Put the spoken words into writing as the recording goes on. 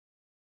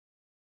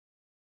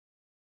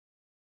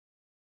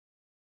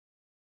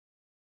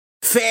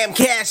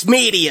Famcast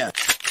Media,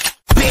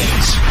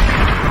 bitch.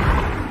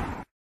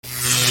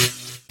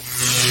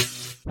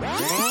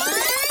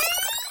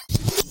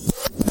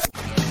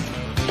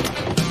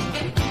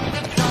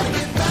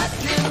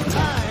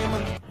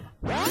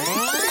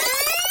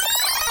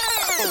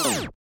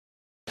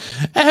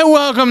 And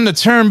welcome to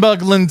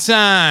Turnbuckling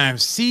Time,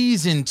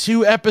 Season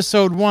 2,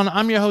 Episode 1.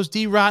 I'm your host,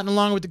 D. Rotten,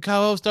 along with the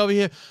co-host over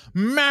here,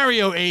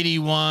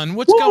 Mario81.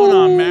 What's going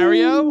on,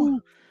 Mario?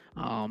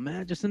 Oh,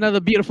 man, just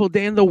another beautiful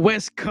day in the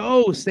West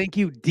Coast. Thank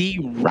you, D.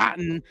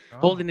 Rotten,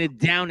 holding it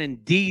down in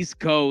D's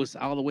Coast,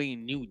 all the way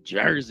in New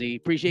Jersey.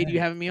 Appreciate you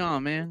having me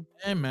on, man.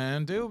 Hey,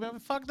 man, dude, man,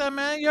 fuck that,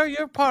 man.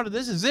 You're part of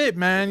this. Is it,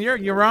 man?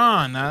 You're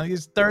on.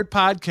 It's third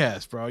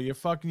podcast, bro.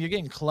 You're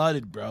getting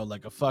cluttered, bro,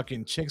 like a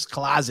fucking chick's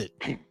closet.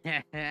 When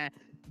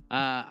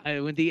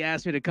D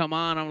asked me to come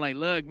on, I'm like,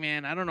 look,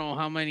 man, I don't know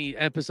how many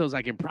episodes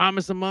I can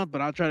promise a month,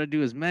 but I'll try to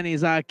do as many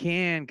as I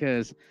can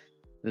because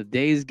the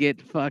days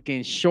get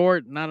fucking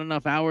short, not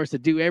enough hours to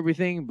do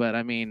everything. But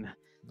I mean,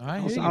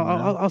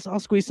 I'll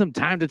squeeze some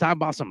time to talk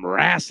about some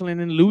wrestling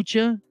and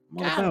lucha.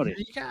 You got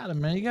it,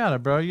 man. You got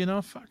it, bro. You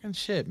know, fucking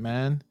shit,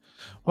 man.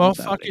 Well,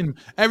 fucking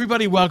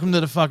everybody, welcome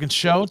to the fucking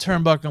show,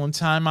 Turnbuckling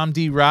Time. I'm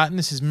D. Rotten.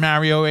 This is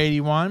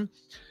Mario81.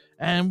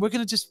 And we're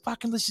going to just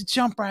fucking, let's just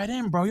jump right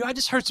in, bro. I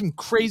just heard some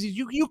crazy,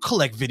 you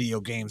collect video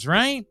games,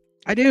 right?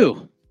 I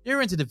do.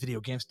 You're into the video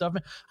game stuff,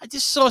 man. I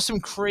just saw some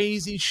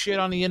crazy shit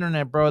on the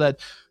internet, bro, that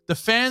the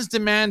fans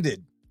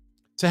demanded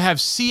to have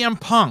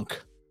CM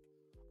Punk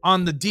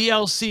on the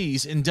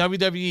DLCs in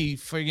WWE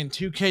friggin'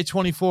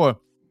 2K24.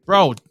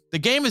 Bro, the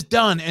game is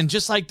done, and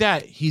just like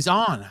that, he's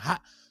on.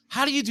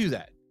 How do you do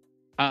that?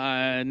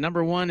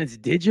 Number one, it's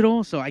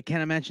digital, so I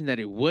can't imagine that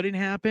it wouldn't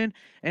happen.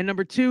 And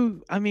number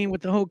two, I mean,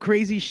 with the whole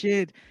crazy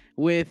shit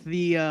with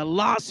the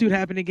lawsuit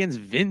happening against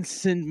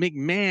Vincent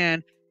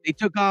McMahon, they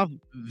took off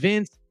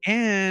Vince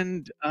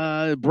and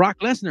Brock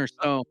Lesnar.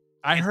 So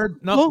I heard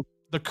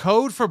the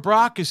code for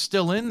Brock is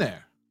still in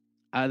there.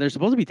 They're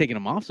supposed to be taking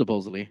him off,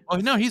 supposedly. Oh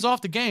no, he's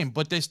off the game,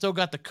 but they still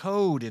got the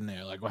code in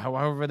there. Like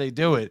however they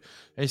do it,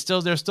 they're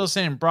still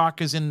saying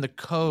Brock is in the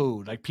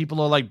code. Like people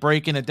are like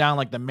breaking it down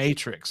like the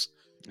Matrix.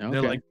 Okay.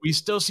 They're like, we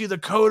still see the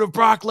code of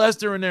Brock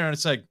Lesnar in there, and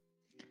it's like,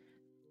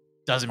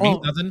 doesn't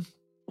mean nothing.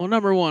 Well,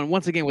 number one,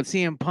 once again with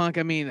CM Punk,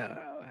 I mean,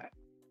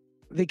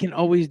 they can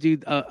always do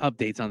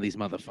updates on these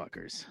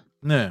motherfuckers.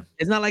 Yeah.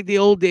 It's not like the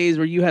old days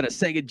where you had a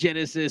Sega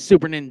Genesis,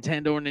 Super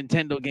Nintendo, or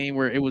Nintendo game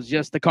where it was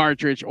just the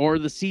cartridge or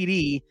the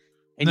CD,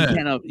 and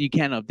you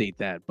can't update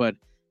that. But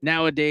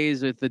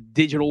nowadays, with the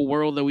digital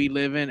world that we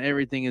live in,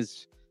 everything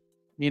is,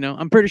 you know,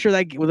 I'm pretty sure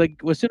that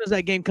as soon as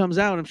that game comes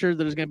out, I'm sure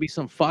there's gonna be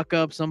some fuck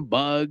ups, some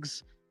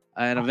bugs,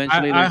 and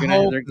eventually they're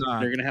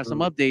gonna have some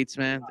updates,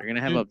 man. They're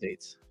gonna have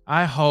updates.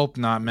 I hope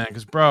not, man,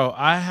 because bro,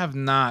 I have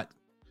not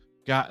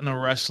gotten a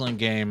wrestling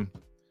game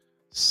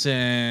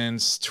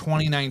since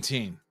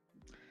 2019.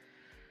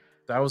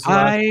 That was the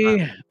last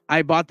time.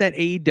 I bought that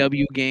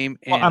AEW game,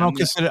 and well, I don't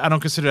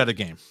consider that a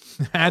game.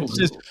 I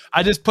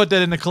just put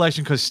that in the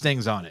collection because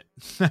Sting's on it.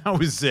 That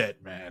was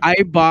it, man.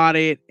 I bought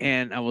it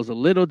and I was a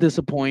little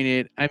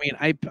disappointed. I mean,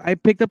 I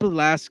picked up the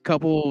last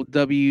couple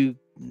WWE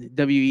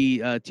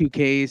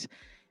 2Ks,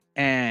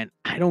 and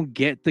I don't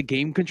get the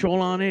game control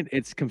on it.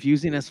 It's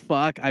confusing as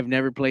fuck. I've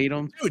never played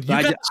them. Dude, you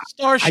got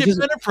Starship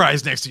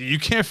Enterprise next to you. You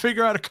can't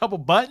figure out a couple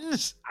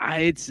buttons?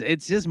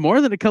 It's just more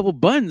than a couple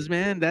buttons,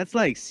 man. That's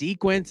like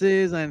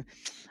sequences, and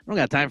I don't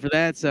got time for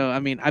that. So, I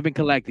mean, I've been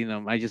collecting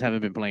them. I just haven't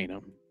been playing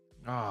them.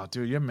 Oh,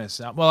 dude, you're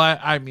missing out. Well,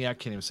 I mean, I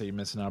can't even say you're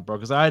missing out, bro,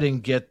 because I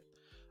didn't get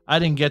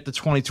the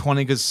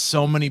 2020 because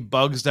so many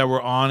bugs that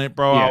were on it,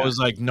 bro. Yeah. I was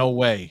like, no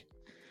way.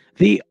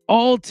 The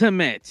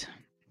ultimate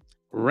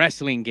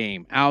wrestling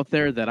game out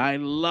there that I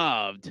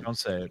loved. Don't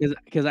say it.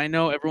 Because I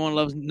know everyone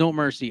loves No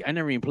Mercy. I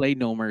never even played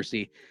No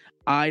Mercy.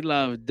 I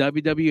love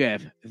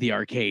WWF, the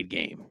arcade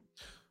game.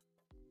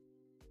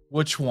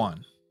 Which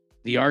one?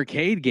 The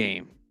arcade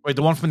game. Wait,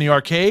 the one from the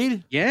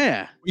arcade?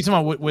 Yeah. You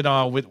talking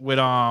about with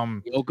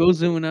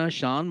Yokozuna,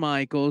 Shawn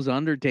Michaels,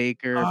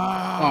 Undertaker,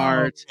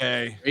 Hart,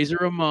 Razor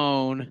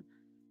Ramon,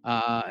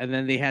 and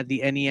then they had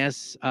the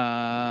NES.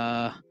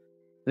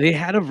 They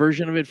had a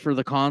version of it for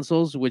the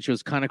consoles, which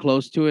was kind of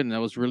close to it, and that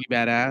was really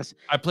badass.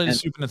 I played the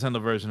Super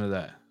Nintendo version of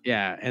that.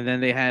 Yeah, and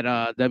then they had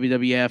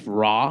WWF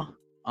Raw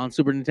on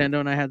Super Nintendo,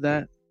 and I had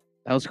that.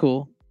 That was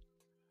cool.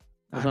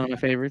 That was one of my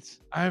favorites.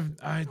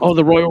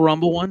 The Royal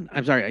Rumble one?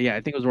 I'm sorry. Yeah,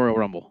 I think it was Royal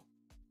Rumble.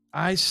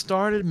 I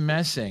started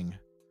messing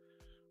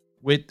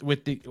with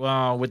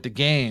the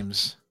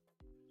games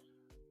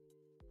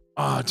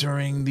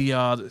during the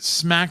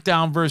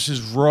SmackDown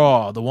versus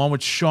Raw, the one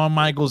with Shawn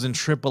Michaels and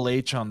Triple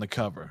H on the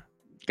cover.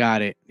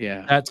 Got it.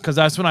 Yeah.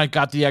 That's when I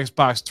got the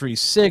Xbox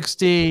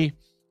 360.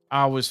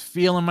 I was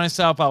feeling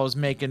myself. I was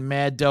making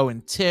mad dough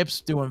and tips,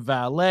 doing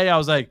valet. I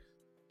was like,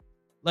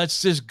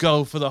 let's just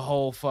go for the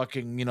whole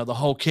fucking, the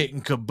whole kit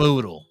and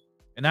caboodle.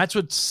 And that's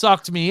what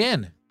sucked me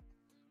in.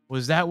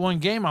 Was that one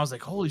game. I was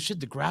like, holy shit,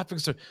 the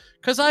graphics are...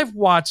 Because I've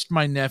watched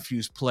my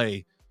nephews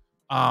play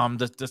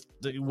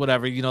the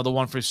whatever, the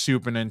one for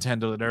Super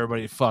Nintendo that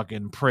everybody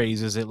fucking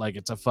praises it like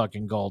it's a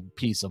fucking gold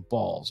piece of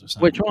balls or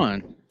something. Which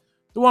one?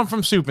 The one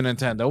from Super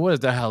Nintendo.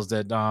 What the hell's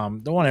that?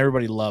 The one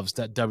everybody loves,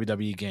 that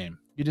WWE game.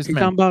 You just Are you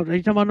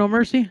talking about No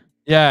Mercy?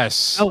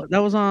 Yes. Oh, that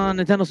was on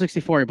Nintendo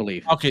 64, I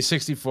believe. Okay,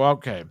 64.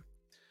 Okay.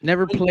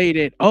 Never played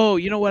it. Oh,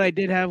 you know what I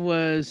did have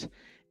was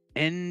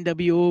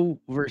NWO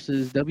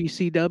versus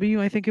WCW,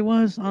 I think it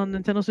was on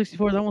Nintendo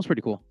 64. That one's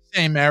pretty cool.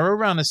 Same era,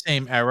 around the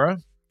same era.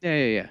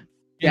 Yeah.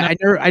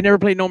 I never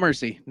played No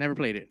Mercy. Never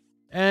played it.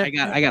 I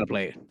gotta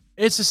play it.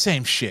 It's the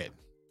same shit.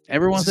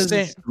 Everyone says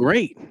it's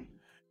great.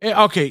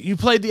 Okay, you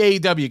played the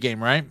AEW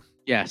game, right?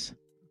 Yes.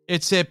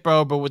 It's it,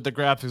 bro, but with the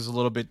graphics a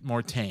little bit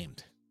more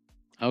tamed.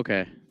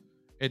 Okay.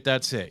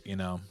 That's it,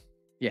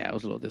 Yeah, I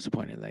was a little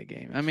disappointed in that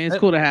game. I mean, it's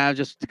cool to have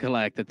just to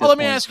collect. Well, let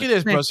me ask you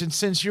this, bro.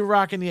 Since you're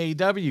rocking the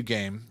AEW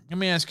game, let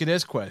me ask you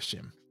this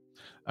question: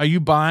 are you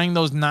buying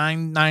those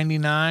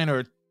 $9.99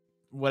 or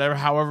whatever,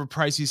 however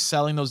price he's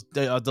selling those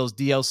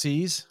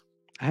DLCs?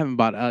 I haven't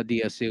bought a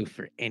DLC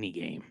for any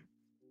game.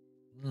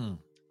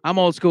 I'm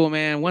old school,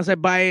 man. Once I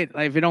buy it,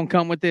 like, if it don't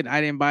come with it,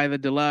 I didn't buy the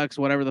deluxe,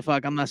 whatever the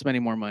fuck. I'm not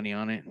spending more money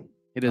on it.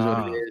 It is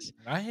what it is.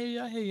 I hear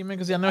you, man.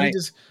 Because I know he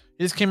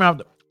just came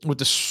out with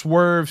the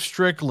Swerve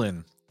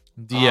Strickland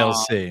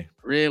DLC.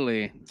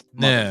 Really?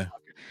 Yeah.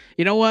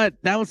 You know what?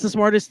 That was the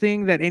smartest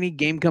thing that any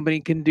game company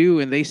can do,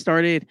 and they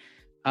started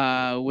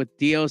with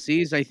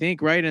DLCs, I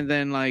think, right? And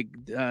then like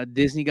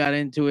Disney got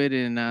into it,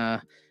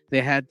 and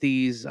they had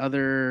these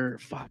other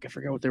I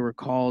forgot what they were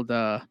called.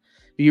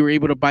 You were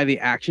able to buy the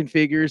action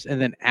figures and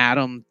then add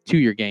them to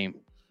your game.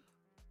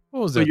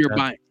 What was that? You're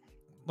buying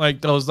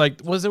like those,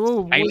 like, was it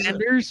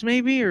Islanders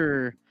maybe,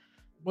 or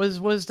was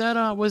that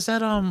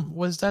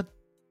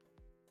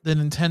the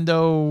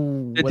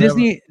Nintendo?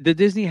 The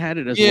Disney had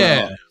it as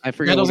well. I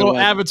forgot those little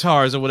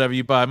avatars or whatever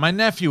you buy. My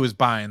nephew was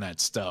buying that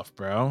stuff,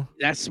 bro.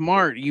 That's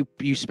smart. You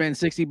spend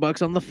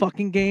 $60 on the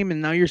fucking game,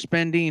 and now you're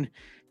spending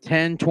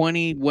 10,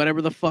 20,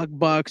 whatever the fuck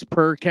bucks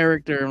per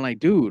character. I'm like,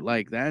 dude,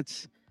 like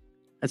that's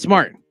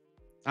smart.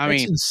 I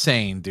mean,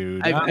 insane,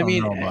 dude. I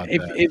mean,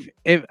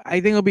 if I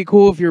think it'll be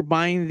cool if you're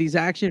buying these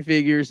action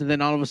figures and then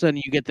all of a sudden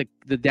you get the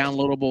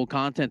downloadable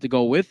content to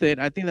go with it.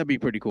 I think that'd be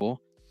pretty cool.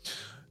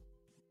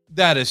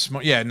 That is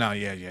smart. Yeah, no,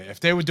 yeah. If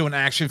they were doing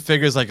action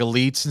figures like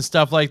Elites and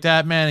stuff like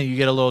that, man, and you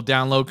get a little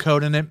download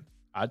code in it,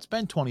 I'd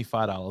spend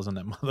 $25 on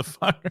that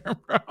motherfucker,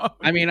 bro.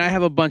 I mean, I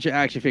have a bunch of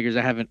action figures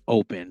I haven't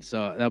opened,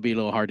 so that'll be a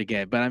little hard to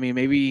get. But I mean,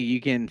 maybe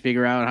you can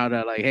figure out how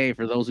to, like, hey,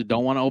 for those who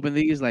don't want to open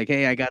these, like,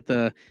 hey, I got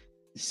the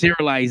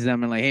serialize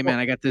them, and like, hey man,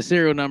 I got the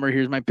serial number,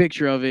 here's my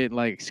picture of it,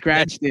 like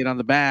scratched it on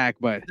the back.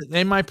 But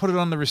they might put it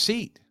on the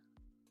receipt.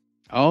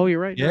 Oh,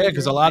 you're right. Yeah,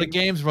 because a lot of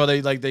games, bro,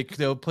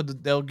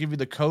 they'll give you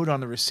the code on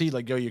the receipt,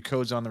 like, yo, your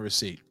code's on the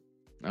receipt.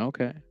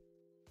 Okay.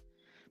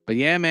 But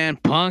yeah, man,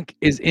 Punk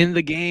is in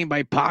the game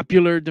by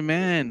popular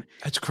demand.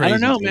 That's crazy. I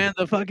don't know, man.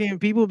 The fucking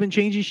people have been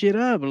changing shit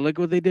up. Look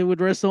what they did with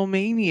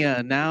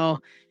WrestleMania. Now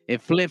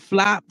it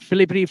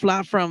flippity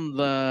flop from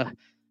the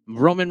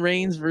Roman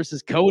Reigns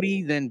versus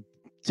Cody, then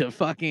to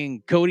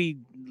fucking Cody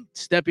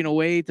stepping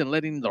away to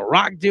letting The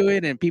Rock do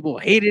it, and people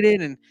hated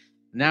it, and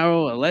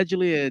now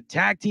allegedly a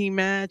tag team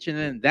match, and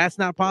then that's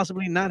not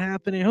possibly not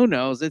happening. Who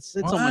knows? It's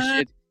so much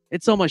shit.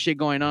 It's so much shit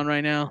going on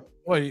right now.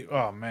 Well,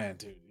 oh man,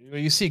 dude,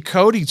 you see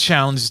Cody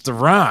challenges The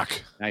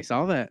Rock. I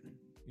saw that.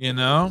 There's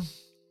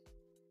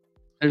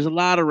a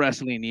lot of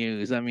wrestling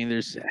news. I mean,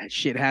 there's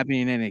shit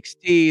happening in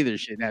NXT. There's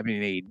shit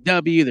happening in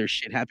AEW. There's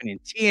shit happening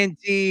in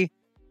TNT.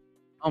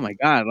 Oh my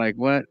god! Like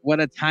what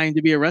a time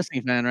to be a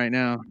wrestling fan right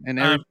now, and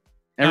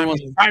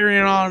everyone's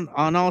firing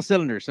on all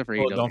cylinders except for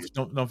AEW.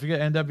 Don't forget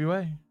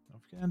NWA.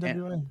 Don't forget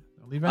NWA.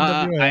 Don't leave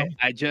NWA.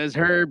 I just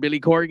heard Billy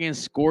Corgan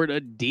scored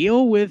a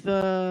deal with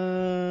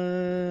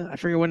I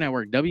forget what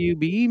network,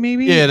 WB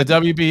maybe. Yeah, the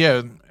WB.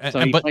 Yeah. So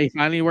he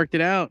finally worked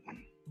it out.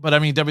 But I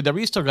mean,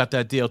 WWE still got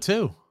that deal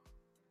too.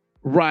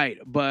 Right,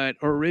 but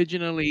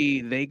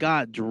originally they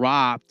got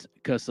dropped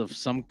because of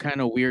some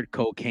kind of weird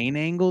cocaine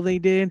angle they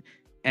did.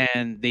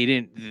 And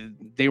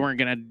they weren't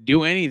gonna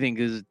do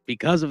anything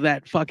because of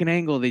that fucking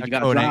angle. They got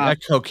dropped. That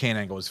cocaine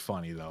angle was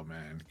funny though,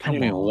 man. I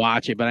didn't even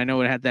watch it, but I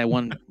know it had that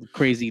one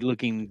crazy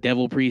looking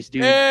devil priest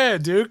dude. Yeah,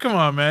 dude, come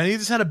on, man. He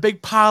just had a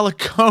big pile of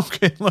coke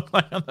it looked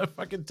like on the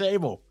fucking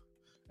table,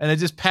 and it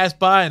just passed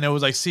by, and it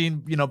was like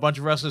seeing a bunch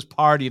of wrestlers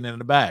partying in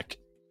the back.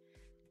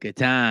 Good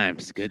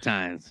times, good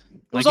times.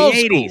 Like the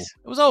 80s.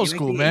 It was old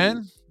school,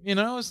 man. It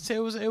was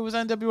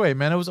NWA,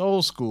 man. It was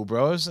old school,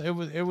 bro.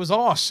 It was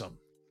awesome.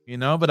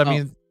 But I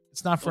mean,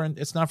 it's not for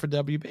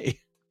WB.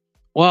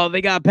 Well,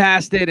 they got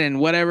past it, and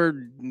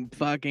whatever,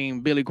 fucking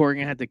Billy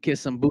Corgan had to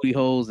kiss some booty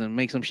holes and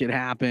make some shit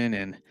happen.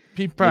 And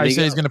he probably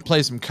said he's gonna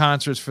play some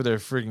concerts for their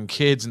freaking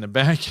kids in the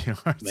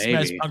backyard.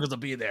 Smash Pumpkins will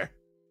be there.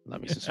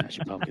 Love me some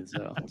Smashing Pumpkins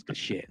though. It's good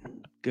shit.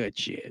 Good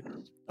shit.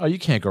 Oh, you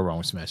can't go wrong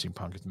with Smashing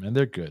Pumpkins, man.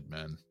 They're good,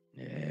 man.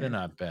 Yeah. They're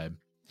not bad.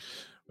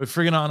 But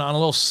freaking on a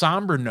little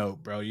somber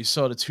note, bro. You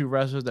saw the two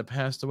wrestlers that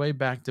passed away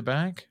back to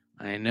back.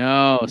 I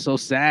know, so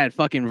sad.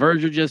 Fucking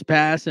Virgil just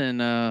passed,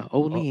 and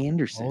Ole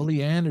Anderson.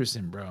 Ole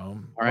Anderson, bro.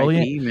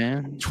 R.I.P.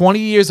 Man. 20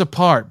 years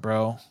apart,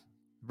 bro.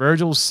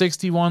 Virgil was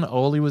 61,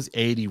 Ole was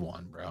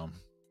 81, bro.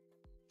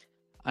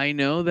 I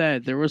know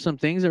that there were some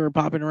things that were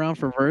popping around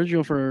for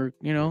Virgil for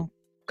a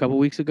couple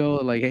weeks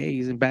ago. Like, hey,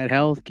 he's in bad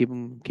health.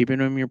 Keeping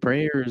him in your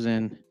prayers,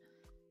 and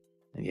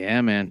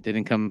yeah, man,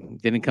 didn't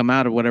come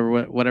out of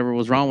whatever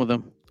was wrong with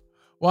him.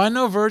 Well, I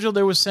know Virgil.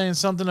 They were saying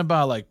something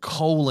about like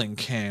colon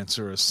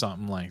cancer or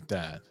something like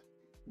that.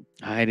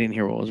 I didn't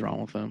hear what was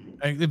wrong with him.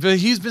 But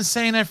he's been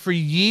saying that for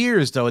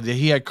years, though, that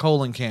he had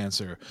colon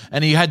cancer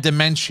and he had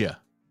dementia.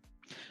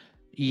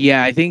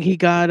 Yeah, I think he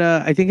got.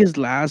 I think his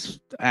last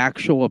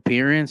actual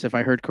appearance, if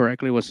I heard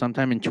correctly, was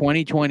sometime in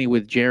 2020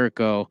 with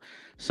Jericho,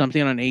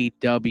 something on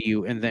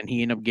AEW, and then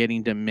he ended up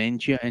getting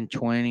dementia in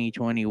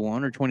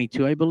 2021 or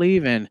 22, I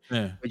believe, and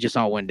it just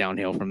all went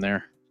downhill from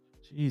there.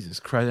 Jesus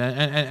Christ.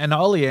 And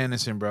Ole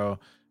Anderson, bro,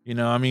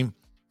 I mean,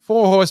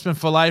 4 horsemen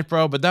for life,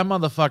 bro, but that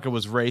motherfucker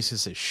was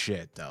racist as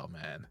shit, though,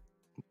 man.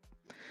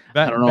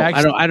 I don't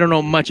know. I don't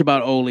know much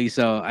about Ole,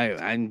 so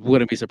I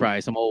wouldn't be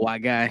surprised. Some old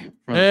white guy.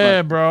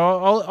 Yeah,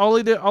 bro.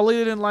 Ole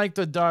didn't like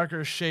the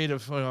darker shade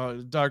of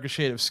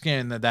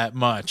skin that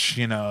much,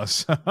 So.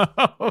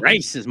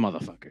 Racist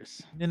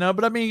motherfuckers.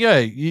 But I mean, yeah,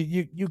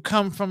 you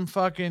come from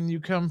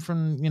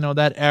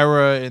that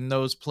era in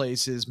those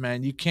places,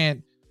 man. You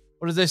can't.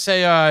 What does they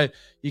say?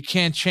 You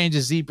can't change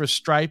a zebra's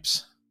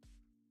stripes.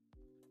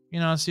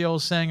 It's the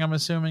old saying, I'm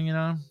assuming,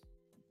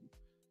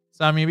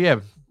 So, I mean, yeah,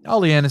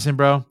 Ole Anderson,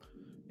 bro.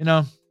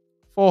 4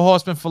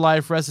 horsemen for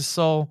life, rest his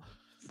soul.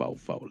 Fo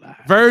life.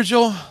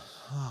 Virgil,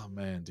 oh,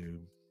 man,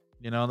 dude.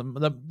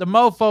 The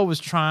mofo was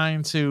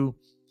trying to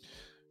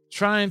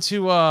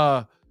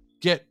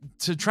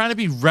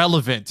be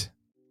relevant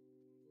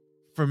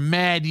for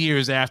mad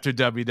years after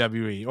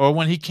WWE. Or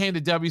when he came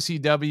to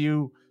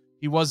WCW,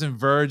 he wasn't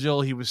Virgil.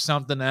 He was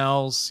something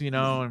else,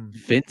 And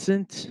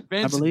Vincent,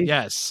 I believe.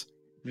 Yes.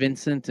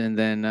 Vincent, and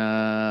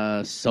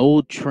then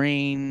Soul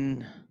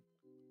Train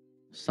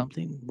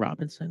something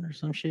Robinson or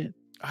some shit.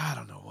 I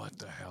don't know what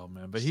the hell,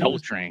 man. But Soul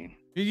Train.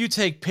 You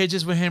take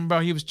pictures with him,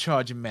 bro. He was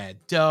charging mad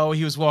dough.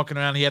 He was walking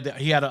around. He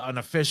had an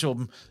official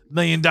 $1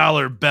 million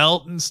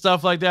belt and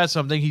stuff like that.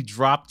 So I'm thinking he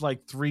dropped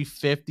like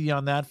 $350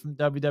 on that from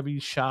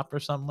WWE Shop or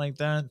something like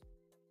that.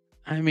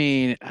 I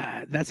mean,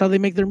 that's how they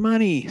make their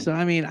money. So,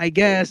 I mean, I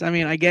guess,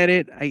 I get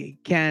it. I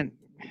can't,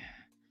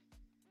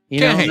 you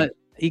can't.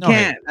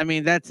 I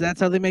mean, that's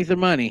how they make their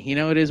money.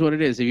 It is what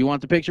it is. If you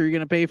want the picture, you're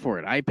going to pay for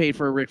it. I paid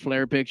for a Ric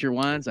Flair picture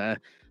once. A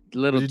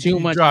little too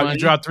much money. You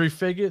dropped 3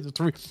 figures,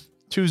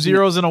 2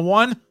 zeros and a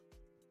 1?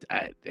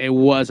 It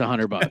was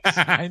 $100.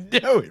 I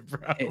knew it,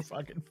 bro.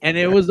 And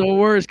it was the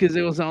worst because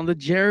it was on the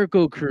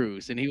Jericho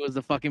cruise, and he was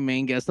the fucking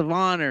main guest of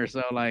honor.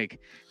 So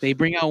like, they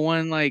bring out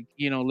one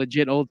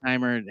legit old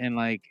timer, and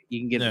like you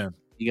can get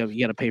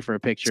you got to pay for a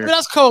picture.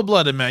 That's cold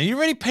blooded, man. You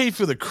already paid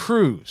for the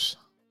cruise.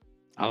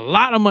 A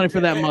lot of money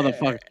for that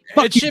motherfucker.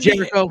 Fuck you,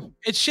 Jericho.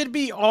 It should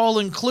be all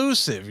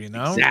inclusive,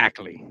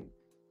 Exactly.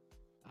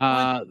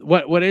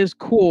 What is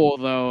cool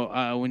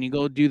though, when you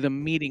go do the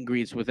meet and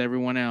greets with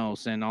everyone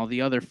else and all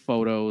the other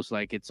photos,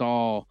 like it's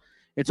all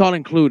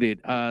included.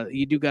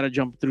 You do got to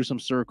jump through some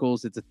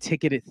circles. It's a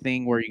ticketed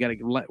thing where you got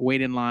to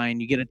wait in line.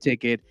 You get a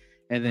ticket,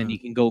 and then you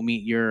can go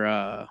meet your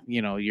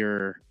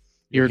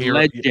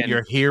legend,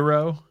 your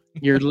hero,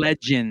 your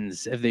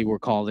legends, if they were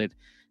called it.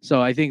 So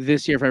I think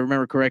this year, if I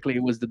remember correctly,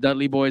 it was the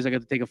Dudley Boys I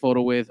got to take a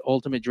photo with,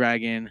 Ultimate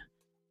Dragon.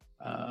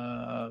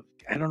 I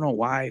don't know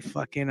why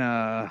fucking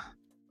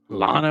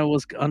Lana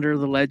was under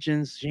the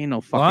legends. She ain't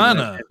no fucking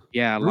Lana. Legend.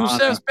 Yeah,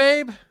 Rusev's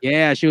babe?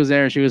 Yeah, she was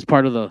there. She was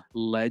part of the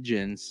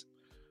legends.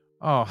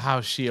 Oh,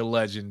 how's she a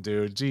legend,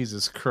 dude?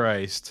 Jesus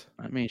Christ.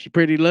 I mean, she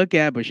pretty to look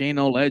at, but she ain't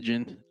no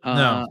legend.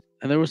 No.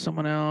 And there was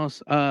someone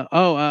else. Fuck.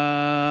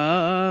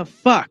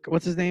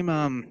 What's his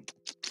name?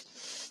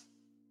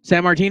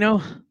 San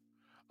Martino?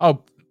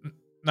 Oh,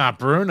 not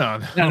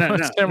Bruno. No.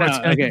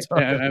 Okay.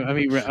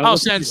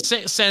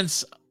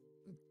 Since.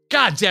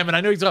 God damn it!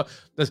 I know he's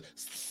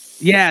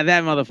Yeah,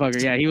 that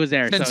motherfucker. Yeah, he was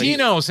there.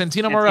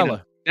 Santino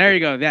Marella. There you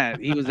go. That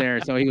he was there,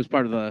 so he was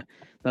part of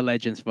the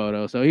legends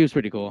photo. So he was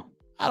pretty cool.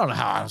 I don't know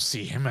how I don't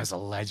see him as a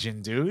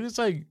legend, dude. It's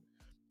like,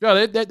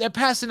 yo, they're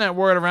passing that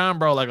word around,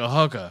 bro, like a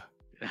hooker.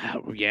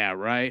 Yeah,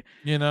 right.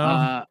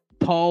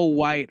 Paul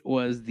White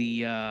was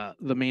the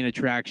main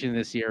attraction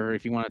this year.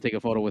 If you want to take a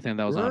photo with him,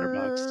 that was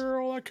 $100.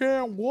 Girl, I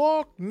can't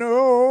walk.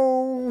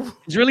 No.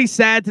 It's really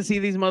sad to see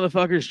these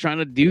motherfuckers trying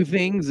to do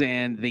things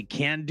and they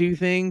can't do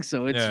things.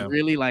 So it's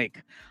really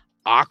like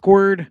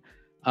awkward.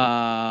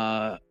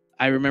 I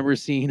remember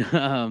seeing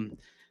who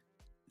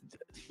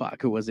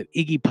was it?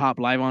 Iggy Pop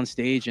live on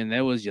stage, and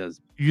that was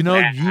just you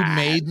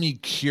made me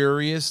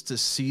curious to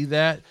see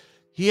that.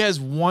 He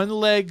has one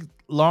leg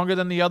longer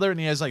than the other, and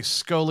he has like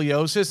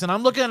scoliosis, and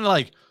I'm looking at it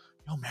like,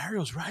 yo,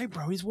 Mario's right,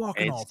 bro. He's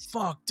walking all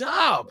fucked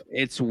up.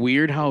 It's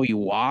weird how he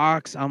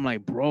walks. I'm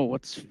like, bro,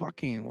 what's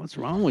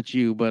wrong with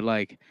you? But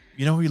like,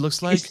 you know who he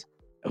looks like?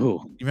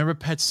 Who? You remember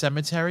Pet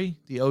Sematary,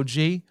 the OG,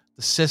 the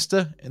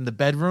sister in the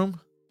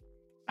bedroom?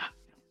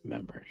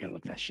 remember. I gotta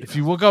look that shit If up.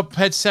 you look up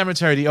Pet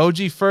Cemetery, the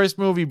OG first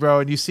movie, bro,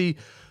 and you see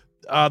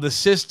the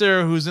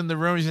sister who's in the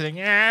room, she's like,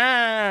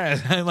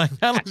 yeah, like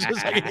that looks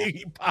just like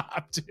Iggy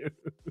Pop, dude.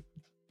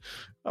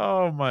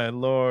 Oh my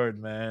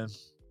lord, man.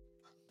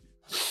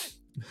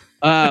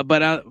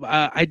 But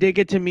I did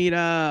get to meet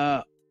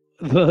the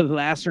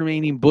last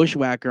remaining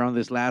bushwhacker on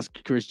this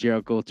last Chris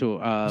Jericho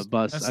bus.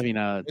 That's- I mean,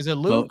 is it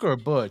Luke or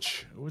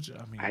Butch? Which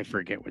I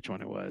forget which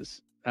one it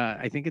was.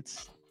 I think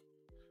it's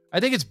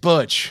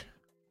Butch.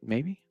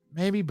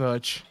 maybe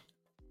Butch.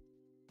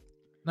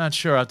 Not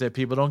sure out there,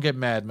 people. Don't get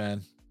mad,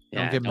 man.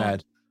 Don't get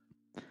mad.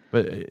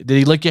 But did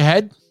he lick your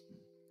head?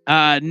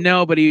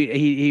 No, but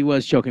he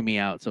was choking me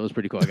out, so it was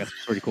pretty cool. I got some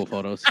pretty cool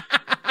photos.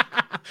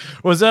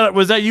 Was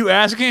that you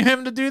asking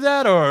him to do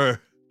that,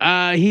 or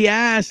he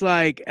asked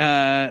like,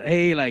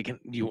 hey, like,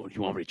 you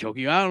want me to choke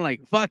you out? I'm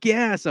like, fuck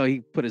yeah. So he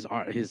put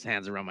his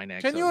hands around my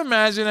neck. can you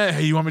imagine that?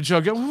 Hey, you want me to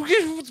choke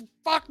you?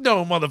 Fuck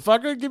no,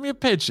 motherfucker. Give me a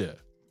picture.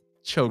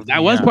 Choke.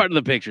 That was part of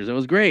the pictures. It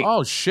was great.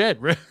 Oh shit.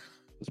 It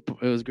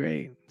was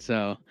great.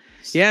 So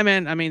yeah,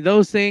 man. I mean,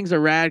 those things are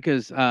rad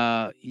because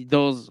all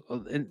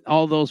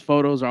those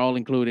photos are all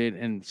included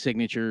in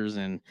signatures,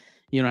 and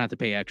you don't have to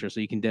pay extra, so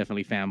you can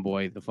definitely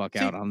fanboy the fuck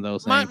out on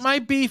those things. My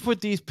beef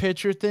with these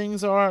picture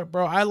things are,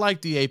 bro, I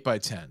like the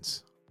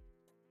 8x10s.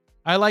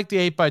 I like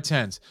the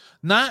 8x10s.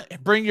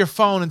 Not bring your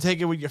phone and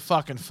take it with your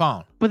fucking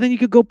phone. But then you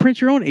could go print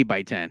your own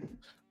 8x10.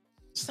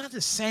 It's not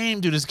the same,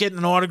 dude. It's getting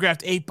an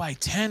autographed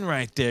 8x10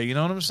 right there. You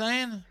know what I'm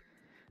saying?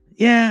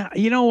 Yeah,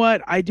 you know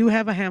what? I do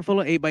have a handful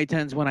of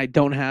 8x10s when I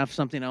don't have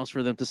something else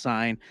for them to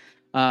sign.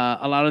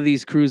 A lot of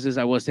these cruises,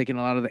 I was taking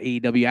a lot of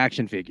the AEW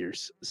action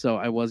figures, so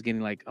I was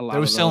getting like a lot. They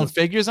were selling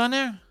figures on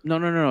there.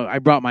 No. I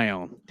brought my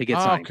own to get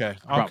signed.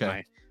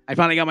 Okay. I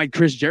finally got my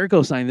Chris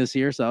Jericho signed this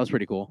year, so that was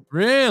pretty cool.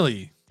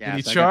 Really? Yeah,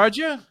 Did he charge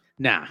you?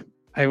 Nah,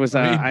 I was. He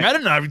better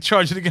not be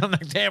charging to get on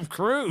that damn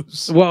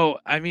cruise.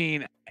 Well, I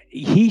mean,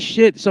 he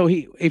should. So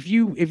if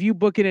you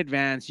book in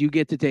advance, you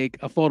get to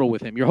take a photo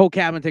with him. Your whole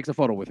cabin takes a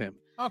photo with him.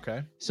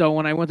 Okay. So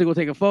when I went to go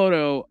take a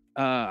photo,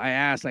 I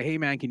asked like, "Hey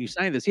man, can you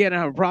sign this?" He didn't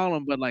have a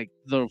problem, but like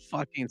the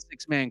fucking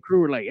 6-man crew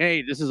were like,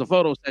 "Hey, this is a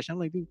photo session." I'm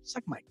like, "Dude,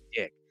 suck my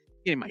dick,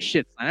 getting my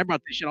shit signed. I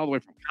brought this shit all the way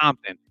from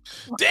Compton."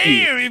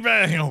 Damn, you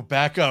better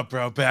back up,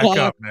 bro. Back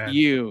up, man.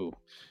 You.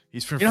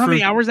 He's from. You know how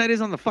many hours that is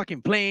on the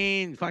fucking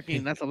plane?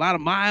 Fucking, that's a lot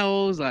of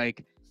miles.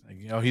 Like,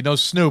 you know, he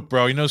knows Snoop,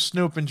 bro. He knows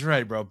Snoop and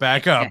Dre, bro.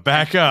 Back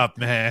up,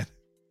 man.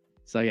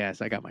 So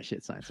yes, I got my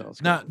shit signed. So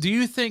now, do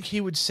you think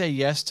he would say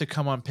yes to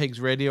come on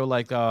Pigs Radio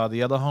like the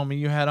other homie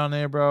you had on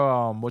there,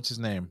 bro? What's his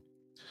name?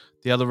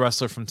 The other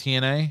wrestler from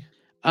TNA.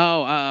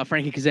 Oh,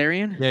 Frankie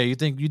Kazarian. Yeah, you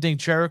think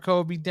Jericho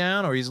would be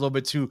down, or he's a little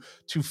bit too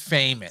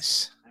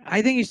famous?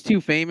 I think he's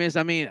too famous.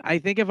 I mean, I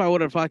think if I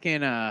would have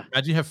fucking imagine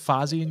you have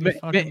Fozzy in your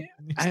fucking.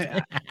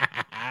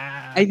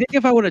 I think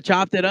if I would have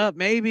chopped it up,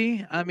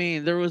 maybe. I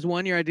mean, there was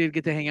one year I did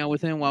get to hang out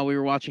with him while we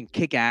were watching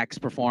Kick Axe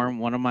perform.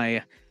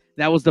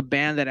 That was the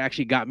band that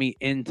actually got me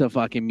into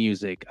fucking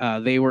music.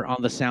 They were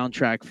on the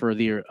soundtrack for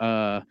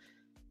the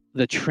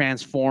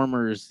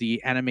Transformers,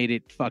 the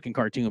animated fucking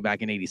cartoon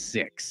back in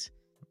 '86.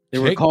 They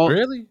were called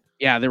really?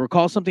 Yeah, they were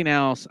called something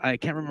else. I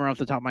can't remember off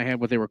the top of my head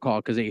what they were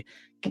called because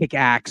Kick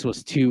Axe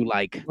was too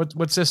like.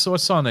 What's this?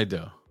 What song they do?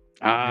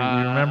 You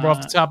remember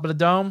off the top of the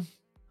dome?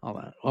 Hold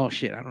on. Oh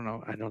shit, I don't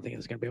know. I don't think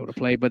it's gonna be able to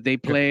play, but they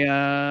play.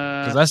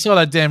 Because I saw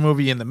that damn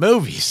movie in the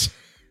movies.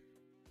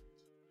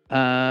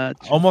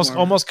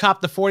 Almost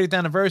copped the 40th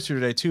anniversary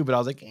today too, but I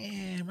was like,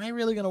 am I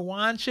really gonna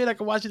watch it? I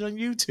can watch it on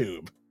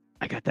YouTube.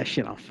 I got that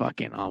shit on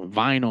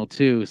vinyl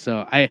too.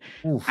 So I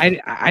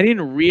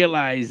didn't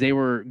realize they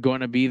were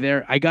going to be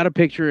there. I got a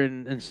picture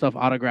and stuff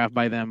autographed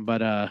by them,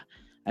 but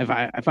if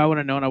I would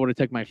have known, I would have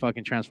took my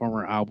fucking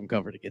Transformer album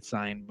cover to get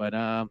signed. But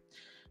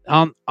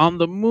on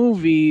the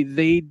movie,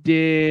 they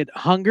did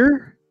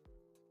Hunger.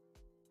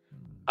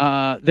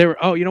 They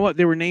were you know what?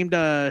 They were named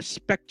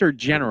Spectre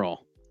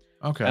General.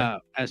 Okay.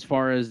 As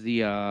far as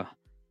the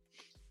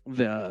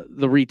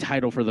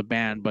retitle for the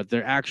band, but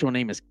their actual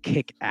name is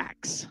Kick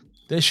Axe.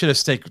 They should have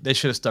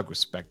stuck with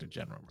Spectre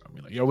General. I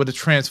mean, like, with the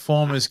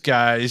Transformers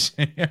guys.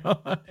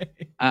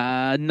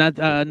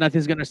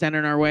 Nothing's gonna stand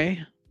in our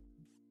way.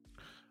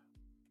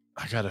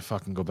 I gotta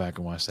fucking go back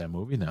and watch that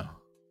movie now.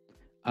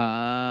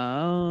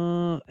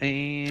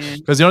 And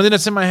because the only thing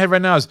that's in my head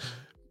right now is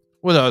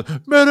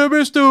better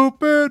be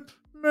stupid.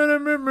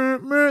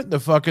 The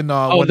fucking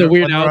the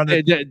Weird Al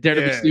Dare to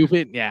Be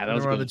Stupid. Yeah, that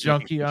was on the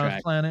junkie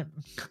planet.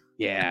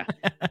 Yeah.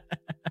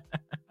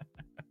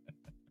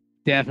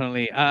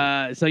 Definitely.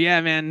 So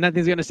yeah, man,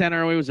 Nothing's Gonna Stand in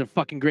Our Way was a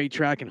fucking great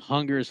track, and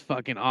Hunger is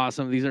fucking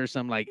awesome. These are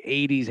some like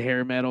 80s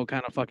hair metal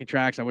kind of fucking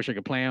tracks. I wish I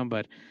could play them,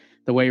 but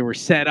the way we're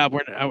set up,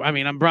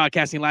 I'm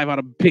broadcasting live out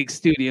of big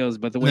studios,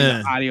 but the way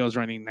the audio is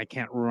running, I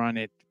can't run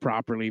it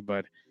properly.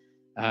 But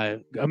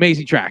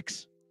amazing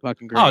tracks.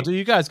 Fucking great. Oh, dude,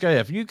 you guys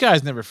if you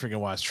guys never freaking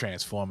watched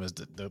Transformers,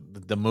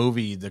 the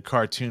movie, the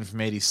cartoon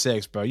from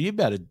 '86, bro, you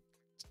better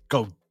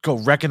go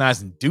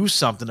recognize and do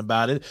something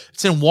about it.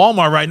 It's in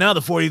Walmart right now, the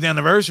 40th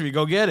anniversary.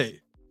 Go get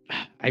it.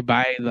 I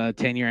buy the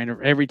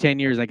 10-year every 10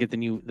 years I get the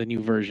new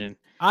version.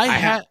 I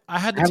had the I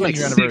have 10-year like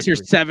 6 or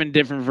anniversary. 7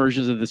 different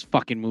versions of this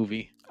fucking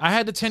movie. I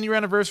had the 10-year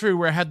anniversary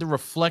where I had the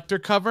reflector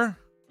cover.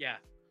 Yeah.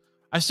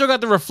 I still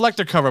got the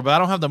reflector cover, but I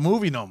don't have the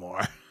movie no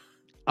more.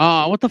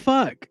 Oh, what the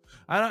fuck?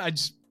 I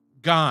just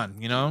gone.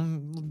 You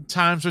know,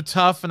 times were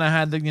tough, and I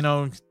had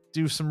to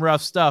do some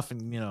rough stuff,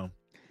 and.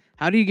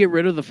 How do you get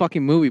rid of the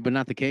fucking movie but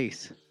not the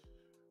case?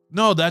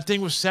 No, that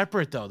thing was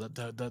separate though.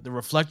 The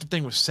reflector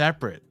thing was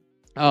separate.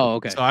 Oh,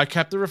 okay. So I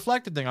kept the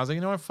reflector thing. I was like,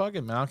 you know what, fuck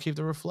it, man. I'll keep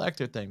the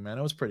reflector thing, man.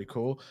 It was pretty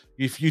cool.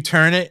 If you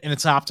turn it and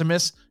it's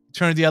Optimus, you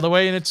turn it the other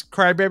way and it's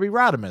Crybaby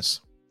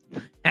Rodimus.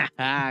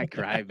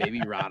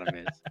 Crybaby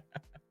Rodimus.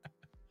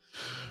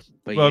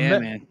 But Well, yeah,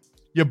 man.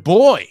 Your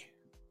boy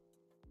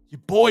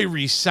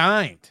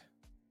re-signed.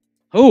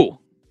 Who?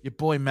 Your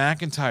boy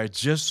McIntyre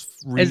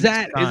just Is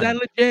that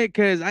legit?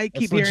 Because I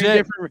keep hearing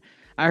legit. different.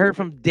 I heard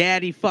from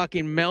Daddy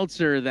fucking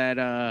Meltzer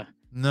that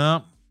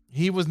No,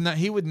 he would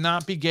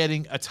not be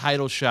getting a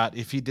title shot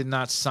if he did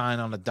not sign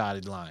on the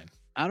dotted line.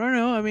 I don't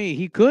know. I mean,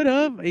 he could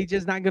have. He's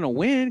just not gonna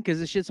win because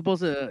this shit's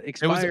supposed to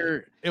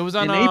expire. It was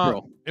on in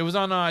April. It was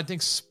on I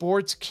think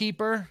Sports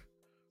Keeper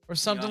or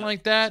something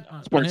like that.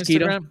 Sports on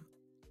Instagram.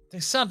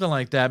 Something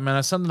like that, man.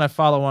 That's something I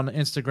follow on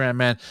Instagram,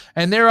 man.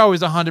 And they're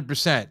always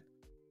 100%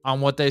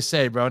 on what they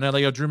say, bro. And they're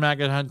like, yo, Drew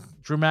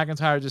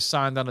McIntyre just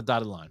signed on the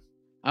dotted line.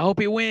 I hope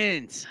he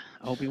wins.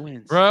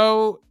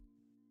 Bro,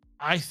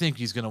 I think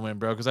he's gonna win,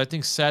 bro, because I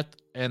think Seth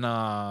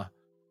and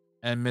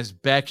Miss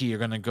Becky are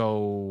gonna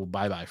go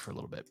bye-bye for a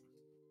little bit.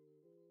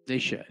 They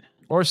should.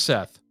 Or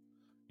Seth.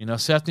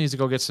 Seth needs to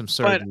go get some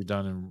surgery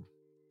done. And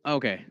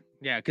okay.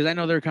 Yeah, because I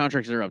know their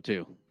contracts are up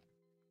too.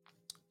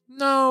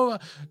 No,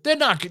 they're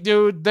not,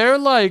 dude. They're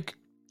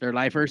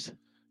lifers.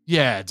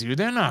 Yeah, dude.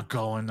 They're not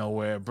going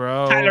nowhere,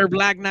 bro. Tyler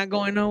Black not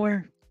going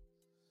nowhere.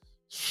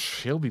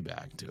 He'll be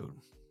back, dude.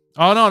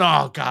 Oh no!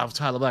 Oh God,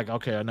 Tyler Black.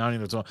 Okay, now I need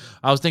to talk.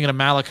 I was thinking of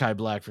Malachi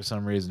Black for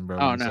some reason, bro.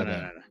 Oh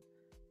no.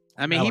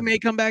 I mean, he may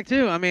come back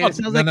too. I mean, it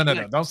sounds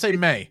no. Don't say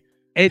may.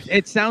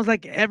 It sounds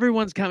like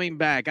everyone's coming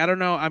back. I don't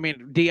know. I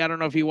mean, D, I don't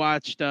know if you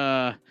watched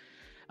NXT,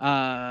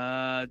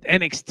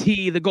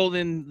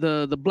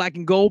 the black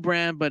and gold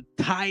brand, but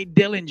Ty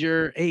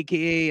Dillinger,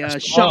 aka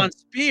Sean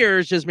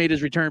Spears, just made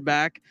his return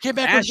back. Get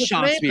back as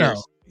Sean Spears.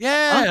 Though.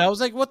 Yeah, huh? I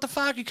was like, what the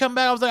fuck? You come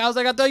back? I was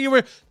like, I thought you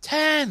were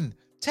 10.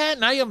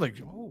 Now I'm like,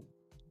 oh,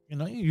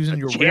 you're using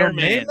your real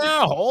name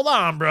now. Hold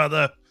on,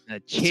 brother.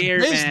 The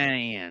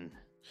chairman.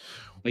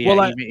 But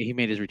yeah, he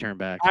made his return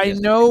back. I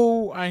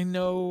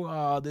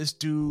know. This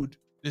dude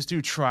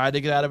tried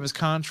to get out of his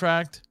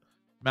contract,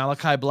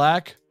 Malachi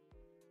Black.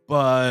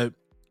 But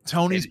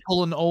Tony's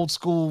pulling old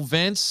school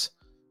Vince,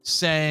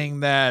 saying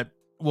that,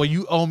 well,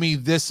 you owe me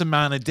this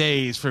amount of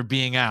days for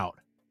being out.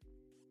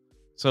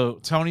 So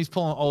Tony's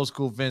pulling old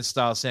school Vince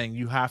style, saying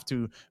you have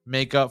to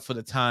make up for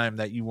the time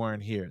that you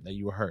weren't here, that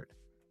you were hurt.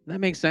 That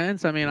makes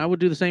sense. I mean, I would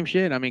do the same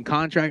shit. I mean,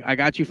 contract, I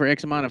got you for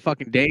X amount of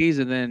fucking days,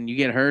 and then you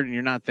get hurt and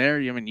you're not there.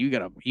 I mean,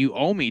 you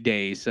owe me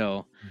days.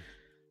 So,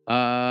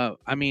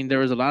 I mean, there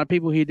was a lot of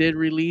people he did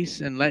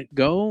release and let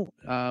go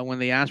when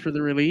they asked for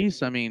the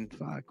release. I mean,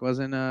 fuck,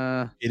 wasn't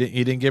he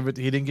didn't give it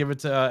to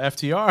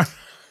FTR.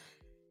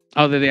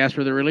 Oh, did they ask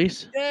for the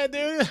release? Yeah,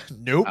 dude.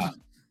 Nope.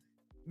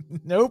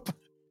 Nope.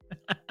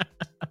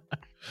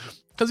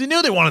 Because he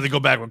knew they wanted to go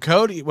back with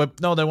Cody.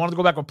 No, they wanted to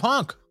go back with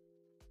Punk.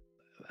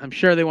 I'm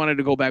sure they wanted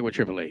to go back with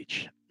Triple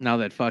H now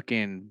that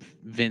fucking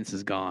Vince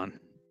is gone.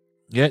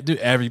 Yeah,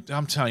 dude.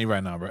 I'm telling you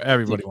right now, bro.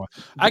 Everybody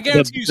wants. I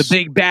guarantee you, the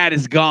big bad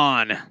is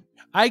gone.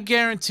 I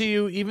guarantee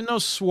you, even though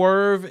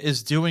Swerve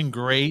is doing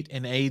great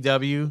in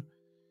AEW,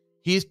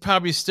 he's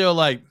probably still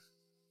like,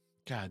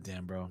 God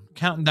damn, bro.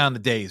 Counting down the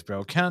days,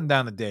 bro. Counting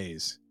down the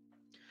days.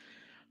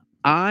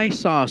 I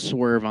saw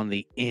Swerve on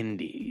the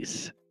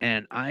Indies,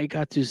 and I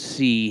got to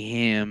see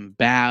him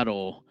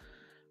battle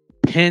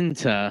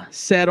Penta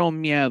Cero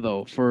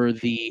Miedo for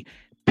the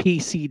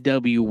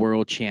PCW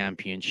World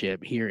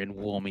Championship here in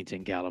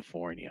Wilmington,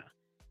 California.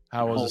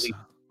 How was it?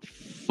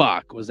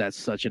 Fuck, was that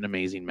such an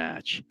amazing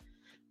match.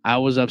 I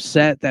was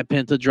upset that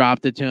Penta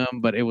dropped it to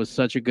him, but it was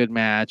such a good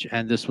match.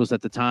 And this was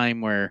at the time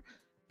where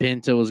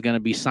Penta was going to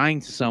be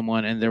signed to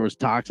someone, and there was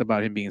talks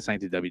about him being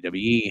signed to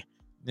WWE.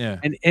 Yeah.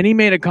 And he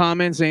made a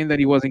comment saying that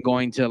he wasn't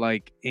going to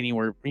like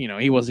anywhere,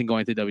 he wasn't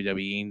going to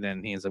WWE, and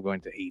then he ends up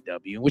going to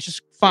AEW, which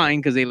is fine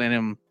because they let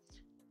him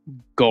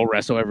go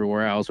wrestle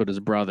everywhere else with his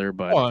brother.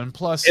 But and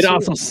plus it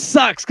also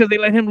sucks because they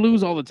let him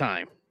lose all the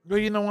time. Well,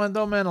 you know what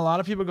though, man? A lot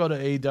of people go to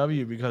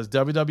AEW because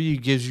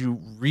WWE gives you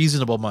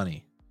reasonable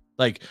money.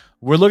 Like,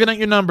 we're looking at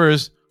your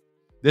numbers.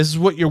 This is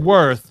what you're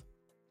worth.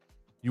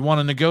 You want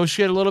to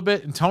negotiate a little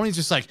bit? And Tony's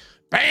just like,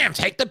 bam,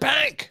 take the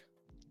bank.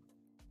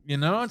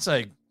 It's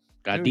like,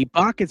 got dude, deep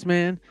pockets,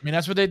 man. I mean,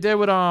 that's what they did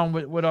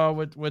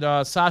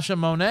with Sasha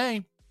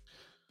Monet,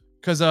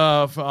 because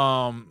of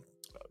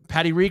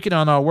Patty Reekin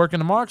on Working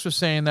the Marks was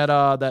saying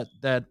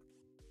that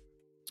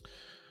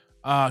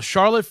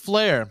Charlotte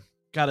Flair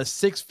got a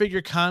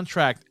 6-figure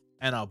contract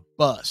and a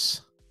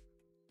bus.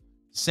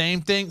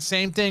 Same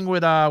thing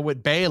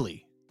with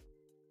Bailey.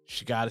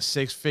 She got a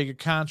 6-figure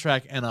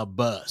contract and a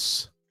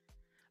bus.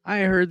 I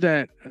heard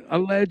that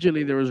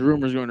allegedly there was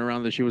rumors going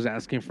around that she was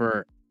asking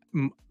for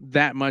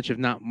that much, if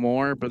not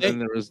more. But then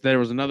there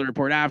was another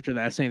report after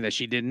that saying that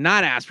she did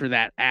not ask for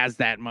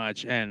that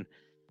much, and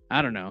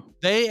I don't know.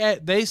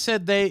 They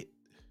said they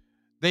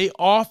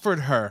offered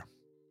her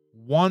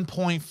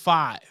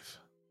 1.5.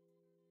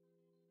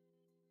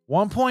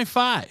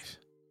 1.5.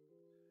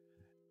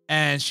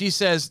 And she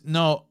says,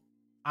 "No,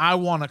 I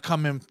want to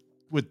come in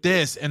with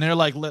this." And they're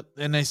like,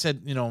 and they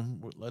said,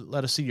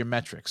 let us see your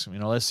metrics.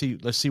 Let's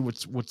see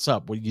what's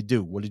up. What do you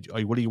do? What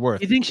are you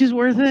worth? You think she's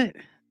worth it?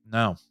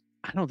 No.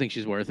 I don't think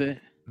she's worth it.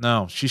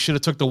 No, she should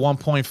have took the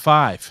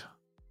 1.5.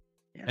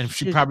 Yeah, and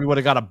she probably would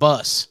have got a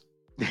bus.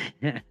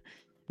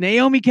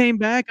 Naomi came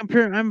back.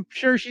 I'm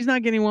sure she's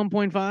not getting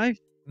 1.5.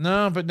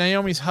 No, but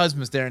Naomi's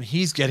husband's there, and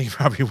he's getting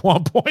probably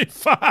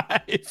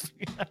 1.5.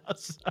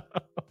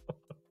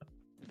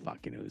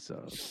 Fucking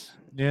Usos.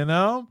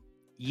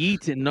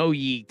 Yeet and no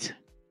yeet.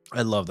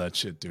 I love that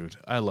shit, dude.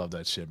 I love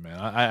that shit, man.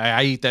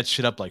 I eat that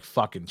shit up like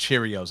fucking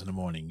Cheerios in the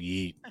morning.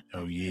 Yeet.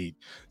 Oh, yeet.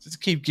 Just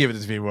keep giving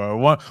it to me,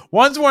 bro.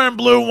 One's wearing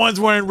blue,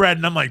 one's wearing red,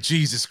 and I'm like,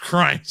 Jesus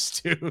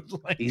Christ, dude.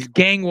 Like, these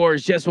gang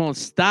wars just won't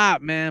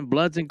stop, man.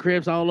 Bloods and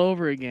Crips all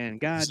over again.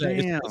 God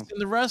damn. It's in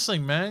the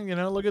wrestling, man.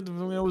 Look at it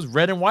was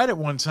red and white at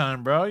one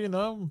time, bro. It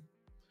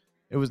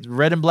was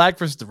red and black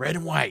versus the red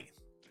and white.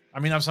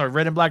 I'm sorry,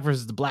 red and black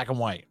versus the black and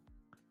white.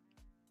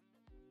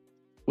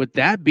 With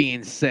that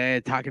being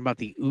said, talking about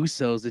the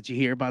Usos, did you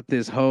hear about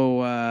this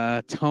whole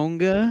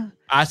Tonga?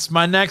 That's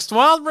my next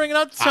one. Bringing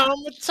up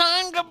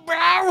Tonga,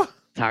 bro.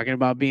 Talking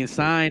about being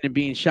signed and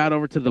being shot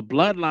over to the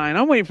bloodline.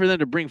 I'm waiting for them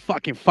to bring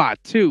fucking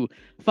Fatu.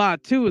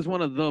 Fatu is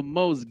one of the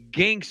most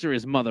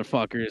gangsterous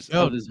motherfuckers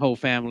of this whole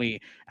family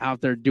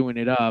out there doing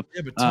it up.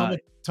 Yeah, but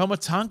Toma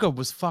Tonga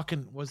was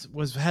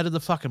head of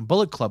the fucking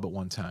Bullet Club at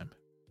one time.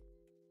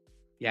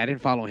 Yeah, I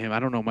didn't follow him. I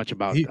don't know much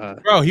about.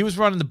 Bro, he was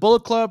running the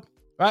Bullet Club.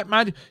 Right,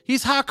 mind,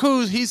 he's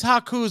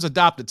Haku's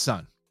adopted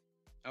son.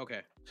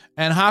 Okay.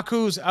 And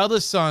Haku's other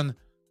son,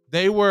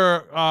 they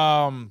were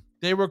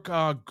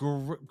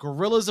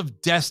Gorillas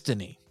of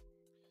Destiny,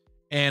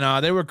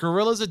 and they were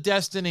Gorillas of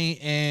Destiny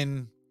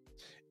in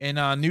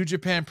New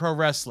Japan Pro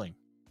Wrestling.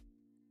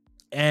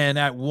 And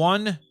at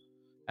one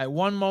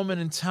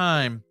moment in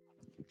time,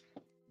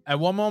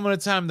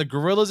 the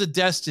Gorillas of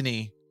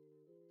Destiny,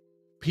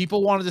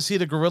 people wanted to see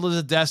the Gorillas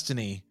of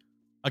Destiny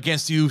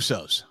against the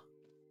Usos.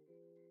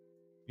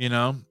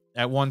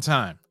 At one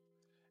time.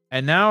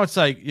 And now it's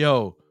like,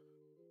 yo,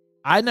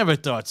 I never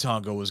thought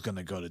Tonga was going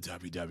to go to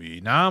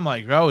WWE. Now I'm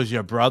like, bro, is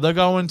your brother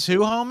going too,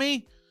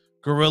 homie?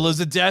 Gorillas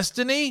of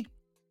Destiny?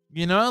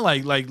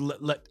 Like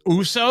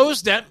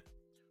Usos?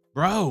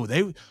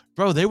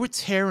 They were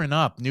tearing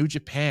up New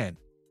Japan.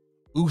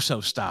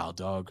 Uso style,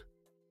 dog.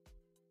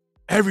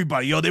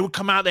 Everybody, they would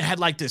come out. They had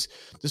like this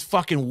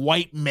fucking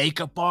white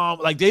makeup on.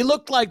 Like they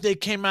looked like they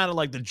came out of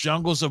like the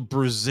jungles of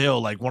Brazil,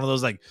 like one of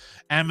those like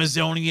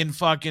Amazonian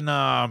fucking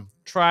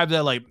tribe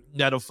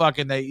that'll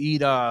fucking they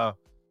eat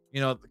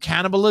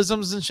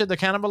cannibalisms and shit. The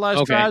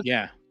cannibalized tribes.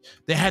 Yeah.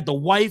 They had the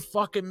white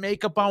fucking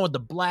makeup on with the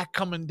black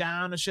coming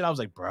down and shit. I was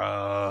like,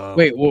 bro.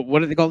 Wait,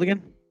 what are they called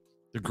again?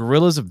 The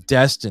Gorillas of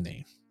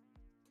Destiny.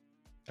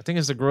 I think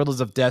it's the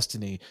Gorillas of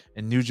Destiny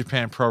in New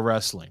Japan Pro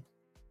Wrestling.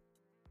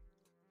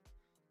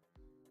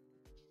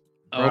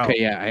 Bro. Okay,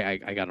 yeah,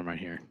 I got him right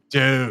here.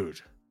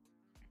 Dude.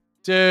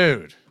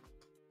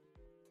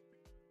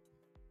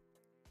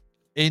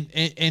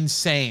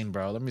 Insane,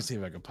 bro. Let me see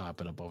if I can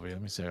pop it up over here.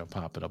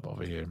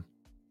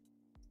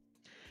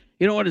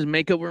 You know what his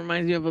makeup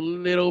reminds me of a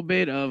little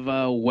bit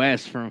of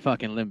Wes from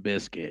fucking Limp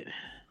Bizkit.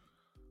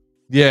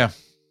 Yeah.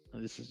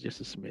 This is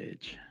just a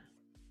smidge.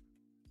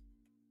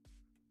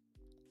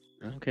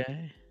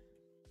 Okay.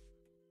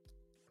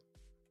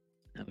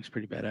 That looks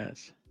pretty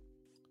badass.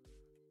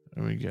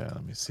 There we go.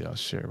 Let me see. I'll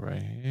share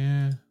right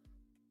here.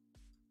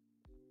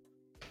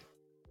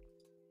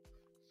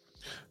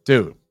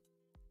 Dude.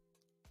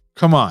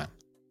 Come on.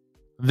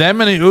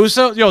 Them and the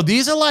Usos. Yo,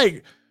 these are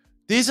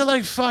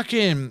like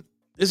fucking.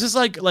 This is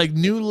like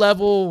new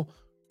level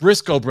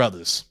Briscoe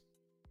brothers.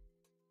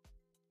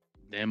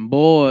 Them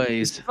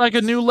boys. It's like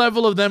a new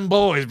level of them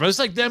boys, bro. It's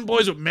like them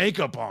boys with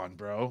makeup on,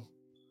 bro.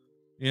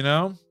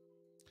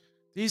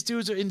 These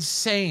dudes are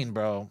insane,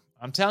 bro.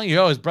 I'm telling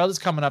you, his brother's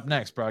coming up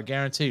next, bro. I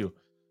guarantee you.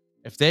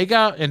 If they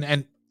got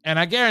and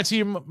I guarantee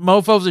you,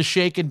 mofos are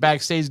shaking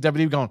backstage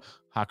WWE going,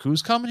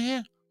 Haku's coming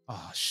here?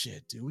 Oh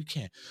shit, dude, we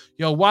can't.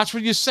 Yo, watch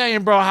what you're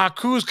saying, bro.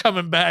 Haku's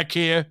coming back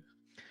here.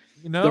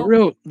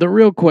 The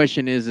real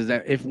question is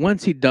that if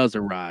once he does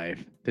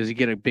arrive, does he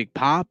get a big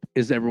pop?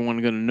 Is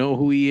everyone gonna know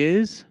who he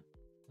is?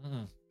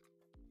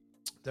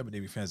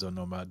 WWE fans don't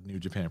know about New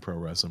Japan Pro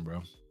Wrestling,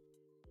 bro.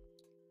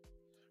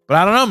 But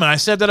I don't know, man. I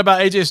said that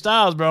about AJ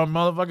Styles, bro.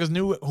 Motherfuckers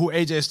knew who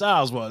AJ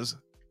Styles was.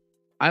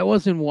 I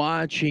wasn't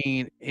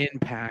watching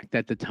Impact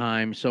at the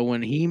time, so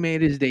when he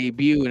made his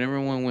debut and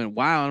everyone went,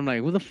 wow, I'm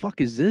like, who the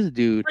fuck is this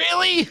dude?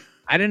 Really?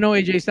 I didn't know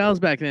AJ Styles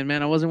back then,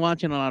 man. I wasn't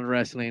watching a lot of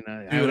wrestling.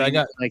 Dude, I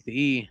got like the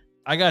E.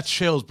 I got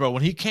chills, bro.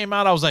 When he came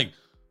out, I was like,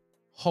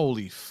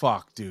 holy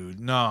fuck,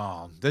 dude.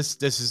 No, this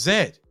is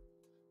it.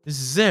 This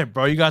is it,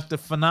 bro. You got the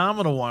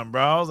phenomenal one,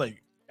 bro. I was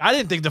like, I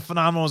didn't think the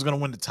phenomenal was gonna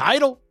win the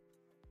title.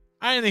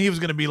 I didn't think he was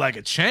gonna be like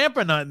a champ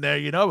or nothing there,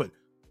 you know. But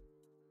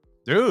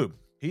dude,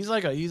 he's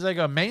like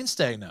a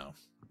mainstay now.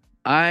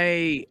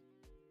 I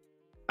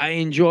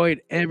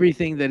enjoyed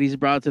everything that he's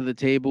brought to the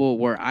table.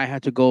 Where I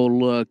had to go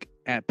look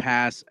at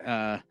past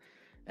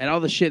and all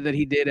the shit that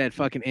he did at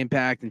fucking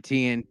Impact and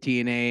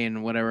TNA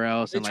and whatever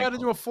else. They and tried like, to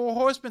do a 4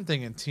 horseman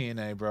thing in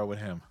TNA, bro, with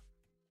him.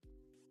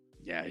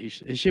 yeah,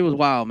 his shit was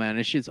wild, man.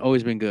 His shit's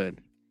always been good.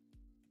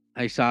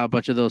 I saw a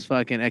bunch of those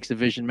fucking X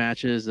Division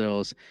matches,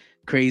 those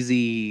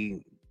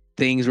crazy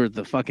things where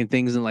the fucking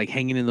things are like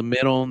hanging in the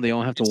middle and they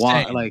don't have to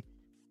walk Insane. like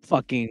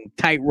fucking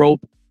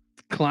tightrope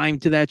climb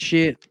to that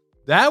shit.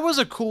 That was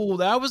a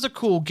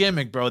cool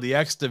gimmick, bro. The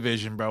X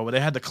Division, bro, where they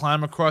had to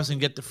climb across and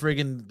get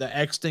the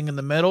X thing in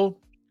the middle.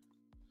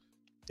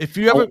 If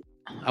you ever,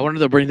 I wanted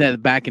to bring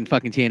that back in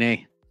fucking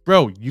TNA.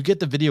 bro, you get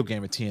the video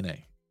game at TNA.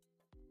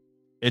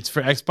 It's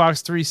for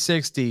Xbox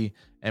 360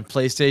 and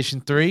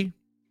PlayStation 3.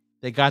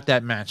 They got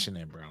that match in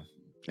it, bro.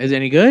 Is it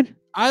any good?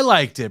 I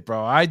liked it,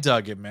 bro. I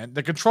dug it, man.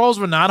 The controls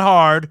were not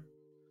hard.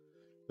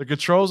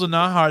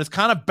 It's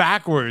kind of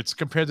backwards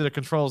compared to the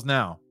controls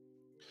now.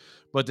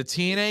 But the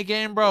TNA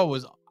game, bro,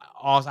 was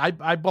awesome.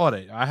 I bought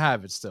it. I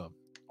have it still.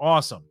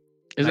 Awesome.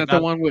 Is that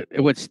the one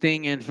with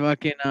Sting and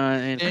fucking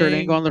and Kurt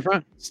Angle on the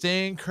front?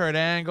 Sting, Kurt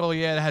Angle,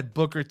 yeah. It had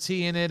Booker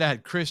T in it. It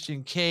had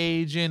Christian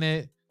Cage in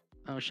it.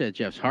 Oh shit,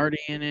 Jeff Hardy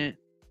in it.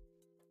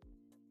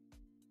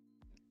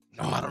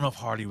 Oh, I don't know if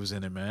Hardy was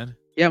in it, man.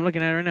 Yeah, I'm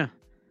looking at it right now.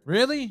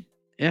 Really?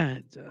 Yeah.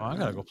 I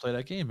gotta go play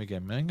that game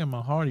again, man. Get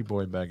my Hardy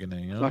boy back in there,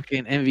 you know?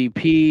 Fucking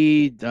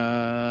MVP.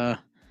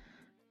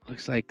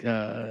 Looks like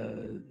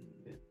the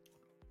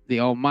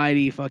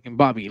almighty fucking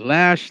Bobby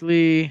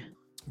Lashley.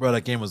 Bro,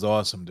 that game was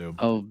awesome, dude.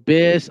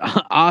 Abyss,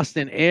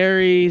 Austin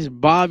Aries,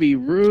 Bobby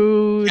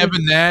Roode,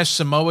 Kevin Nash,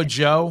 Samoa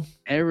Joe,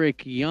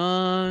 Eric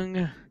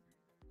Young.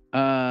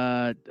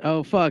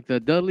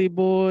 The Dudley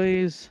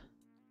Boys,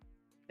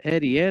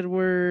 Eddie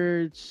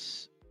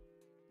Edwards,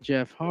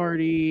 Jeff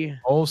Hardy,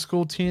 old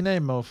school TNA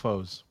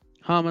mofos.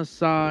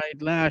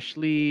 Homicide,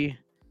 Lashley,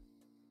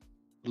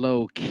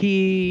 Low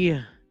Key,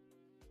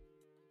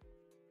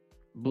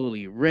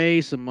 Bully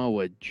Ray,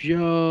 Samoa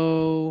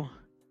Joe,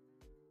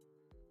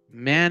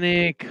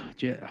 Manic,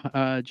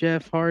 Matt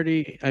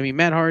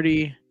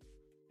Hardy,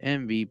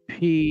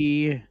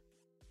 MVP,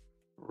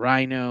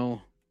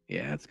 Rhino.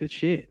 Yeah, that's good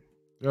shit.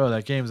 Bro,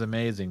 that game's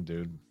amazing,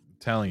 dude. I'm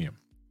telling you.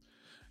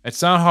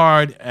 It's not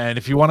hard, and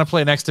if you want to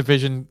play an X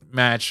Division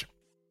match,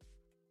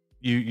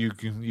 you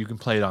can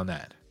play it on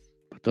that.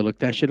 But to look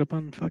that shit up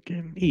on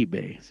fucking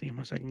eBay. See how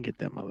much I can get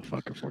that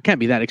motherfucker for. Can't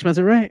be that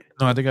expensive, right?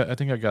 No, I think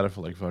I got it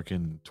for like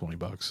fucking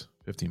 $20,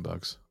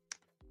 $15.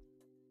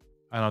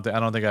 I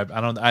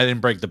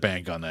didn't break the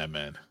bank on that,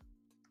 man.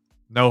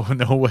 No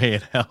way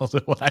in hell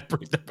would I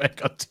break the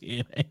bank on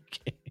TNA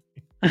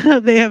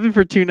game. They have it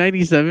for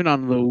 $297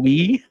 on the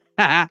Wii.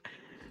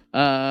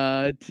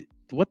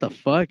 What the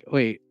fuck?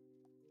 Wait.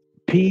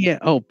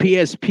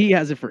 PSP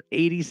has it for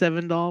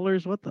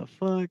 $87. What the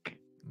fuck?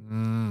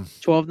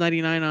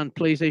 $12.99 on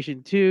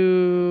PlayStation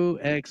 2,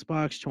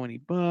 Xbox $20,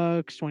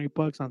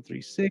 $20 on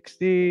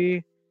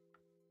 360.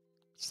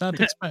 It's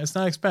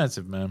not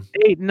expensive, man.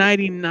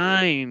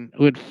 $8.99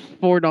 with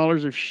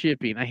 $4 of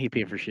shipping. I hate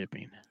paying for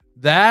shipping.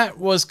 That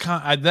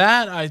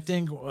I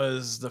think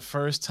was the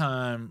first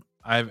time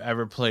I've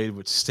ever played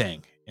with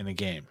Sting in a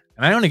game,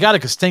 and I only got it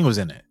because Sting was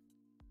in it.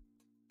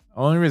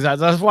 Only reason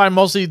that's why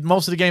most of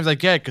the games I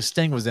get because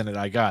Sting was in it,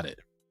 I got it.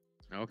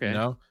 Okay. You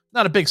know,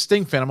 not a big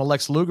Sting fan. I'm a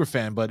Lex Luger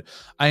fan, but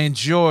I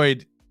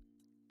enjoyed,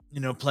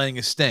 playing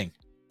as Sting.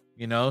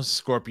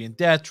 Scorpion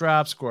Death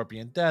Drop,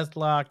 Scorpion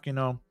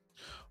Deathlock.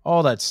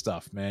 All that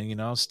stuff,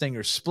 man.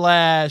 Stinger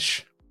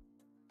Splash.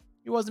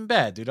 It wasn't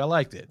bad, dude. I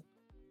liked it.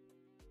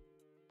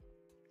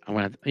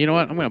 You know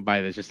what? I'm gonna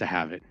buy this just to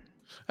have it.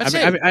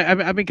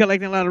 I've been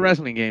collecting a lot of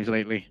wrestling games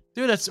lately.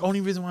 Dude, that's the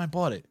only reason why I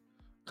bought it.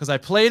 Because I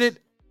played it.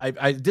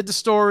 I did the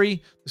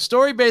story. The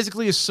story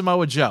basically is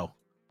Samoa Joe.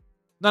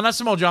 No, not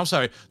Samoa Joe. I'm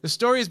sorry. The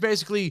story is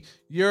basically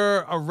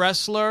you're a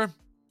wrestler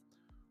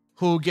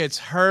who gets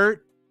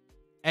hurt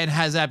and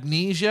has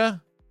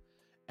amnesia,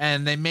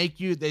 and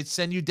they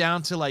send you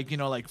down to like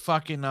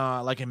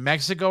in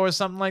Mexico or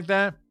something like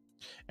that,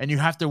 and you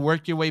have to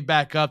work your way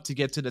back up to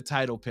get to the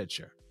title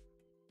picture.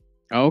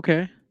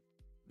 Okay.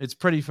 It's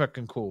pretty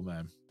fucking cool,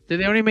 man. Did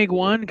they only make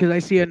one? Because I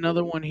see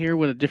another one here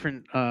with a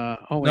different.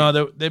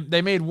 No,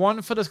 they made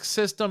one for the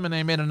system and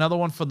they made another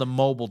one for the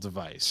mobile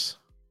device.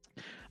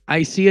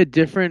 I see a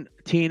different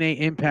TNA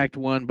Impact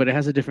one, but it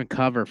has a different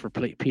cover for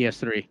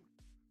PS3.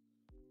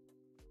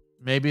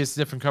 Maybe it's a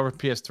different cover for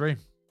PS3.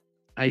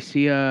 I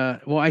see.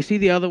 I see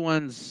the other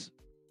ones.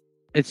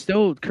 It's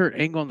still Kurt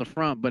Angle on the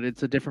front, but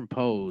it's a different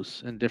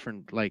pose and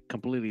different,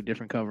 completely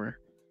different cover.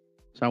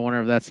 So I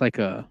wonder if that's like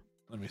a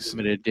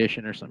limited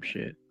edition or some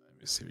shit.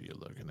 Let me see what you're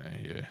looking at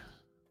here.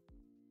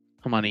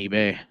 I'm on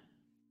eBay.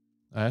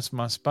 That's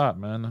my spot,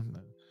 man.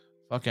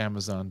 Fuck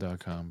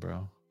Amazon.com,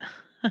 bro.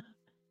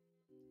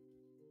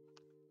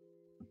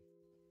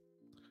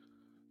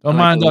 Don't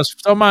mind us.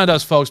 Don't mind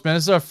us, folks, man.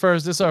 This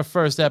is our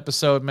first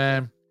episode,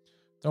 man.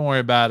 Don't worry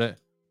about it.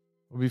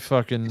 We'll be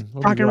fucking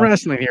talking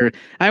wrestling here.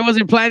 I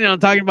wasn't planning on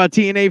talking about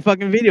TNA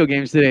fucking video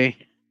games today.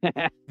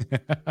 Let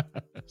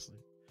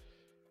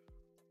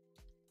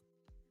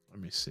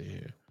me see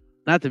here.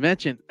 Not to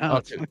mention,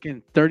 it's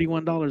fucking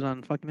 $31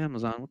 on fucking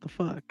Amazon. What the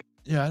fuck?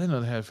 Yeah, I didn't know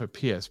they had it for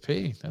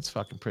PSP. That's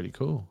fucking pretty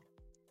cool.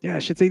 Yeah,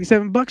 shit's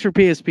 $87 for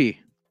PSP.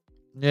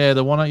 Yeah,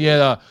 the one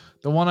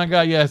I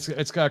got. Yeah,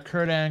 it's got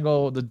Kurt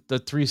Angle, the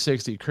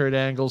 360, Kurt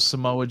Angle,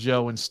 Samoa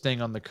Joe, and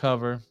Sting on the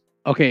cover.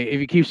 Okay, if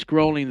you keep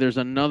scrolling, there's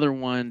another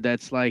one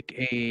that's like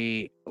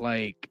I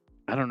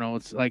don't know,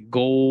 it's like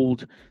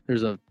gold.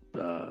 There's a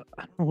I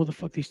don't know who the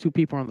fuck these two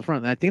people are on the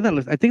front. I think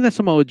that's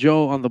Samoa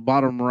Joe on the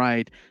bottom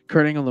right,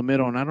 Kurt Angle in the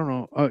middle, and I don't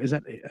know. Oh, is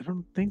that? I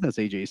don't think that's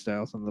AJ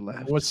Styles on the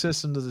left. What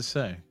system does it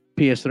say?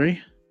 PS3.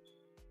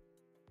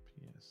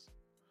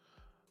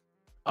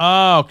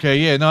 Oh, okay,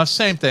 yeah, no,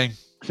 same thing.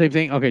 Same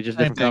thing. Okay, just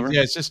different cover.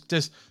 Yeah, it's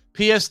just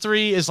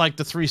PS3 is like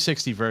the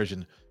 360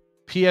 version.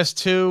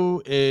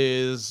 PS2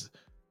 is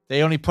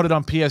they only put it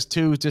on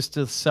PS2 just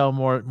to sell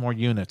more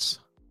units.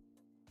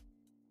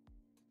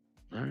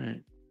 All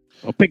right.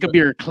 Well, pick up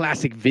your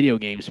classic video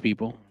games,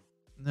 people.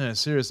 Yeah,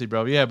 seriously,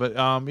 bro. Yeah, but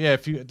yeah,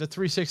 if you the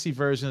 360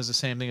 version is the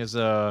same thing as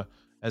the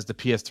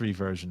PS3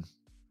 version.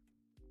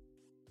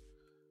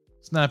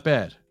 It's not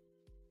bad.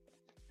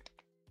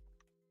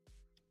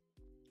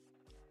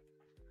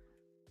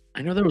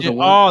 I know there was the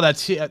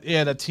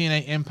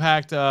TNA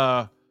Impact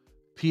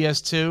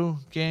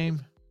PS2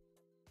 game.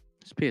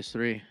 It's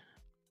PS3.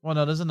 Well,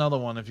 no, there's another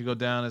one. If you go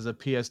down, there's a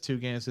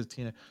PS2 game. It says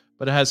TNA,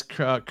 but it has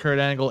Kurt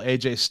Angle,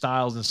 AJ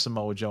Styles, and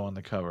Samoa Joe on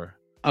the cover.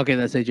 Okay,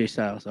 that's AJ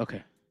Styles.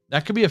 Okay,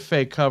 that could be a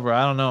fake cover.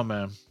 I don't know,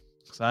 man,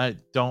 because I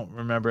don't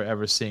remember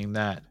ever seeing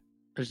that.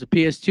 There's a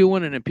PS2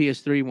 one and a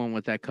PS3 one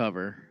with that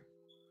cover.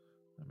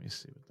 Let me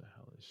see what the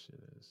hell this shit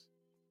is.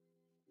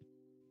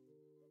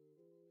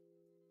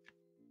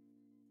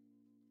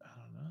 I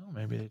don't know.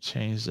 Maybe they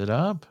changed it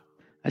up.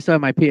 I still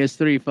have my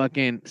PS3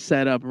 fucking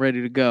set up,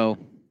 ready to go.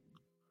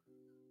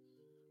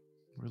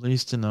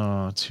 Released in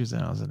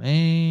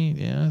 2008.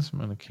 Yeah, that's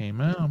when it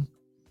came out.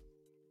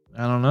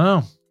 I don't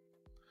know.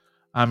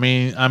 I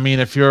mean,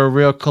 if you're a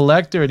real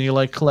collector and you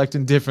like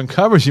collecting different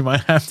covers, you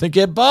might have to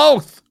get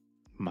both.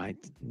 You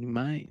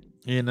might.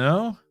 You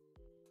know?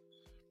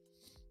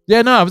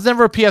 Yeah, no, I was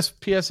never a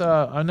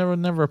I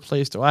never a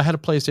PlayStation. I had a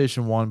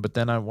PlayStation 1, but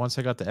then once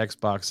I got the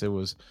Xbox,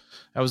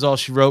 that was all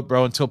she wrote,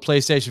 bro, until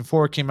PlayStation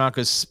 4 came out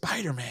because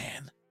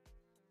Spider-Man.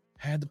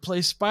 Had to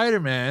play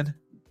Spider-Man.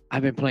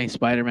 I've been playing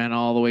Spider-Man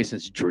all the way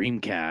since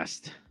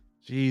Dreamcast.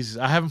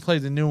 Jesus, I haven't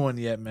played the new one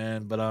yet,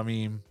 man, but I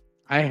mean,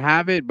 I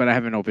have it, but I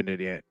haven't opened it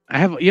yet.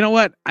 You know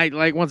what?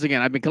 Once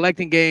again, I've been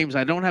collecting games.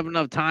 I don't have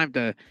enough time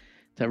to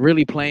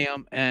really play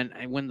them. And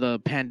when the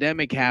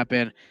pandemic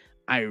happened,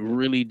 I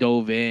really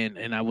dove in,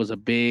 and I'm a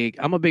big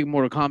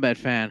Mortal Kombat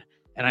fan,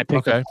 and I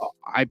picked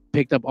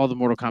up all the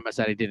Mortal Kombat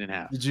that I didn't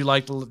have. Did you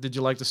like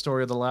the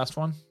story of the last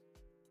one?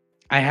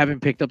 I haven't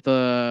picked up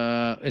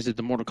is it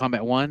the Mortal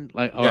Kombat 1?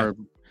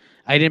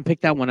 I didn't pick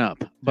that one up,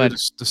 but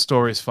the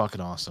story is fucking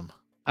awesome.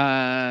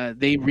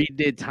 They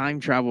redid time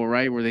travel,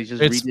 right? Where they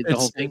just redid the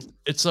whole thing.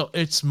 It's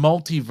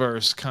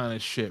multiverse kind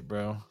of shit,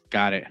 bro.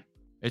 Got it.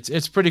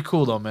 It's pretty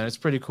cool though, man. It's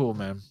pretty cool,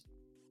 man.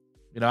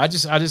 You know, I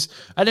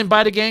didn't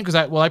buy the game because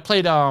I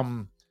played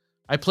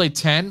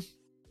 10,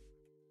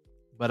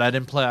 but I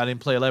didn't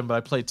play 11, but I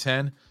played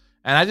 10,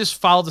 and I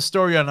just followed the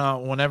story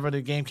on whenever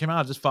the game came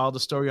out. I just followed the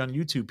story on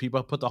YouTube.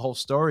 People put the whole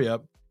story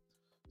up.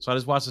 So I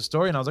just watched the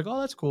story and I was like,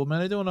 oh, that's cool, man.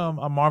 They're doing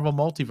a Marvel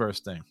multiverse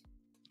thing.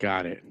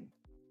 Got it.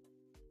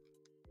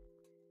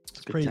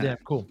 It's pretty damn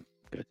cool.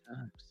 Good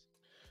times.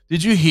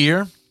 Did you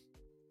hear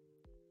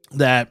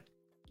that,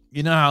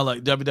 you know how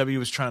like WWE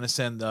was trying to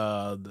send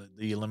the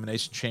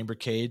Elimination Chamber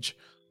cage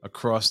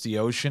across the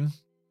ocean?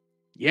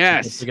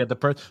 Yes. To get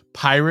the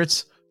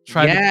pirates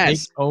tried to take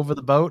over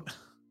the boat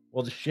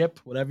or the ship,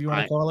 whatever you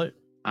want to call it.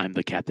 I'm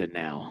the captain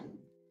now.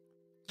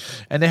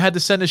 And they had to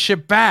send a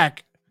ship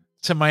back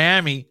to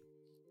Miami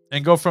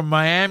and go from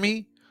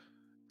Miami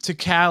to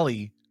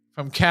Cali,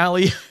 from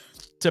Cali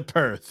to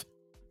Perth.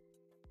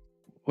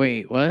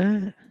 Wait,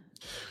 what?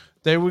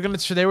 They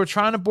were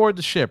trying to board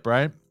the ship,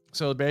 right?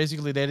 So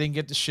basically, they didn't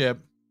get the ship.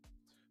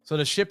 So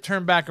the ship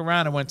turned back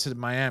around and went to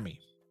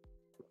Miami.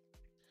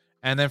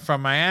 And then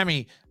from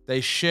Miami, they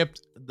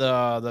shipped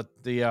the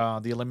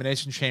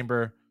Elimination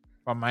Chamber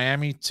from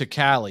Miami to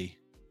Cali,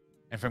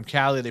 and from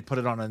Cali they put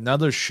it on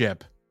another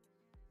ship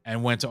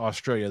and went to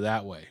Australia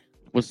that way.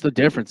 What's the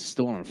difference? It's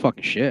still on a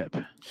fucking ship.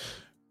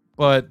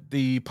 But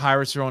the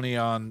pirates are only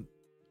on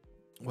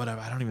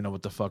whatever. I don't even know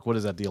what the fuck. What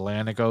is that? The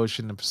Atlantic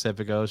Ocean, the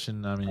Pacific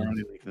Ocean? I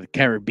mean, the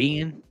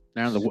Caribbean.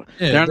 They're not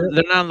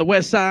on the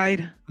west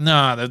side.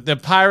 No, the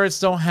pirates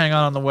don't hang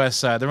out on the west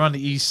side. They're on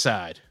the east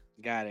side.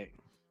 Got it.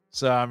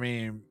 So I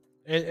mean,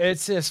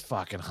 it's just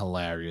fucking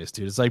hilarious,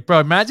 dude. It's like,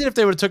 bro, imagine if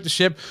they would have took the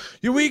ship.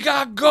 We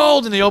got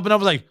gold, and they open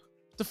up like,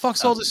 the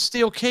fuck's all this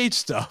steel cage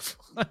stuff?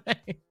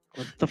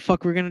 What the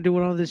fuck we're gonna do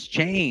with all this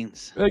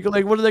chains? Like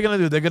what are they gonna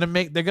do? They're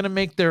gonna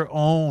make their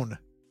own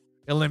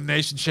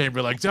Elimination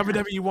Chamber. Like,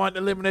 WWE want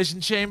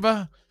Elimination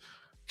Chamber?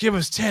 Give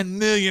us $10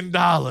 million.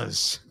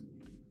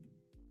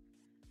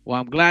 Well,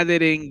 I'm glad they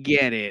didn't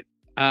get it.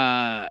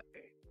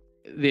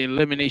 The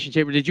Elimination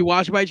Chamber. Did you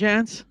watch it by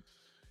chance?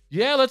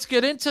 Yeah, let's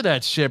get into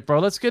that shit, bro.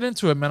 Let's get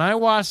into it, man. I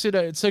watched it.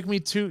 It took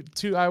me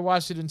I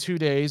watched it in 2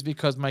 days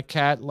because my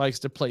cat likes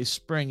to play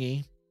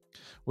Springy,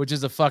 which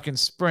is a fucking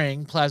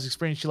spring, plastic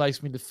spring. She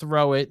likes me to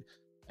throw it,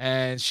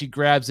 and she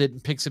grabs it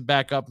and picks it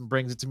back up and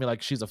brings it to me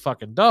like she's a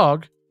fucking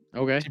dog.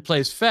 Okay. She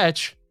plays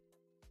fetch.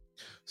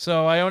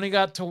 So I only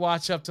got to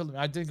watch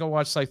I did go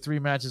watch like 3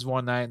 matches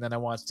one night, and then I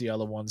watched the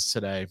other ones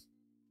today.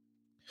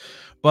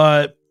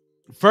 But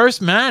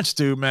first match,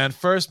 dude, man.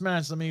 First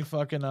match. Let me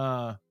fucking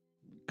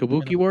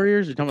Kabuki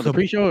Warriors? You're talking about the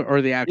pre-show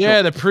or the actual?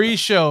 Yeah, the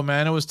pre-show,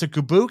 man. It was the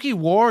Kabuki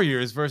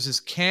Warriors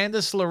versus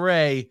Candice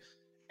LeRae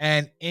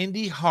and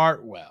Indy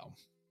Hartwell.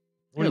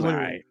 What you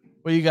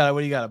got?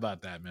 What do you got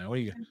about that, man? What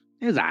do you got?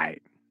 It's all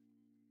right.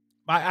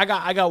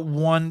 I got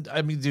one.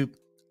 I mean, dude,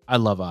 I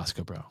love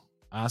Asuka, bro.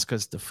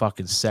 Asuka's the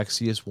fucking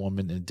sexiest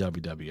woman in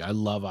WWE. I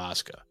love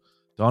Asuka.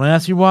 Don't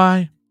ask me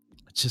why.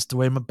 It's just the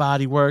way my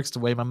body works, the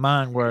way my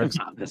mind works.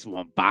 This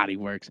one body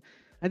works.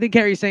 I think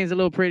Kairi Sane's a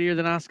little prettier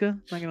than Asuka.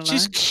 Not gonna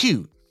She's lie.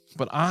 cute,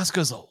 but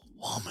Asuka's a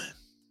woman.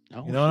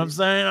 Oh, you know what I'm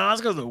saying?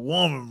 Asuka's a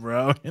woman,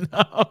 bro. You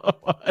know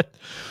what?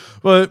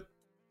 But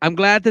I'm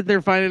glad that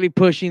they're finally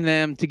pushing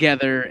them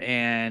together,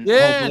 and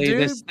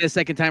hopefully this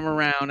second time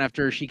around,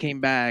 after she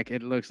came back,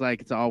 it looks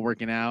like it's all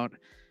working out.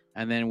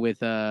 And then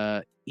with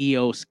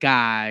Io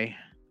Sky,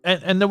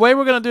 and the way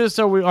we're gonna do this,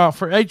 so we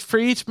for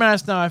each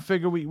match now, I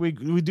figure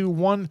we do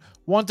one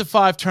to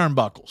 5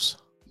 turnbuckles.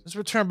 Since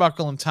we're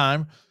turnbuckle in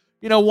time,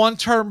 you know, 1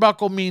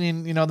 turnbuckle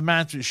meaning the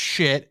match was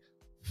shit,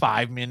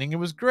 5 meaning it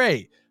was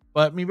great.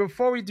 But I mean,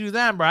 before we do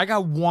that, bro, I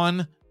got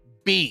one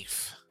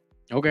beef.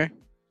 Okay.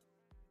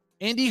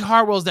 Indy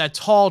Hartwell's that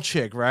tall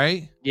chick,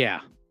 right?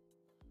 Yeah.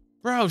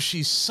 Bro,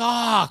 she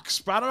sucks.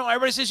 Bro, I don't know.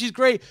 Everybody says she's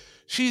great.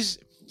 She's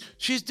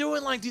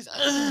doing like these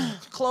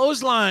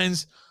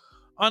clotheslines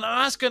on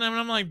Asuka, and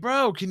I'm like,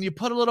 bro, can you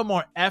put a little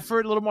more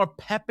effort, a little more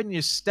pep in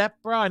your step,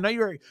 bro? I know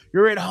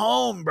you're at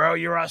home, bro.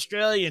 You're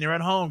Australian. You're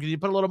at home. Can you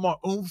put a little more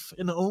oomph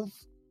in the oomph?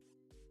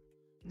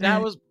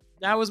 That was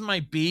my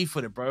beef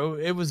with it, bro.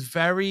 It was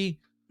very,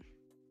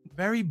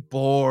 very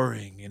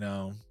boring, you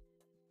know.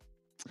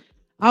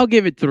 I'll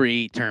give it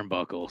 3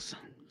 turnbuckles.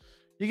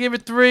 You give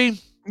it 3?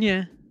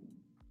 Yeah.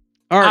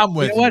 Or I'm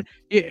with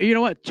you. You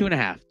know what?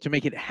 2.5 to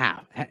make it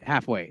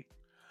halfway.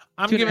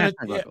 I'll give it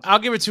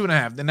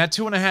 2.5. And that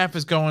 2.5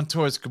 is going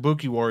towards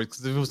Kabuki Warriors.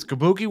 Because if it was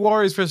Kabuki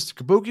Warriors versus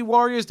Kabuki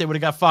Warriors, they would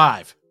have got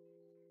 5.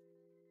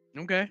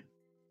 Okay.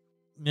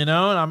 You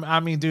know, and I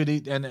mean,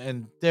 dude,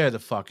 and they're the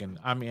fucking.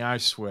 I mean, I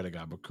swear to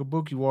God, but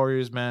Kabuki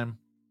Warriors, man,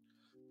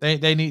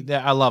 they need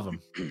that. I love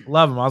them,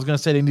 love them. I was gonna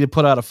say they need to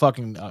put out a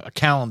fucking a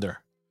calendar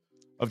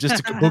of just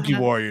the Kabuki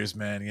Warriors,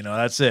 man. You know,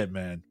 that's it,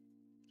 man.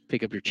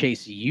 Pick up your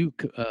Chase U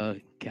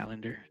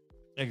calendar.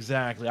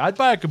 Exactly. I'd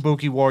buy a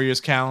Kabuki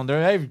Warriors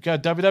calendar. Hey,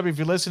 WWE, if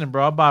you're listening,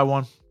 bro, I'll buy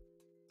one.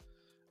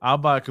 I'll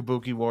buy a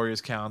Kabuki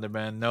Warriors calendar,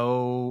 man.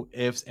 No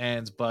ifs,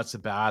 ands, buts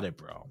about it,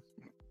 bro.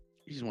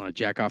 You just want to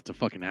jack off to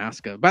fucking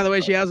Asuka. By the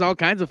way, she has all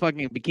kinds of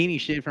fucking bikini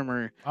shit from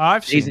her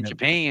days in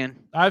Japan.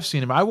 I've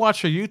seen him. I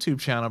watch her YouTube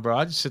channel, bro.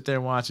 I just sit there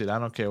and watch it. I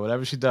don't care.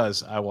 Whatever she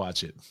does, I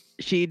watch it.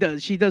 She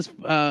does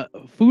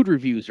food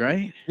reviews,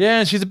 right? Yeah,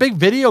 and she's a big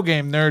video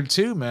game nerd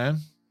too, man.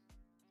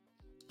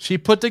 She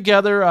put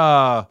together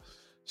a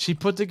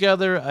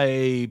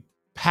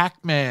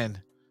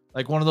Pac-Man,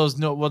 like one of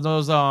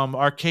those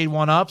arcade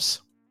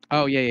 1-ups.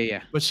 Oh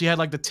yeah. But she had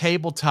like the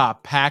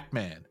tabletop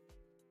Pac-Man.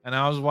 And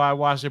that was why I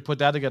watched her put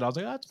that together. I was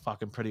like, that's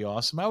fucking pretty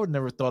awesome. I would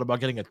never thought about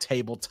getting a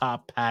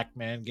tabletop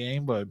Pac-Man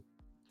game, but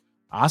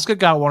Asuka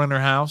got one in her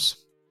house.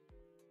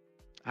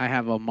 I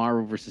have a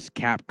Marvel vs.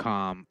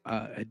 Capcom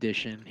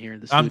edition here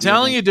in the studio. I'm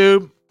telling you,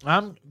 dude.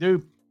 I'm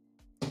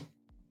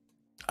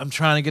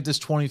trying to get this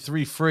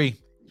 23 free.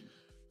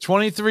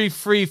 23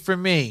 free for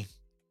me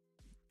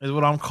is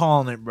what I'm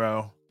calling it,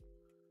 bro.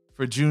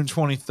 For June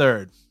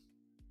 23rd.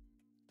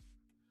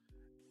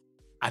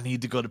 I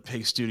need to go to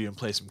Pig Studio and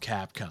play some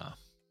Capcom.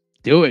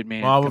 Do it,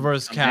 man. Marvel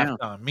vs. Capcom.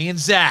 Down. Me and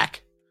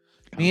Zach.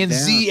 Me and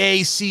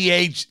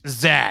ZACH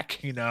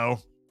Zach, you know.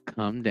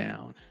 Come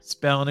down.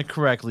 Spelling it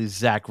correctly,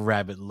 Zach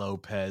Rabbit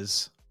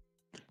Lopez.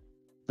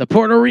 The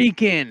Puerto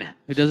Rican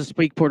who doesn't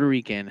speak Puerto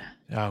Rican.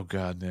 Oh,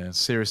 God, man.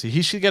 Seriously.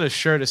 He should get a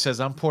shirt that says,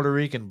 I'm Puerto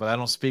Rican, but I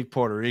don't speak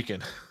Puerto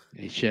Rican.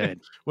 He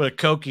should. With a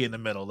Cokie in the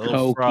middle.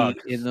 Little frog.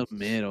 In the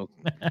middle.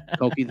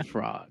 Cokie the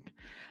frog.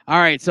 All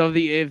right, so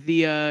if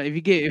we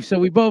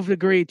both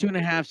agree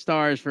 2.5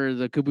 stars for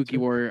the Kabuki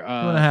Warrior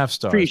 2.5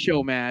 stars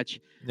pre-show match.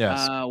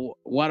 Yes.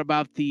 What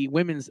about the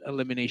women's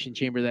elimination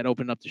chamber that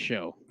opened up the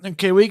show?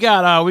 Okay, we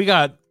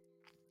got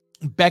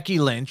Becky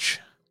Lynch,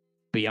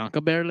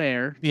 Bianca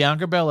Belair,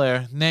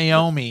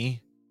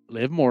 Naomi,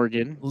 Liv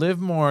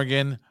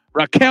Morgan,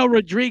 Raquel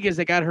Rodriguez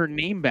that got her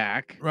name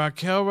back, and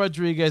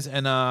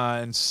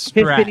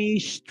Tiffany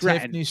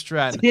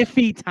Stratton.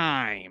 Tiffy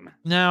time.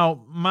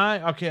 Now,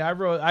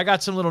 I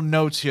got some little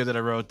notes here that I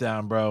wrote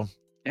down, bro.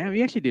 Damn,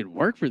 you actually did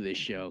work for this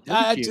show. Look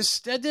I at you.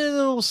 I did a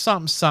little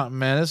something,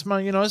 man. This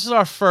this is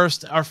our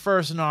first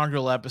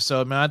inaugural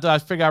episode, man. I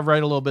figured I'd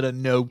write a little bit of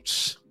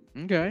notes.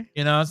 Okay.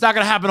 It's not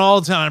gonna happen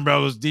all the time,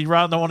 bro.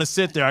 D-Rod don't want to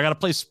sit there. I gotta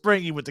play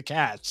Springy with the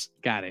cats.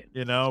 Got it.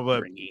 But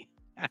Springy.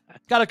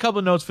 got a couple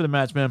of notes for the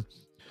match, man.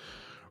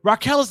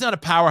 Raquel is not a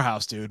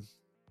powerhouse, dude.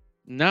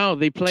 No,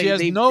 they play. She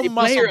has no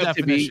muscle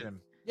definition.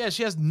 Be. Yeah,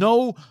 she has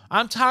no.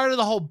 I'm tired of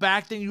the whole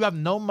back thing. You have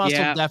no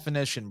muscle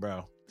definition,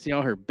 bro. See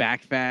all her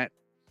back fat,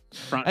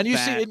 front and you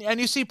fat.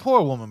 you see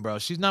poor woman, bro.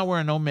 She's not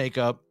wearing no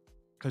makeup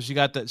because she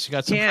got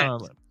some kind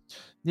of.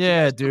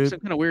 Yeah, dude. Some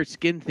kind of weird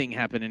skin thing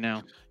happening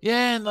now.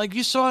 Yeah, and like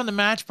you saw in the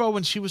match, bro,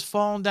 when she was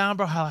falling down,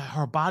 bro, how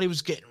her body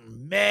was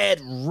getting mad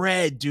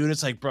red, dude.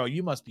 It's like, bro,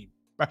 you must be.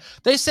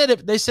 They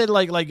said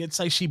like it's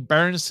like she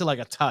burns to like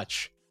a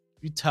touch.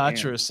 If you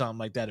touch her or something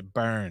like that, it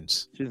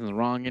burns. She's in the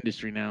wrong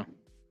industry now.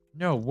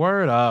 No,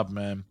 word up,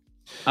 man.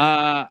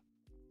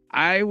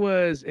 I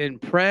was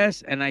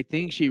impressed, and I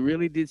think she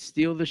really did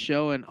steal the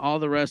show. And all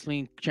the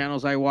wrestling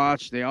channels I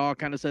watched, they all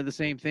kind of said the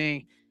same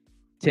thing.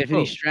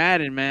 Tiffany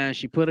Stratton, man,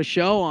 she put a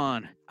show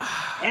on,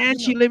 and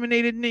she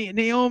eliminated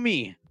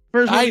Naomi.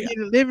 First one to get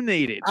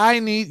eliminated.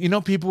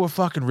 People were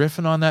fucking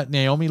riffing on that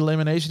Naomi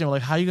elimination. They were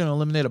like, "How are you gonna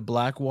eliminate a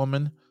black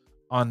woman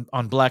on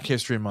Black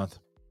History Month?"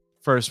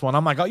 First one.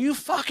 I'm like, "Are you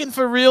fucking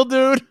for real,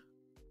 dude?"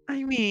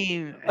 I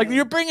mean, like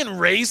you're bringing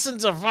race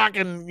into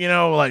fucking,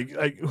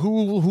 like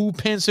who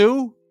pins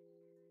who?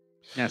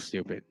 That's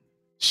stupid.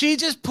 She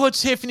just put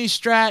Tiffany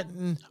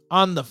Stratton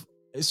on the.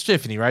 It's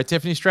Tiffany, right?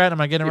 Tiffany Stratton.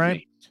 Am I getting it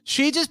right?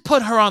 She just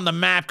put her on the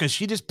map because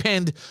she just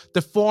pinned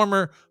the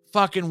former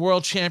fucking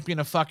world champion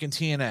of fucking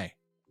TNA.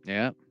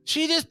 Yeah.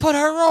 She just put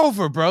her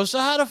over, bro. So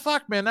how the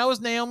fuck, man? That was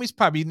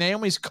probably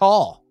Naomi's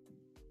call.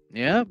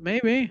 Yeah,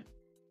 maybe.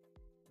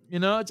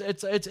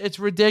 It's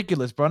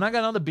ridiculous, bro. And I got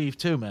another beef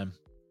too, man.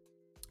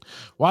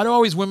 Why do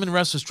always women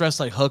wrestlers dress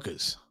like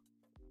hookers?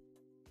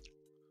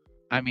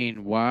 I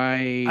mean,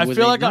 why? I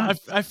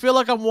feel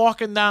like I'm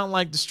walking down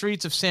like the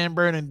streets of San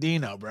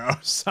Bernardino, bro.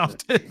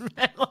 Something,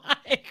 man.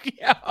 Like,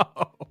 yo.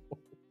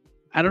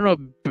 I don't know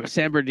if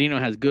San Bernardino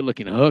has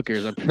good-looking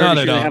hookers. I'm pretty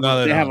sure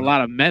they have a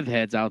lot of meth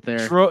heads out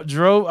there.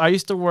 I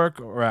used to work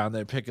around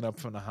there picking up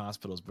from the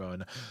hospitals, bro.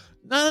 And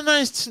not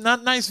nice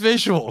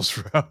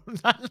visuals, bro.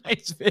 Not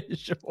nice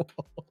visuals.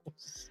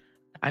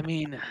 I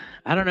mean,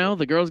 I don't know.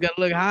 The girls got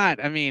to look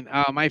hot. I mean,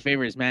 my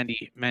favorite is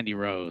Mandy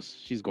Rose.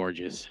 She's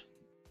gorgeous.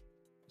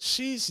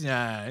 She's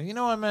you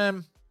know what,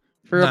 man?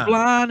 For a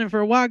blonde and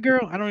for a white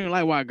girl, I don't even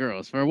like white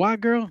girls. For a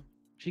white girl,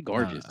 she's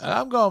gorgeous.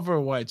 I'm going for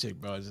a white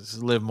chick, bro. This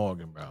is Liv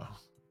Morgan, bro.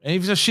 And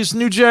even though she's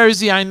New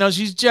Jersey, I know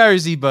she's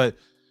Jersey, but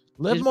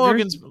Liv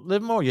Morgan.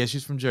 Yeah,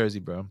 she's from Jersey,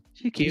 bro.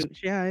 She's cute.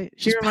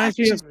 She reminds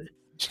me of.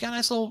 She got a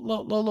nice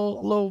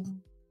little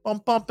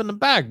bump in the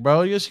back,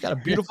 bro. Yeah, she got a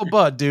beautiful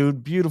butt,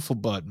 dude. Beautiful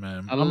butt,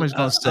 man. I'm just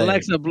gonna say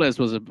Alexa Bliss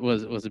was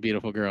a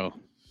beautiful girl.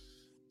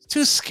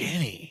 Too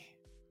skinny.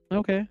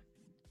 Okay.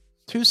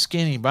 Too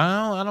skinny, but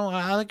I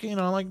like him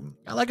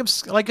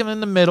in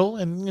the middle,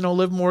 and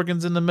Liv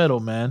Morgan's in the middle,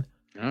 man.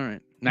 All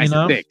right, nice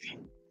and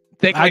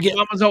thick like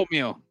mama's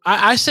oatmeal.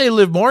 I say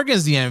Liv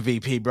Morgan's the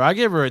MVP, bro. I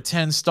give her a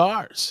 10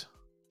 stars.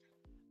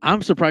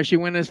 I'm surprised she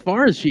went as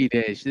far as she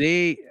did.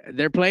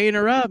 They're playing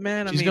her up,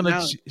 man.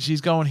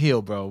 She's going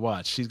heel, bro.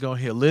 Watch, she's going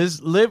heel.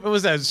 Liv, what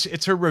was that?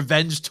 It's her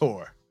revenge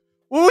tour.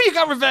 Ooh, you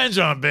got revenge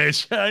on,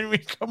 bitch. I mean,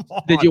 come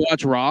on. Did you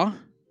watch Raw?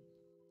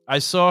 I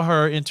saw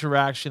her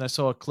interaction. I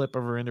saw a clip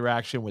of her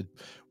interaction with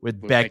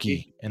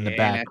Becky in the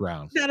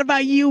background. It's not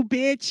about you,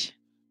 bitch.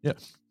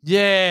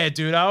 Yeah,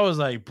 dude. I was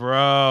like,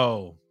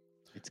 bro,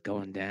 it's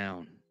going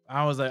down.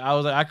 I was like,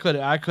 I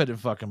couldn't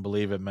fucking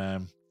believe it,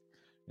 man.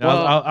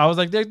 I was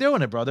like, they're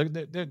doing it, bro.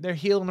 They're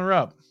healing her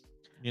up.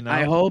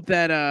 I hope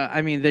that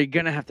they're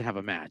gonna have to have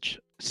a match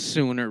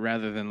sooner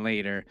rather than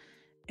later,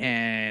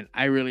 and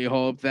I really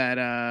hope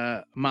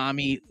that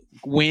Mommy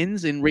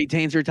wins and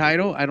retains her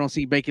title. I don't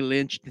see Becky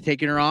Lynch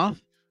taking her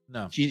off.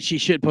 No, she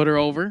should put her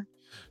over,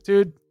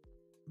 dude.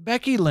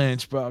 Becky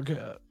Lynch, bro.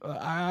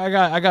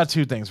 I got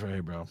two things for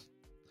you, bro.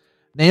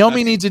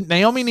 Naomi needs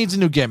a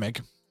new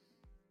gimmick.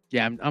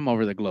 Yeah, I'm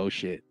over the glow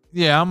shit.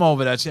 Yeah, I'm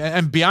over that shit.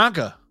 And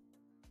Bianca,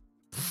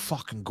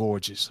 fucking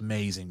gorgeous,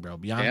 amazing, bro.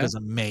 Bianca's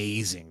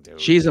amazing,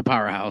 dude. She's a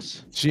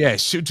powerhouse.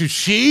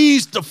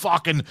 She's the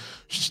fucking.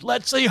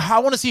 Let's see. I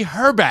want to see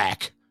her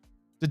back.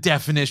 The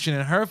definition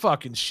in her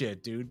fucking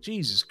shit, dude.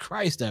 Jesus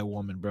Christ, that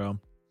woman, bro.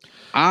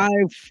 I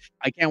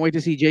can't wait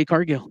to see Jade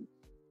Cargill.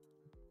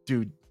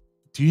 Dude,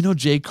 do you know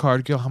Jade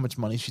Cargill, how much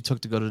money she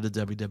took to go to the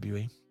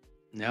WWE?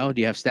 No,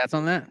 do you have stats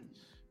on that?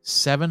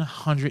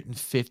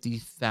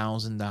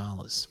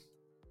 $750,000.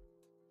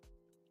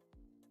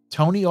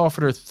 Tony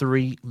offered her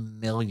 $3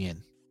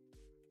 million.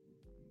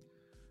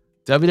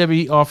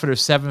 WWE offered her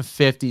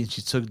 $750,000, and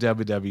she took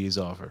WWE's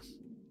offer.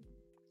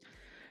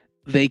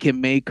 They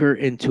can make her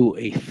into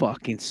a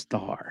fucking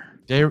star.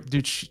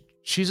 Dude,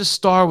 she's a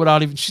star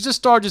she's a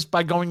star just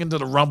by going into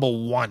the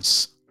Rumble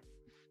once.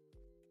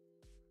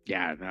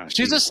 Yeah, no.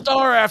 She's a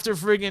star after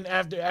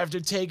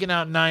taking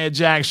out Nia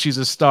Jax. She's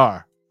a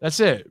star. That's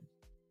it.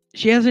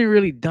 She hasn't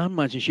really done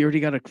much, and she already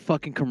got a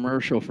fucking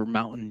commercial for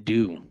Mountain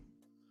Dew.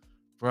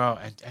 Bro,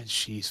 and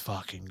she's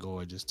fucking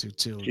gorgeous too.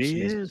 She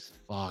Jesus is.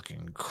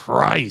 fucking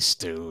Christ,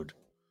 dude.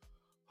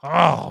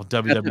 Oh,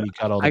 WWE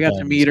got all the I got to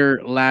bangers. meet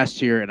her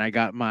last year, and I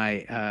got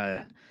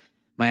my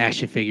my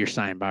action figure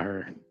signed by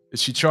her. Did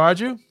she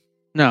charge you?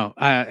 No,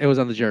 it was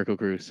on the Jericho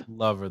cruise.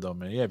 Love her though,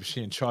 man. Yeah, but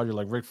she in charge of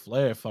like Ric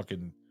Flair.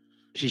 Fucking.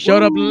 She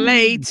showed up Woo!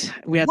 late.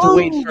 We had to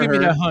wait Woo! for Give me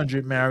her. that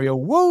 100, Mario.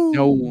 Woo!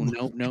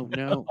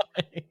 No.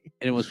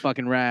 And it was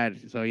fucking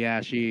rad. So yeah,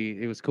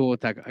 it was cool.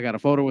 I got a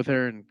photo with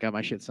her and got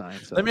my shit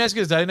signed. So. Let me ask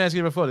you this. I didn't ask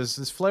you before.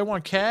 Does Flair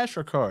want cash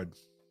or card?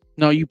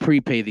 No, you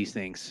prepay these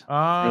things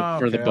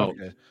for the boat.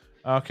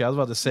 Okay, I was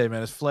about to say,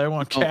 man, does Flair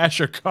want cash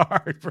or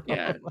card, bro?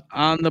 Yeah,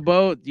 on the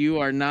boat, you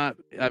are not.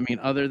 I mean,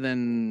 other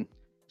than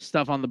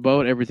stuff on the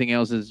boat, everything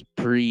else is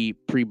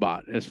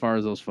pre-bought as far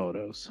as those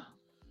photos.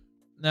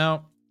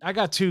 Now, I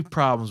got two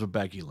problems with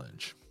Becky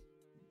Lynch.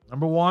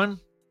 Number one,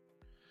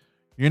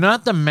 you're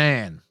not the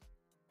man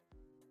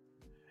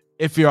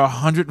if you're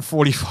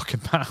 140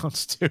 fucking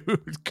pounds,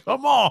 dude.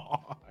 Come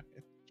on.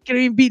 You can't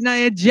even beat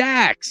Nia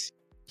Jax.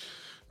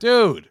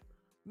 Dude,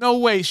 no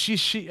way.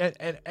 She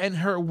and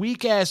her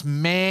weak ass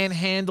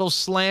manhandle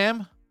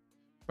slam,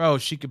 bro.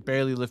 She could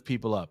barely lift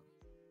people up.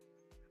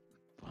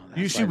 Well,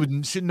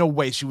 no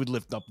way she would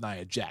lift up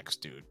Nia Jax,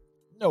 dude.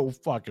 No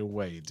fucking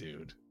way,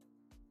 dude.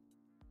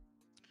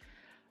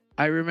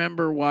 I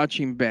remember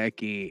watching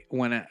Becky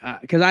when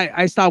because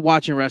I stopped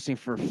watching wrestling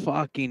for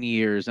fucking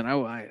years, and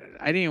I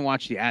didn't even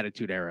watch the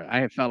Attitude Era.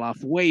 I fell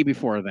off way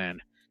before then.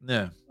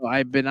 Yeah. So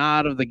I've been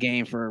out of the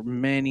game for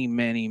many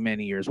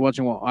years. I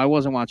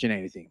wasn't watching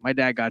anything. My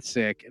dad got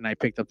sick, and I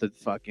picked up the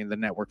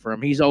network for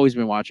him. He's always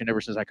been watching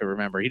ever since I could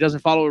remember. He doesn't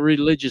follow it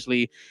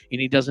religiously,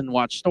 and he doesn't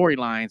watch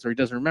storylines, or he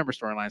doesn't remember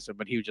storylines.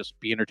 But he would just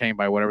be entertained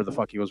by whatever the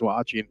fuck he was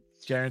watching.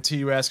 Guarantee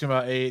you asking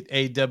about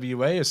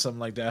AWA or something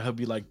like that, he'll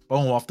be like,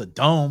 boom, off the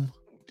dome.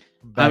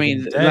 I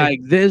mean,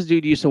 like this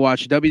dude used to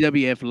watch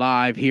WWF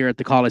live here at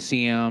the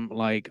Coliseum,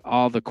 like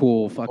all the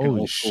cool fucking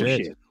old school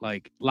shit,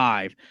 like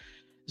live.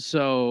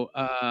 So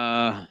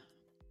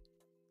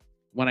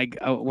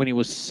when he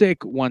was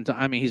sick one time,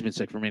 I mean, he's been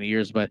sick for many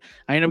years, but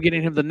I ended up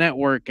getting him the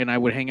network, and I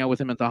would hang out with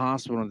him at the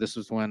hospital. And this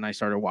was when I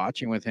started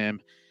watching with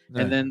him.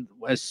 Yeah. And then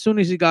as soon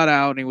as he got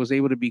out and he was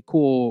able to be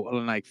cool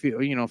and like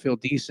feel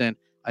decent,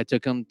 I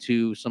took him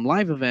to some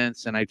live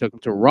events, and I took him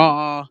to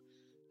Raw.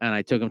 And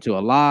I took him to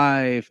a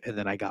live, and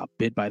then I got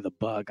bit by the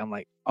bug. I'm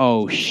like,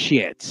 oh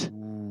shit.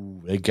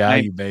 Ooh, they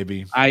got you,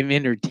 baby. I'm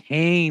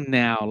entertained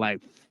now. Like,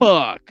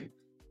 fuck.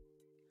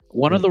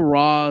 One of the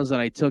Raws that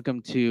I took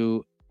him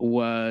to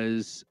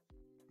was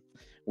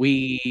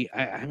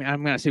I'm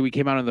gonna say we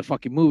came out in the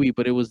fucking movie,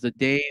 but it was the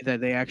day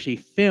that they actually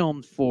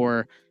filmed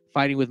for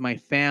Fighting with My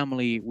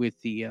Family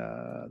with the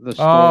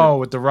story.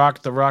 With the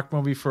Rock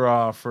movie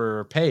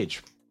for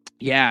Paige.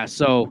 Yeah,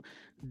 so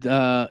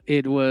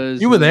it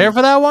was. You were there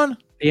for that one?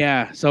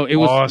 Yeah, so it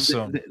was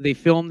awesome. They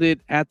filmed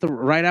it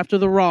right after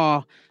the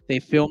Raw.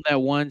 They filmed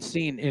that one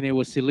scene, and it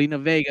was Selena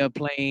Vega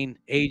playing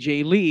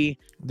AJ Lee.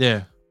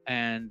 Yeah,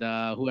 and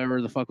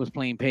whoever the fuck was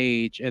playing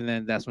Paige, and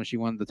then that's when she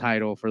won the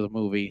title for the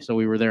movie. So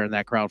we were there in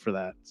that crowd for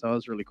that. So it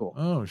was really cool.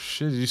 Oh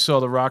shit! You saw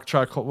the Rock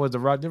try?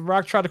 Did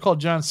Rock try to call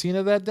John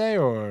Cena that day,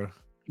 or?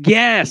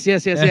 Yes.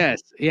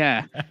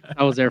 Yeah,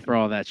 I was there for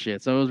all that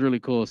shit. So it was really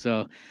cool.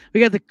 So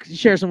we got to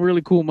share some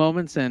really cool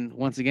moments. And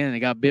once again, I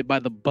got bit by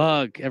the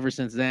bug ever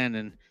since then.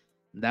 And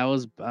that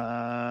was,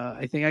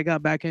 I think I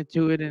got back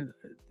into it in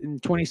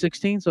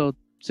 2016. So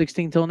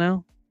 16 till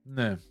now.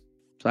 Yeah.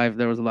 So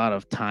there was a lot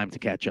of time to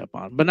catch up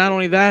on. But not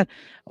only that,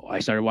 I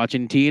started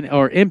watching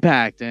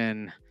Impact.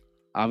 And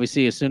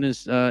obviously, as soon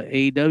as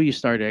AEW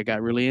started, I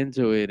got really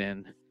into it.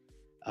 And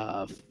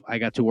I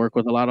got to work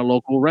with a lot of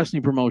local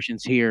wrestling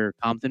promotions here,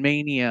 Compton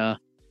Mania,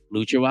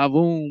 Lucha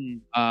Vavoom.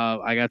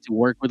 I got to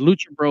work with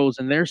Lucha Bros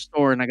in their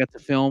store, and I got to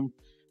film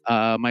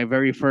my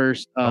very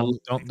first.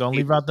 Don't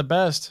leave out the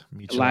best.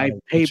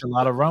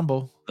 Michelada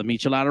Rumble. The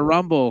Michelada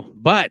Rumble,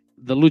 but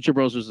the Lucha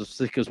Bros was the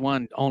sickest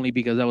one, only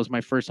because that was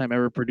my first time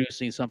ever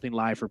producing something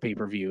live for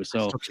pay-per-view.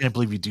 So I still can't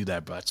believe you do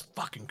that, bro. It's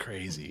fucking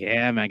crazy.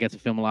 Yeah, man, I get to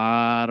film a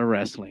lot of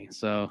wrestling.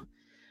 So.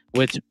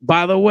 Which,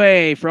 by the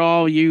way, for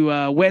all you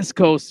West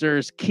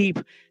Coasters, keep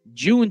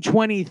June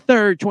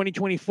 23rd,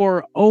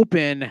 2024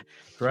 open.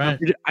 Right.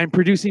 I'm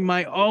producing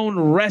my own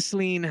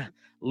wrestling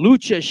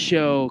lucha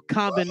show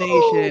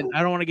combination.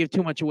 I don't want to give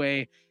too much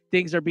away.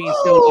 Things are being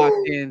still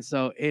locked in,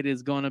 so it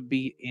is going to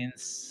be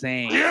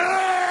insane.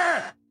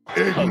 Yeah!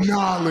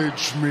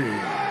 Acknowledge me.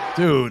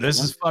 Dude, this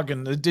is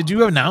fucking... Did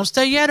you announce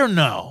that yet or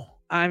no?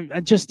 I'm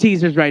just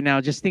teasers right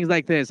now, just things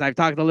like this. I've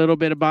talked a little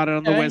bit about it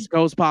on the West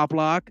Coast Pop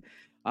Lock.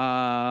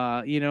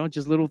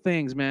 Just little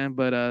things, man.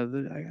 But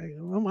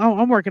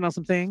I'm working on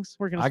some things.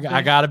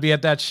 I gotta be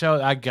at that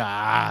show. I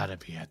gotta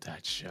be at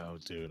that show,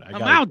 dude.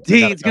 I'm out,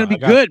 D. It's gonna be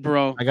good,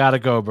 bro. I gotta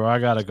go, bro. I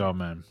gotta go,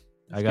 man.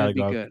 I gotta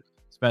go. Good.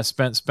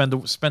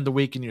 Spend the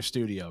week in your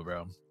studio,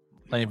 bro.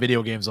 Playing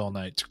video games all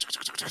night.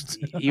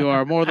 You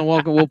are more than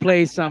welcome. We'll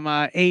play some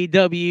AW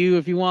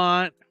if you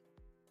want.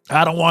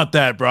 I don't want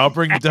that, bro. I'll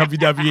bring the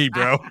WWE,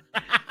 bro.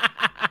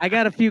 I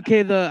got a few of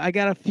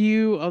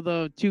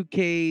the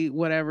 2K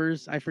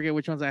whatevers. I forget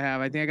which ones I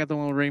have. I think I got the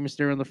one with Rey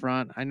Mysterio in the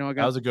front. I know I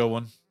That got was a good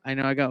one. I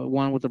know I got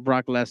one with the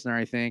Brock Lesnar.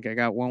 I think I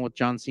got one with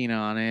John Cena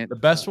on it. The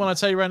best one I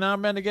tell you right now,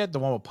 man, to get the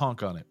one with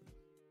Punk on it.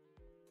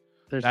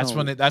 That's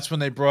when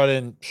they brought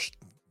in.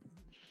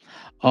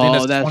 I think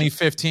that's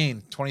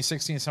 2015,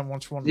 2016. Someone.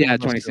 Yeah,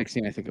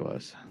 2016. I think it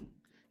was.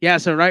 Yeah,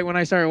 so right when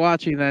I started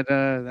watching that,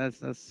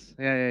 that's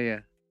yeah.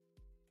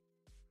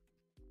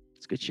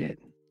 It's good shit.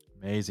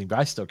 Amazing, but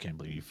I still can't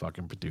believe you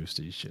fucking produced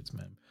these shits,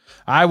 man.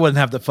 I wouldn't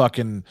have the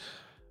cojones,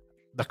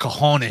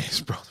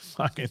 bro, to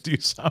fucking do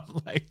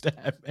something like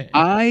that, man.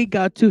 I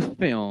got to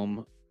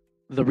film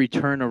the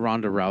return of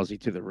Ronda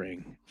Rousey to the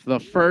ring. The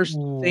first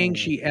thing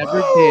she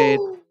ever did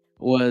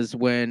was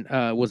when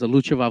was a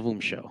Lucha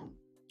Vavoom show.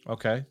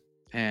 Okay.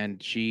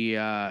 And she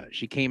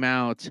came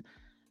out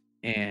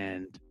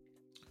and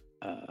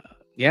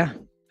yeah,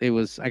 it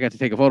was. I got to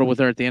take a photo with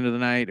her at the end of the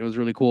night. It was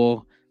really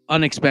cool.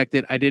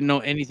 Unexpected. I didn't know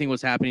anything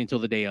was happening until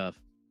the day of.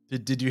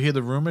 Did you hear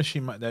the rumor? She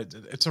might.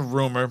 It's a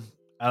rumor.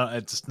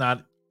 It's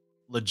not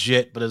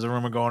legit, but there's a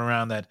rumor going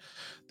around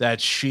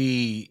that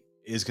she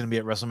is going to be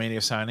at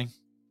WrestleMania signing.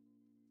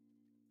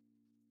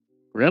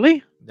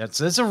 Really?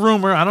 It's a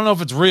rumor. I don't know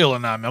if it's real or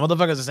not. Man,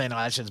 motherfuckers are saying, "No,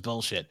 that shit's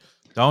bullshit."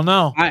 Don't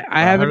know.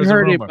 I haven't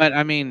heard it, but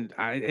I mean,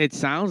 it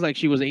sounds like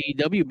she was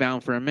AEW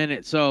bound for a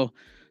minute. So,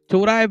 to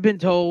what I've been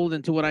told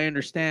and to what I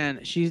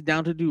understand, she's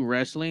down to do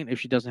wrestling if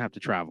she doesn't have to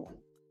travel.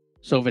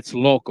 So if it's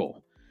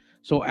local.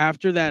 So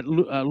after that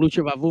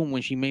Lucha Vavoom,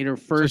 when she made her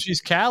first, so she's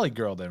Cali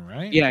girl then,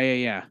 right?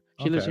 Yeah.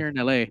 She lives here in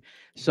LA.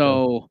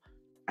 So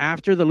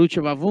after the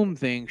Lucha Vavoom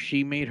thing,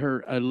 she made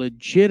her a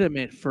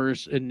legitimate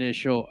first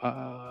initial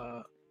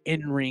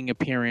in-ring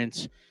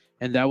appearance,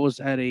 and that was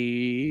at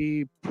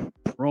a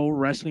Pro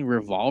Wrestling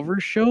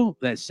Revolver show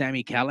that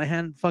Sammy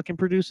Callahan fucking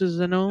produces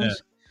and owns. Yeah.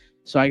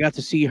 So I got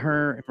to see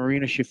her and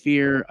Marina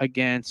Shafir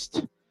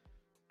against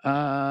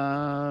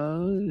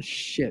the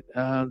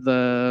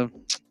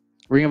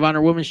Ring of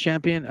Honor Women's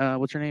Champion.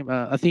 What's her name?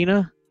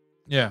 Athena.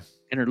 Yeah.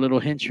 And her little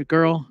hench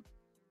girl.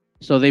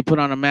 So they put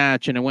on a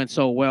match, and it went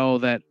so well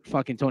that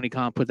fucking Tony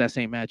Khan put that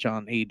same match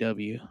on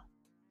AEW.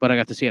 But I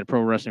got to see it at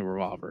Pro Wrestling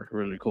Revolver.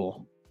 Really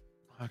cool.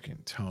 Fucking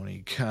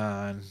Tony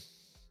Khan.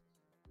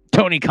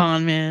 Tony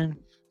Khan, man.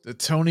 The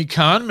Tony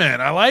Khan man.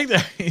 I like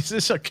that. He's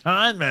just a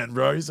con man,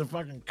 bro. He's a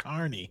fucking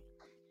carny.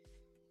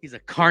 He's a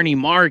carny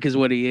mark is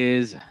what he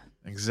is.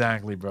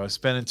 Exactly, bro.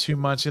 Spending too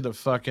much of the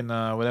fucking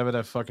whatever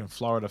that fucking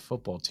Florida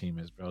football team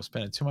is, bro.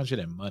 Spending too much of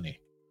their money.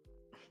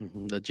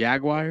 The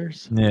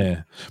Jaguars?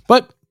 Yeah.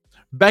 But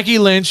Becky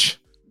Lynch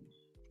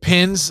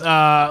pins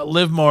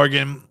Liv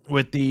Morgan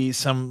with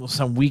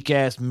some weak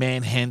ass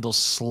manhandle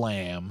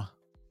slam.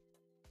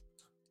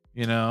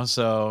 You know,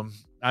 so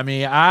I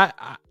mean,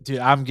 dude,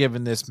 I'm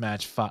giving this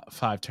match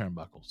five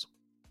turnbuckles.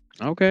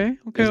 Okay.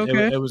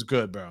 It was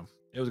good, bro.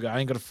 It was good. I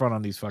ain't gonna front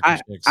on these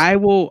fucking chicks. I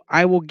will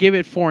give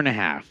it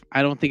 4.5.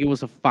 I don't think it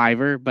was a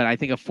 5-er, but I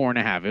think a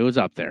 4.5. It was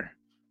up there.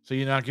 So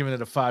you're not giving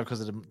it a 5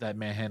 because that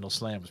manhandle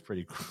slam was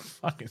pretty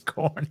fucking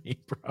corny,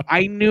 bro.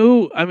 I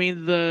knew. I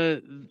mean,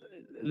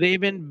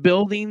 they've been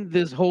building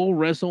this whole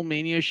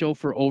WrestleMania show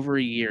for over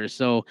a year,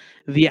 so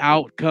the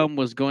outcome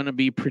was going to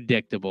be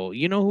predictable.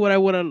 You know who I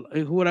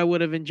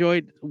would have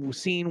enjoyed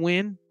seeing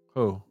win?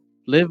 Who?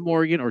 Liv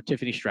Morgan or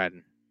Tiffany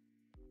Stratton.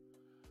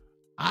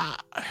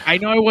 I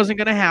know it wasn't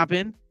going to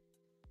happen,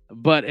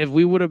 but if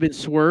we would have been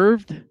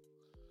swerved,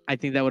 I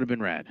think that would have been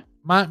rad.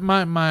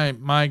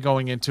 My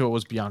going into it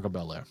was Bianca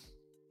Belair.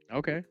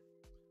 Okay.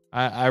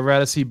 I'd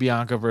rather see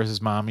Bianca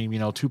versus Mommy, you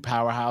know, two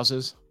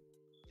powerhouses.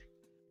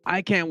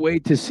 I can't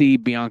wait to see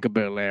Bianca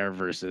Belair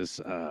versus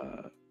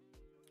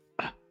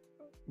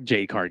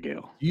Jade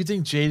Cargill. Do you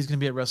think Jade's going to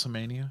be at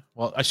WrestleMania?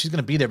 Well, she's going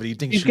to be there, but do you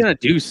think she's going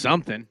to do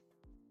something?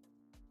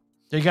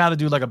 They got to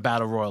do like a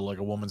battle royal, like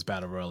a woman's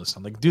battle royal or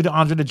something. Like do the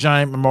Andre the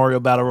Giant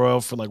Memorial Battle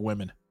Royal for like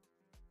women.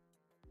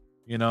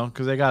 You know,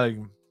 because they got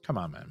to, come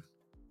on, man.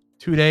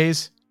 2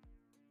 days.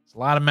 It's a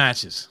lot of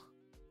matches.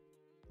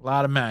 A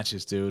lot of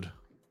matches, dude.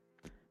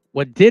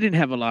 What didn't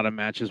have a lot of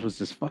matches was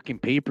this fucking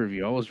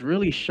pay-per-view. I was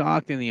really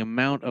shocked in the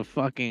amount of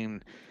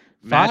fucking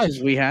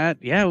matches we had.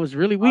 Yeah, it was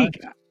really weak.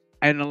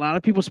 And a lot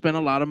of people spent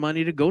a lot of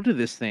money to go to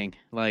this thing.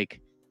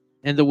 Like,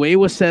 and the way it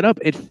was set up,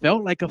 it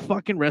felt like a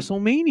fucking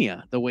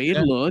WrestleMania. The way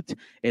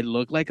it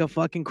looked like a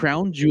fucking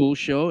crown jewel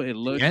show. It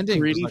looked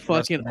pretty like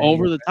fucking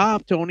over the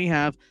top to only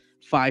have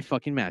 5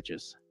 fucking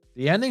matches.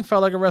 The ending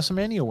felt like a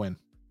WrestleMania win.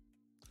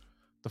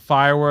 The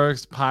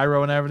fireworks,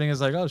 pyro, and everything is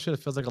like, oh shit,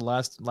 it feels like a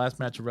last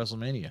match of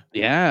WrestleMania.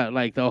 Yeah,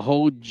 like the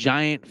whole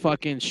giant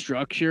fucking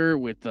structure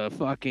with the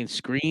fucking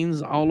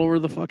screens all over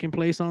the fucking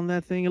place on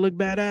that thing. It looked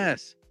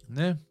badass.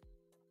 Yeah.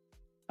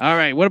 All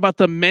right, what about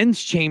the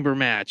men's chamber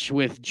match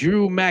with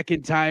Drew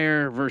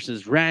McIntyre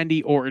versus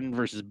Randy Orton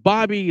versus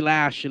Bobby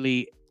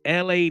Lashley,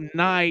 LA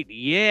Knight,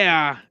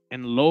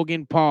 and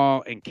Logan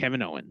Paul and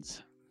Kevin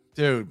Owens?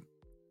 Dude,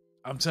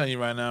 I'm telling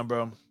you right now,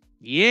 bro.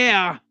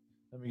 Yeah.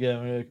 Let me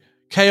get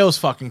KO's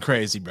fucking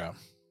crazy, bro.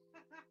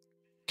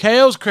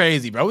 KO's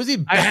crazy, bro. Was he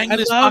banging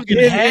his loved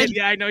fucking him, head? man.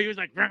 Yeah, I know. He was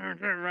like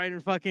right in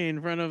fucking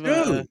in front of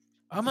Dude,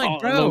 I'm like,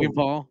 bro, Logan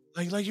Paul.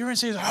 Like you're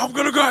insane. I'm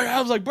gonna go.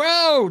 I was like,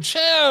 bro,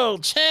 chill,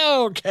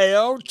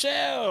 KO,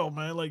 chill,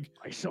 man. Like,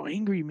 I'm so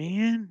angry,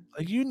 man.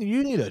 like you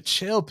need a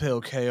chill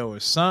pill, KO, or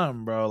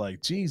something, bro.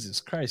 Like, Jesus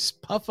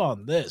Christ, puff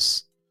on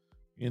this.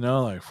 You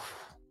know, like,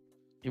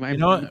 You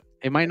know,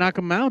 it might knock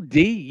him out. I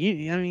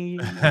mean, you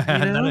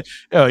know?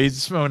 Yo,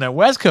 he's smoking that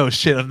West Coast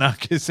shit to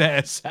knock his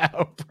ass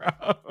out, bro.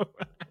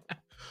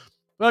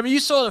 But I mean, you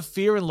saw the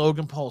fear in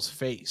Logan Paul's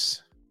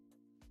face.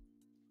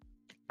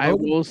 I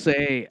will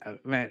say,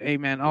 man, hey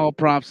man, all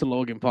props to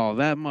Logan Paul.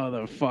 That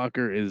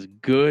motherfucker is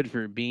good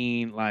for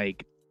being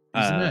like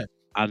a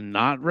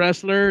not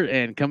wrestler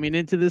and coming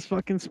into this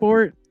fucking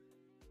sport.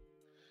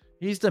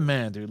 He's the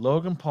man, dude.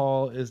 Logan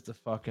Paul is the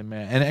fucking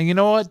man. And you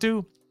know what,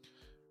 dude?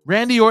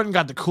 Randy Orton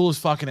got the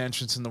coolest fucking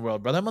entrance in the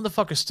world, bro. That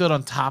motherfucker stood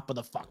on top of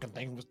the fucking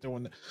thing, was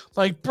doing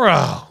like,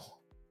 bro.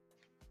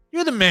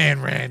 You're the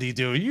man, Randy,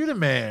 dude. You the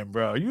man,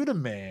 bro. You the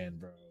man,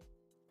 bro.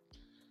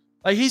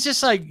 Like, he's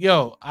just like,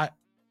 yo,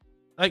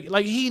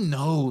 Like he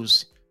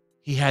knows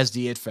he has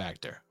the it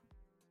factor.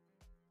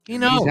 He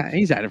knows.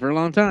 He's had it for a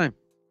long time.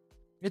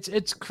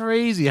 It's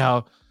crazy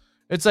how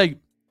it's like,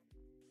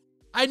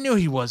 I knew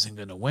he wasn't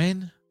gonna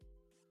win,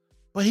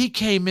 but he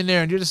came in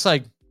there and you're just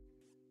like,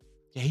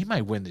 yeah, he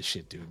might win this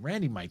shit, dude.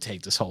 Randy might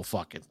take this whole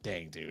fucking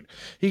thing, dude.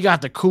 He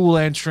got the cool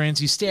entrance.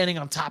 He's standing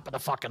on top of the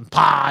fucking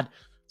pod.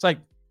 It's like,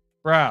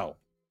 bro,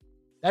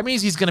 that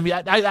means he's gonna be.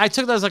 I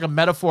took that as like a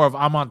metaphor of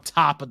I'm on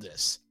top of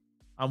this.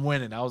 I'm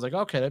winning. I was like,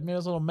 okay, that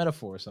means a little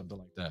metaphor or something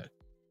like that.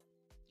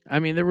 I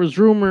mean, there was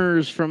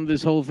rumors from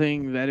this whole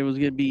thing that it was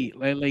gonna be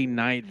LA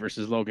Knight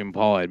versus Logan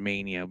Paul at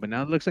Mania, but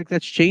now it looks like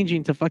that's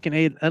changing to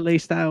fucking LA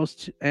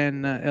Styles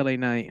and LA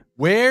Knight.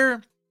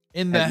 Where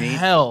in the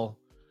hell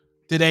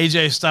did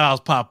AJ Styles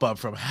pop up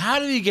from? How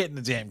did he get in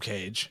the damn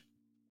cage?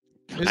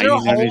 Is there a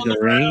hole in the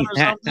ground or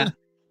something?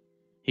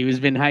 He was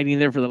been hiding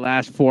there for the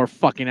last 4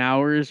 fucking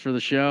hours for the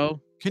show.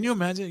 Can you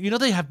imagine? You know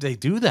they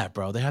do that,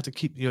 bro. They have to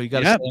keep you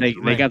got. Yeah,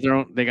 they got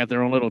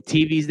their own little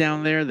TVs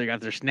down there. They got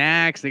their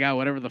snacks. They got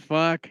whatever the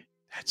fuck.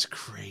 That's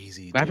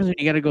crazy. What happens when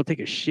you got to go take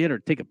a shit or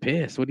take a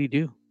piss? What do you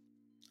do?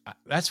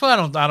 That's why I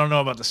don't know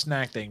about the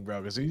snack thing,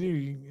 bro. Because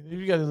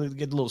you got to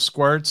get little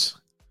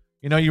squirts.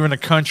 You know, you're in a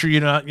country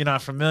you're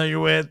not familiar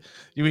with.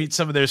 You eat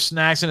some of their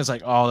snacks and it's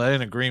like, oh, that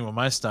ain't agreeing with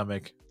my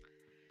stomach.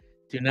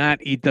 Do not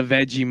eat the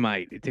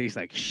Vegemite. It tastes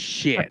like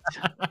shit.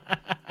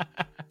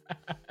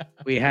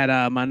 We had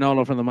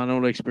Manolo from the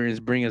Manolo Experience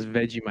bring us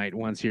Vegemite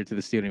once here to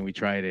the studio, and we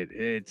tried it.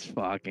 It's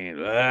fucking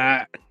dude,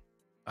 I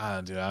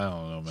don't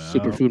know, man.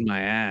 Superfood my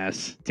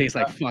ass. Tastes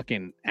like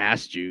fucking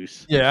ass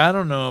juice. Yeah, I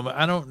don't know.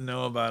 I don't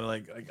know about it.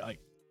 Like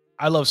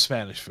I love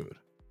Spanish food.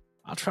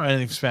 I'll try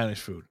anything Spanish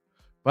food.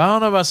 But I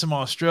don't know about some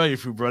Australia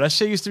food, bro. That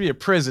shit used to be a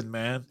prison,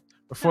 man.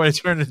 Before they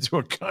turned it into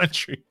a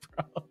country,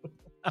 bro.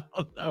 I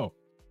don't know.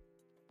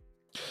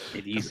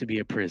 It used to be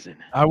a prison.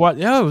 It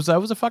was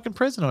a fucking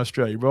prison in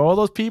Australia, bro. All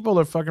those people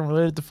are fucking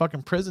related to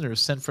fucking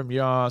prisoners sent from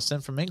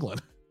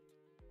England.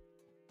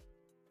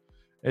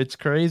 It's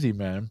crazy,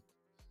 man.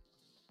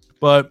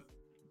 But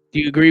do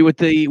you agree with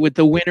the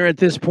winner at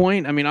this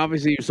point? I mean,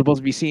 obviously you're supposed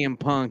to be CM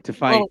Punk to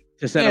fight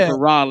to set up for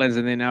Rollins,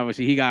 and then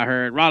obviously he got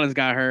hurt. Rollins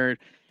got hurt,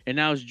 and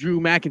now it's Drew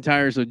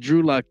McIntyre, so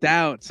Drew lucked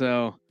out.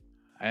 So,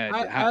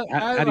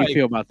 how do you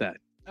feel about that?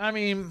 I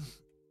mean,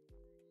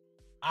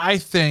 I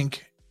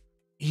think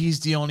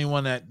he's the only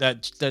one that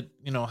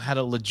had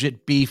a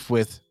legit beef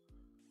with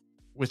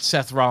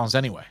Seth Rollins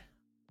anyway.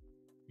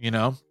 You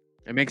know?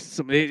 It makes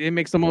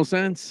the most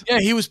sense. Yeah,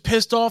 he was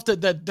pissed off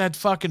that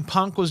fucking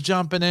Punk was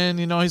jumping in.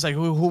 You know, he's like,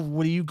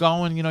 what are you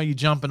going? You know, you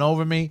jumping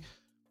over me.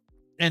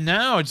 And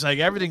now it's like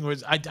everything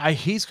was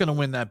he's gonna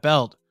win that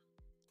belt.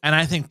 And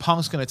I think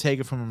Punk's gonna take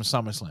it from him at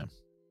SummerSlam.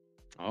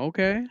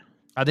 Okay.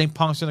 I think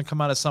Punk's gonna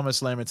come out of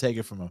SummerSlam and take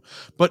it from him.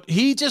 But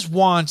he just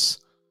wants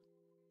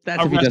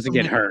that's if he doesn't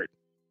get hurt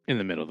in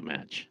the middle of the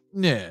match.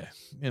 Yeah,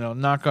 you know,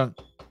 knock on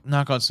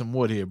some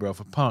wood here, bro,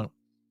 for Punk.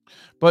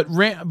 But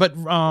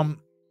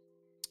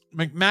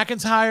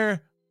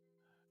McIntyre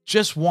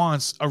just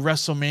wants a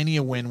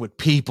WrestleMania win with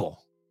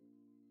people.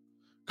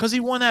 Because he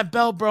won that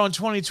belt, bro, in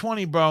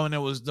 2020, bro, and it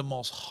was the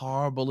most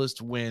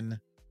horriblest win.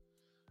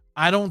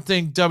 I don't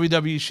think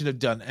WWE should have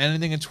done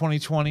anything in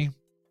 2020.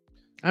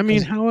 I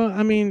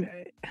mean,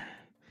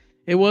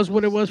 it was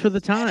what it was for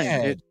the time.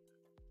 Yeah.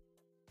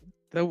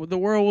 The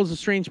world was a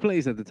strange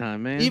place at the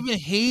time, man. Even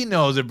he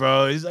knows it,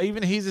 bro.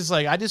 He's just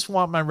like, I just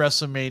want my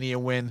WrestleMania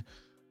win.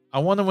 I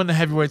want to win the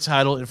heavyweight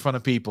title in front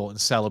of people and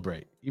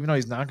celebrate. Even though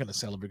he's not going to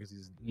celebrate because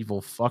he's an evil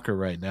fucker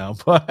right now.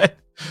 But,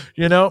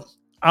 you know,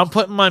 I'm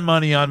putting my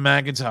money on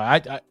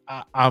McIntyre.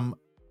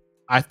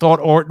 I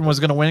thought Orton was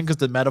going to win because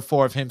the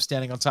metaphor of him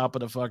standing on top of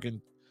the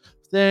fucking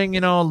thing,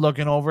 you know,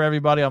 looking over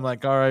everybody. I'm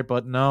like, all right,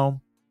 but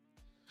no.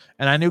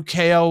 And I knew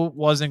KO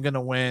wasn't going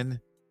to win.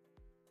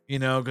 You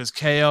know, because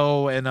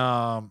KO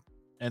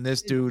and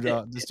this dude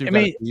got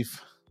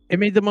beef. It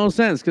made the most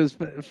sense because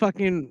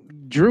fucking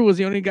Drew was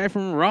the only guy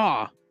from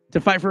Raw to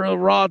fight for a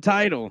Raw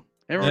title.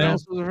 Everyone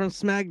else was from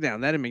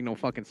SmackDown. That didn't make no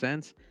fucking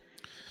sense.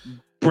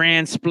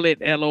 Brand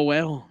split,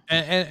 LOL.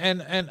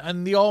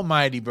 And the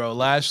Almighty, bro,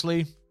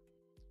 Lashley,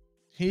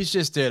 he's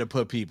just there to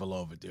put people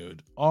over,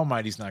 dude.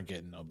 Almighty's not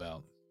getting no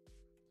belt.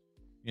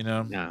 You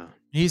know? Nah.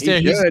 He's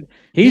there. Good.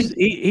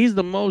 He's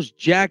the most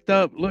jacked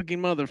up looking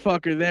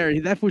motherfucker there.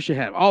 That fool should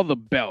have all the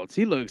belts.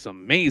 He looks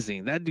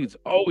amazing. That dude's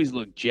always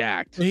looked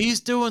jacked. He's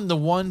doing the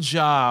one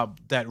job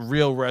that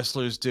real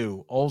wrestlers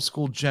do, old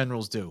school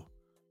generals do.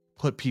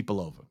 Put people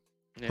over.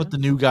 Yeah. Put the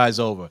new guys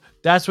over.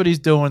 That's what he's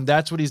doing.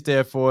 That's what he's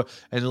there for.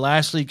 And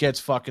Lashley gets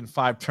fucking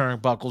 5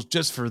 turnbuckles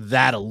just for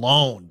that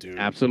alone, dude.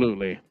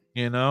 Absolutely.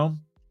 You know?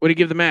 What do you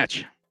give the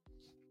match?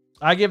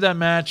 I give that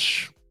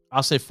match,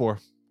 I'll say 4.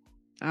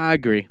 I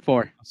agree.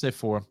 4. I'll say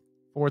 4.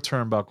 4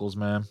 turnbuckles,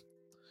 man.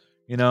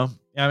 You know?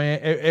 I mean,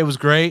 it was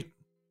great.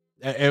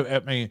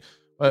 I mean,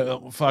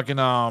 fucking,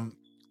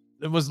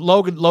 it was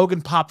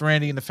Logan popped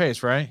Randy in the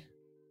face, right?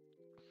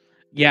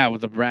 Yeah, with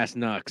the brass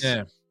knucks.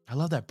 Yeah. I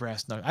love that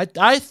brass knuck.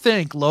 I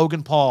think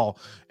Logan Paul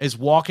is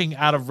walking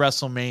out of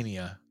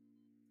WrestleMania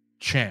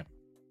champ.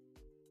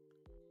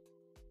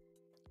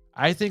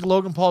 I think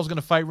Logan Paul is going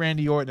to fight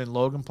Randy Orton, and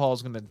Logan Paul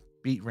is going to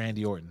beat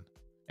Randy Orton.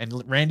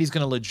 And Randy's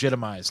going to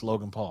legitimize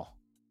Logan Paul.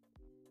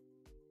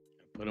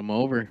 Put him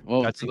over.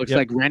 Well, it looks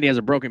like Randy has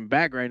a broken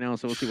back right now,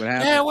 so we'll see what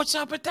happens. Yeah, what's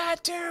up with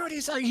that, dude?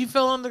 He's like, he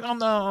fell on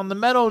the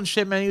metal and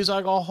shit, man. He was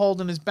like all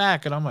holding his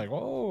back, and I'm like,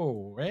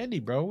 oh, Randy,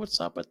 bro,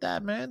 what's up with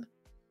that, man?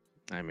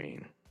 I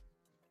mean,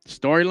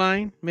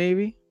 storyline,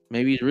 maybe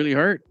he's really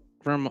hurt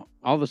from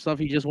all the stuff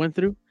he just went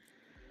through.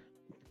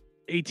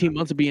 18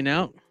 months of being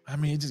out. I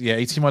mean,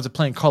 18 months of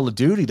playing Call of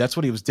Duty. That's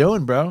what he was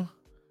doing, bro.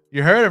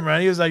 You heard him,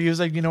 right? He was like,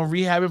 you know,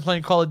 rehabbing,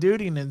 playing Call of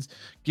Duty, and then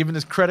giving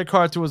his credit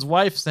card to his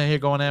wife, saying, "Here,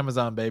 go on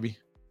Amazon, baby."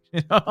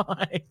 You know,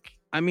 like.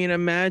 I mean,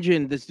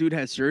 imagine this dude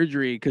had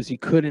surgery because he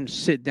couldn't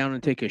sit down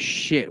and take a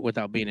shit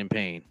without being in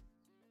pain.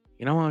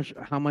 You know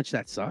how much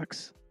that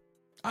sucks.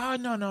 Oh,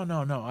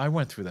 no. I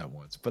went through that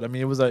once, but I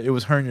mean, it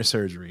was hernia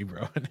surgery,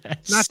 bro.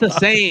 Not the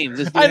same.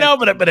 I know,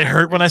 but it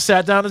hurt when I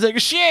sat down to take a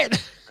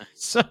shit.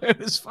 So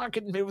it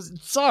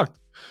sucked.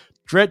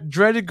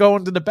 Dreaded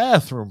going to the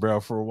bathroom, bro,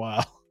 for a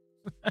while.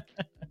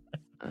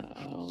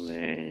 Oh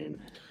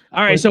man.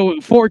 All right, so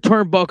 4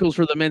 turnbuckles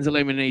for the men's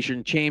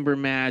elimination chamber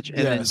match, and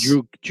then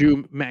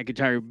Drew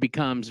McIntyre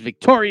becomes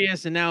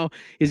victorious, and now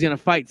he's gonna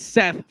fight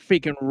Seth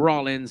freaking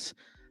Rollins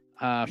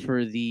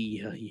for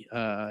the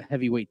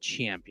heavyweight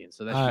champion.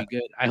 So that should be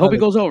good. I hope he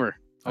goes over.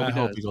 I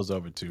hope he goes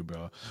over too,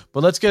 bro.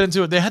 But let's get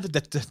into it. They had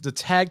the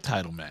tag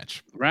title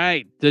match.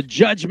 Right. The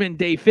Judgment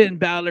Day, Finn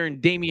Balor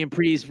and Damian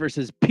Priest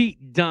versus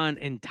Pete Dunne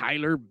and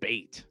Tyler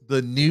Bate.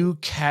 The New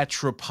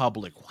Catch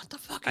Republic. What the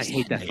fuck is that? I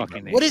hate that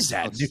fucking name. What is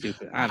that? So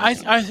stupid.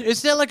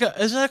 Is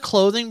that a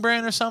clothing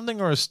brand or something,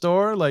 or a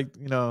store? Like,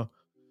 you know.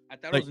 I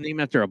thought it was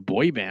named after a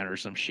boy band or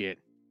some shit.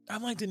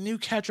 I'm like, the New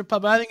Catch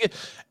Republic. I think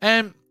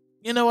and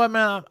you know what,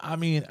 man? I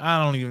mean,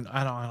 I don't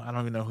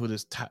even know who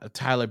this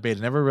Tyler Bate.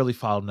 I never really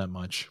followed him that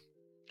much.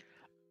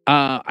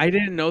 I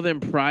didn't know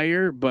them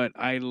prior, but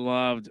I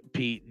loved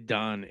Pete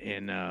Dunne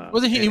in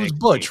wasn't he? He was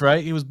Butch,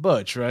 right? He was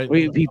Butch, right?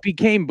 Well, he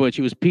became Butch.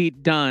 He was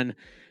Pete Dunne,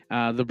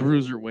 the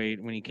bruiserweight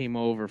when he came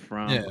over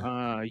from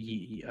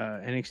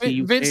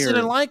NXT. Vince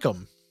didn't like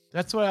him.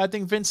 That's why I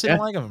think Vince didn't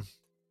like him.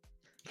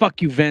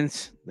 Fuck you,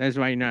 Vince. That's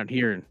why you're not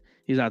here.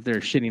 He's out there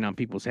shitting on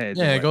people's heads.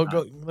 Yeah, go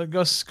lay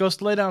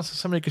down so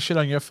somebody can shit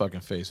on your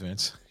fucking face,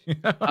 Vince.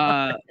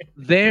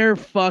 They're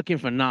fucking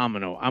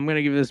phenomenal. I'm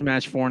gonna give this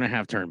match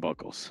 4.5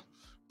 turnbuckles.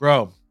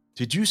 Bro,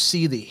 did you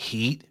see the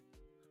heat?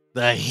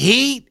 The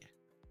heat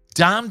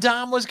Dom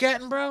was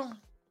getting, bro?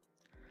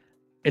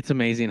 It's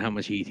amazing how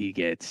much heat he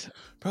gets.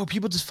 Bro,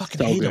 people just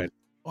fucking hate him.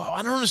 Well,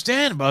 I don't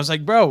understand, but I was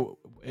like, bro,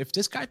 if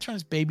this guy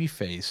turns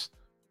babyface,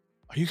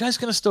 are you guys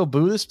gonna still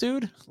boo this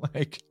dude?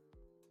 Like,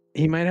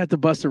 he might have to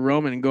bust a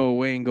Roman and go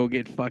away and go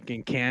get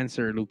fucking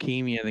cancer,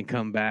 leukemia, and then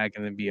come back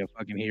and then be a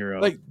fucking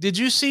hero. Like, did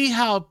you see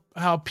how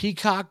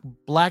Peacock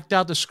blacked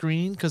out the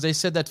screen because they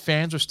said that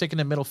fans were sticking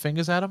their middle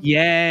fingers at him?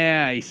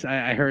 Yeah,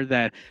 I heard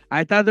that.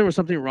 I thought there was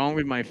something wrong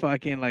with my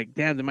fucking, like,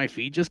 damn, did my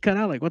feet just cut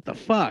out? Like, what the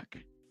fuck?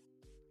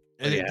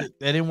 They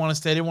didn't want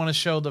to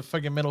show the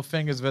fucking middle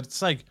fingers, but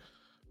it's like,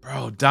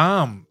 bro,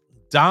 Dom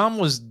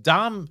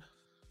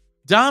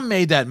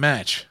made that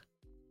match.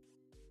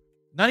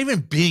 Not even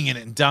being in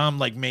it, and Dom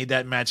like made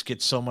that match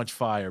get so much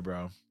fire,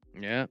 bro.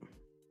 Yeah,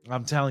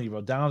 I'm telling you,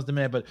 bro. Dom's the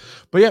man. But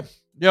yeah,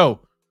 yo,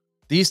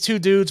 these two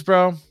dudes,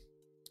 bro.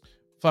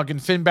 Fucking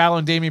Finn Balor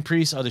and Damian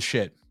Priest are the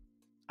shit.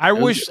 I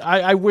wish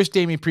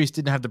Damian Priest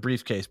didn't have the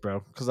briefcase,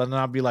 bro, because then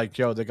I'd be like,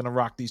 yo, they're gonna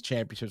rock these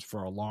championships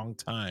for a long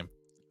time.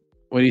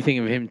 What do you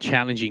think of him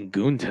challenging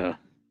Gunta?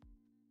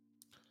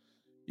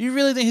 You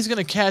really think he's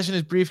gonna cash in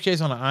his briefcase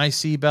on an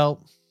IC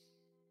belt?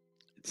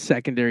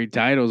 Secondary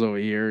titles over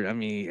here. I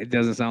mean, it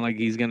doesn't sound like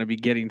he's gonna be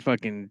getting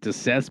fucking the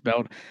Seth's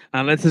belt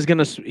unless this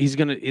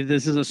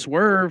is a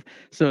swerve.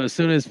 So as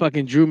soon as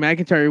fucking Drew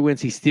McIntyre wins,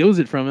 he steals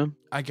it from him.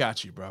 I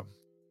got you, bro.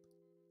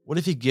 What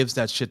if he gives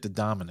that shit to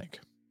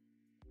Dominic?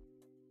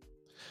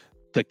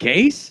 The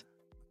case?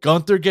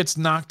 Gunther gets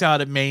knocked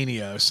out at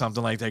Mania or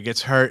something like that,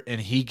 gets hurt,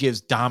 and he gives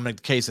Dominic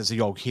the case and says,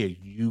 "Yo, here,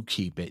 you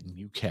keep it and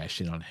you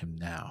cash in on him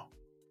now."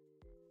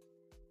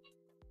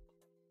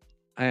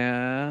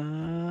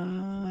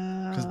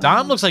 Because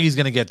Dom looks like he's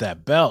gonna get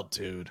that belt,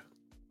 dude.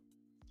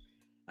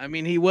 I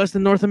mean, he was the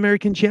North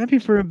American champion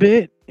for a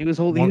bit. He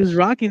was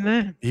rocking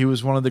that. He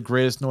was one of the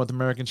greatest North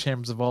American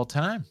champions of all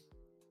time.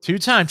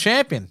 2-time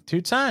champion, 2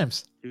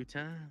 times. 2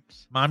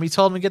 times. Mommy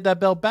told him to get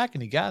that belt back,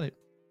 and he got it.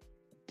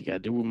 You gotta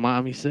do what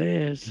mommy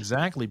says.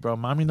 Exactly, bro.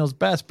 Mommy knows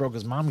best, bro,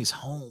 because mommy's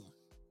home.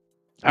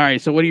 All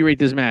right, so what do you rate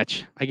this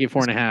match? I give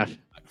 4.5.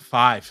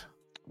 5.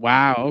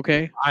 Wow.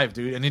 Okay. 5,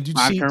 dude. And did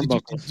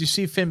you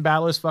see Finn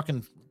Balor's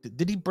fucking?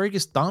 Did he break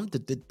his thumb?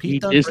 Did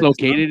Pete he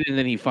dislocated and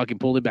then he fucking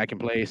pulled it back in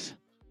place?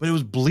 But it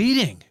was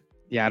bleeding.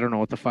 Yeah, I don't know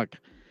what the fuck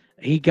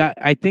he got.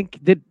 I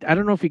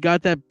don't know if he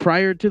got that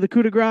prior to the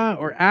coup de grace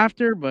or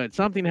after, but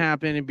something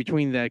happened in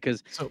between that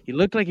because he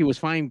looked like he was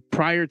fine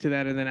prior to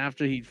that, and then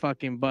after he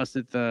fucking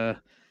busted the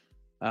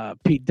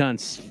Pete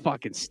Dunne's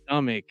fucking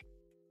stomach.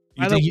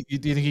 You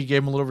think he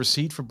gave him a little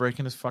receipt for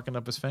breaking his fucking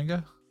up his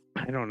finger?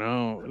 I don't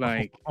know.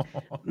 Like,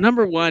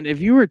 number one, if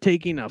you were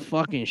taking a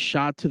fucking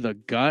shot to the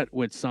gut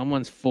with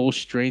someone's full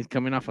strength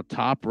coming off a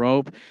top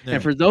rope,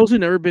 and for those who've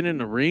never been in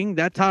the ring,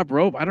 that top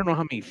rope, I don't know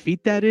how many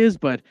feet that is,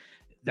 but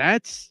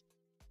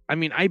I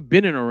mean, I've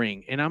been in a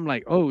ring and I'm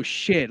like, oh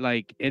shit,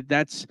 like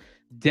that's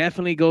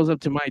definitely goes up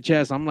to my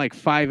chest. I'm like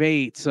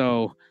 5'8",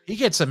 so he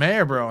gets some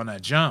air, bro, on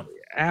that jump.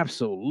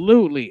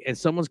 Absolutely. And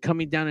someone's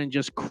coming down and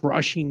just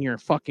crushing your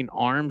fucking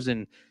arms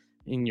and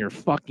in your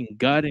fucking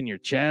gut and your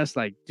chest.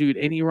 Like, dude,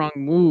 any wrong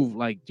move,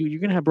 like, dude,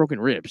 you're gonna have broken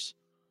ribs.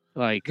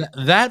 Like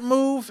that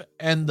move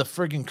and the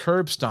friggin'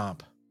 curb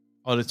stomp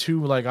are the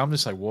two. Like, I'm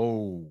just like,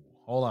 whoa,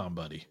 hold on,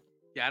 buddy.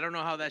 Yeah, I don't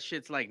know how that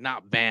shit's like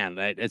not banned.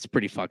 It's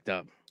pretty fucked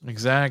up.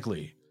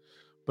 Exactly.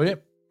 But yeah,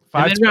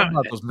 5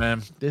 turnbuckles,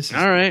 man.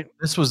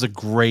 This was a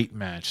great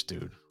match,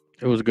 dude.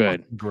 It was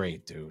good.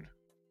 Great, dude.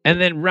 And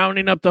then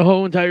rounding up the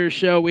whole entire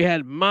show, we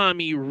had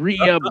Mommy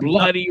Rhea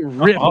Bloody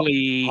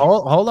Ripley.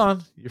 Hold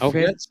on. You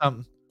forget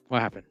something.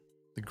 What happened?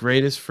 The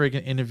greatest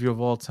friggin' interview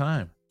of all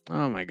time.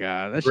 Oh my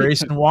god. That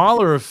Grayson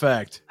Waller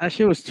effect. That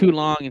shit was too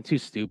long and too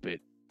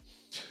stupid.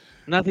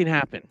 Nothing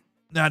happened.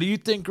 Now, do you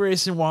think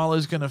Grayson Waller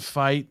is gonna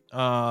fight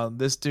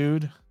this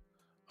dude?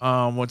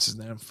 What's his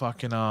name?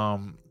 Fucking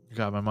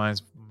God, my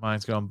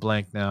mind's going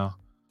blank now.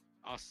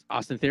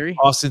 Austin Theory?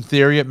 Austin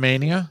Theory at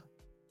Mania?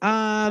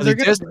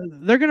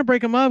 They're gonna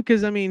break him up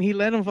because I mean he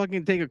let him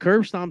fucking take a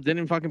curb stomp,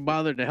 didn't fucking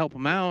bother to help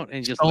him out,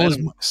 and just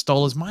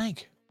stole his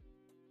mic.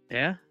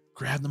 Yeah,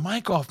 grabbed the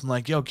mic off him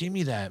like, yo, give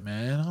me that,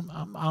 man.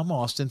 I'm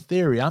Austin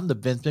Theory. I'm the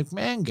Vince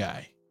McMahon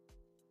guy.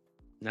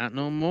 Not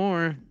no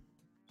more.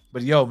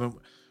 But yo,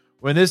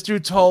 when this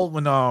dude told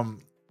when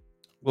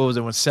what was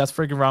it when Seth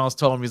freaking Rollins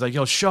told him, he's like,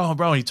 yo, show him,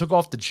 bro. And he took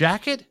off the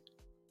jacket.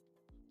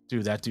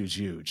 Dude, that dude's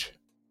huge.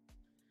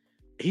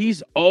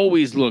 He's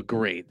always looked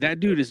great. That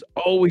dude has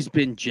always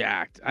been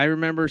jacked. I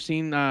remember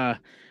seeing there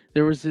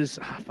was this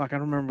I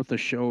don't remember what the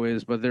show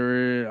is, but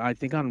I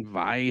think on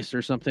Vice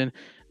or something,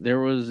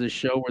 there was a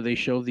show where they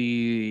show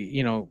the,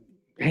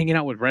 hanging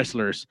out with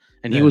wrestlers,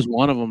 and he was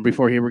one of them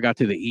before he ever got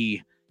to the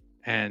E.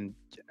 And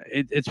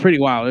it's pretty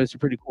wild. It's a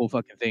pretty cool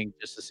fucking thing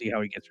just to see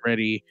how he gets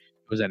ready.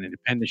 It was at an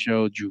independent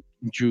show.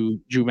 Drew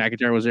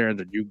McIntyre was there, and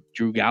the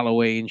Drew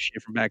Galloway and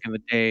shit from back in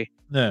the day.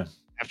 Yeah.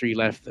 After he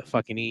left the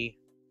fucking E.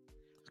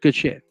 Good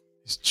shit.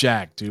 He's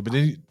jacked, dude. But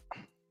then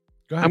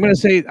go ahead.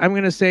 I'm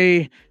gonna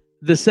say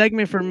the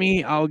segment for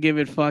me, I'll give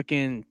it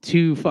fucking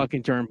 2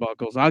 fucking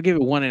turnbuckles. I'll give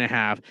it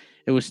 1.5.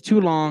 It was too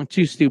long,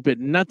 too stupid.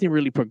 Nothing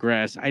really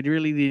progressed. I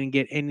really didn't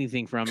get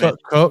anything from it.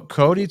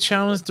 Cody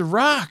challenged The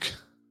Rock.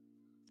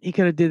 He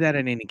could have did that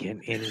at any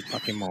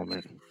fucking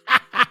moment.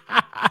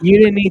 You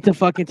didn't need to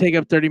fucking take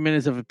up 30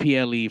 minutes of a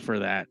PLE for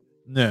that.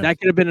 No. That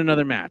could have been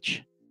another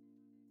match.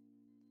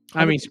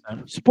 I mean,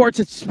 sports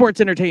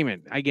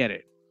entertainment. I get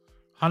it.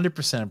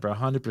 100%, bro.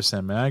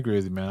 100%, man. I agree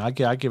with you, man. I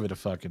give it a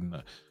fucking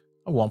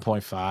a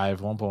 1.5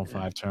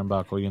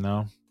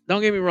 turnbuckle,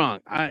 Don't get me wrong.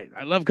 I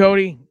love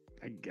Cody.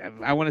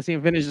 I want to see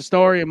him finish the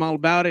story. I'm all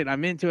about it.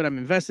 I'm into it. I'm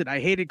invested.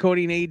 I hated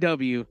Cody in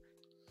AEW,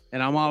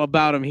 and I'm all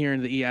about him here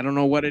in the E. I don't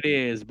know what it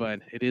is, but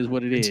it is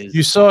what it is.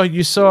 You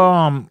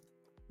saw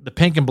the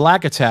pink and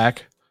black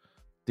attack.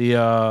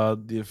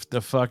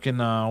 The fucking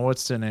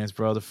what's their names,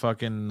 bro? The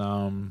fucking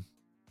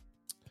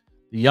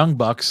the Young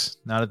Bucks,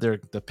 now that they're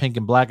the pink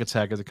and black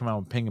attackers, they come out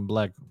with pink and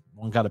black.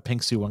 One got a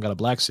pink suit, one got a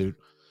black suit.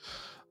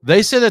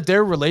 They said that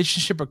their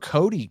relationship with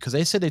Cody, because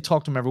they said they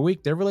talked to him every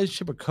week, their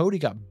relationship with Cody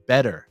got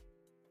better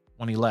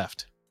when he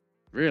left.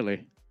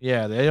 Really?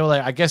 Yeah, they were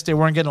like, I guess they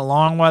weren't getting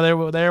along while they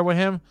were there with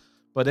him,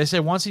 but they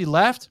said once he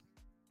left,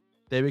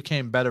 they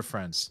became better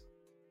friends.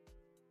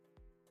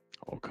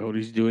 Oh,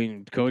 Cody's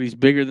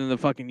bigger than the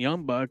fucking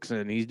Young Bucks,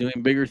 and he's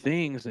doing bigger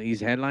things.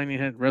 He's headlining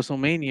at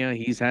WrestleMania.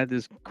 He's had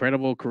this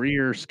incredible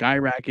career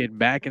skyrocket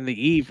back in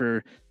the E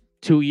for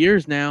 2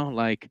 years now.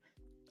 Like,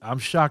 I'm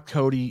shocked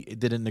Cody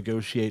didn't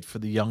negotiate for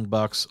the Young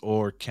Bucks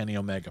or Kenny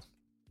Omega.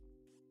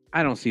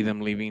 I don't see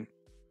them leaving.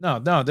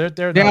 No,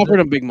 They offered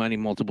him big money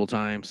multiple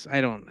times.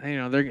 I don't,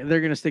 they're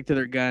gonna stick to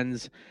their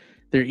guns,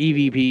 their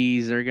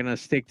EVPs. They're gonna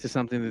stick to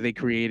something that they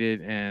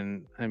created.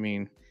 And I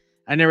mean,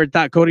 I never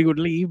thought Cody would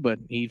leave, but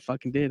he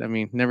fucking did. I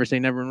mean, never say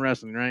never in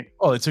wrestling, right?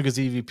 Oh, they took his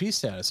EVP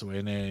status away,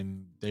 and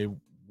then they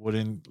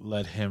wouldn't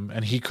let him,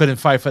 and he couldn't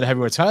fight for the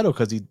heavyweight title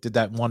because he did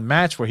that one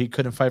match where he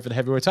couldn't fight for the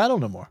heavyweight title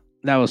no more.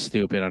 That was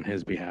stupid on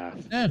his behalf.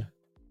 Yeah.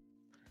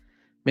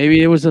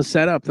 Maybe it was a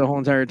setup the whole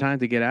entire time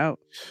to get out.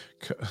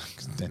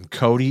 Then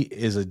Cody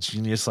is a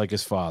genius like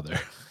his father,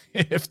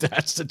 if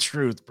that's the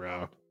truth,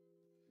 bro.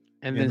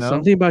 And then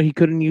something about he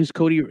couldn't use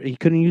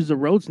the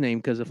Rhodes name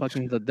because the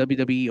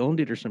WWE owned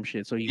it or some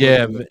shit. So he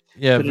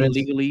couldn't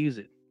legally use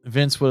it.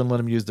 Vince wouldn't let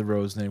him use the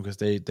Rhodes name because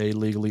they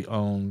legally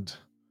owned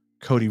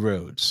Cody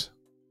Rhodes,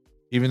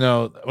 even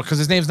though because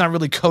his name's not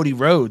really Cody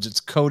Rhodes, it's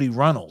Cody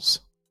Runnels.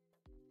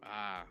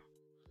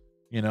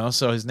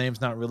 So his name's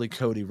not really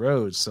Cody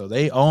Rhodes. So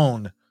they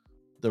own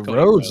the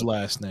Rhodes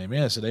last name.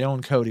 Yeah, so they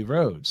own Cody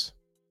Rhodes.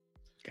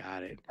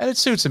 Got it. And it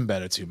suits him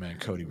better too, man.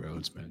 Cody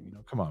Rhodes, man.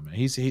 Come on, man.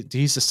 He's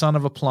the son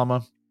of a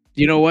plumber.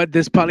 You know what?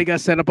 This probably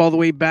got set up all the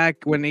way back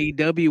when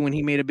AEW, when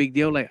he made a big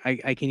deal, like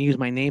I can use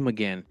my name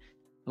again.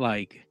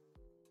 Like,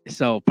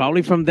 so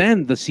probably from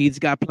then the seeds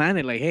got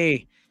planted. Like,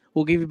 hey,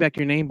 we'll give you back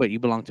your name, but you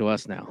belong to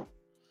us now.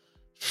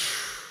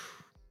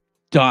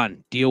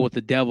 Done. Deal with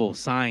the devil.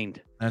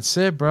 Signed. That's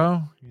it,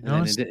 bro.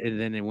 And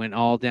then it went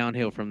all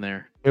downhill from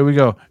there. Here we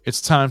go.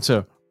 It's time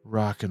to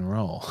rock and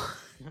roll.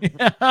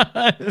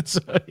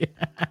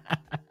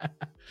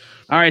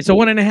 All right, so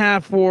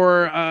 1.5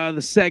 for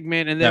the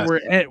segment, and then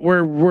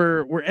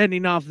we're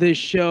ending off this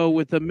show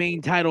with the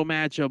main title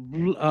match of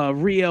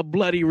Rhea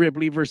Bloody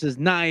Ripley versus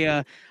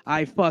Nia.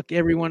 I fuck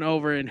everyone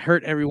over and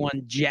hurt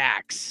everyone.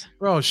 Jax.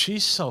 Bro,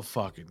 she's so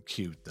fucking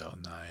cute though,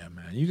 Nia,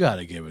 man. You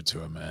gotta give it to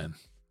her, man.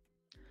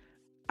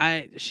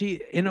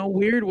 She in a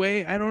weird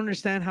way, I don't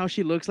understand how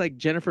she looks like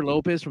Jennifer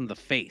Lopez from The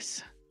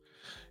Face.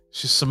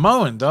 She's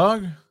Samoan,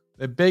 dog.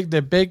 They're big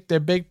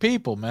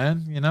people,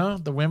 man.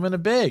 The women are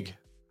big.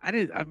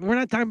 We're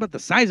not talking about the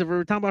size of her.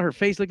 We're talking about her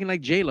face looking like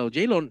J-Lo.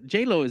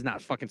 J-Lo is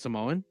not fucking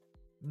Samoan.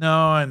 No,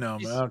 I know,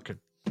 man. Okay.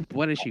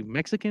 What is she,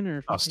 Mexican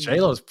or? Oh,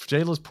 J-Lo's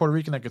Puerto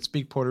Rican. I could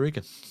speak Puerto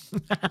Rican.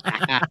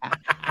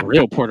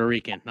 Real Puerto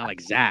Rican, not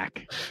like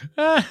Zach.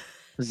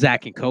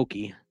 Zach and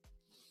Koki.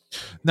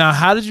 Now,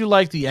 how did you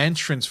like the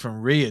entrance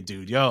from Rhea,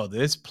 dude? Yo,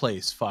 this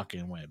place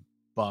fucking went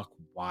buck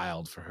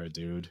wild for her,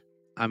 dude.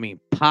 I mean,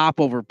 pop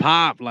over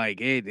pop,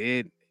 like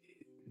it.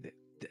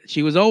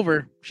 She was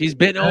over. She's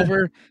been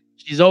over.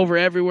 She's over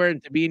everywhere.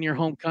 And to be in your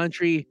home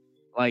country,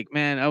 like,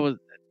 man, I was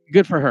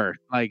good for her.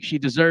 Like, she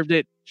deserved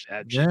it.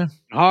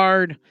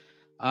 Hard.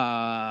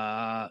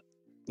 It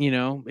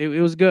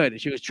was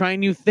good. She was trying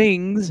new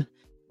things,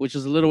 which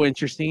was a little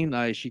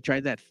interesting. She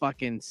tried that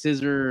fucking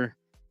scissor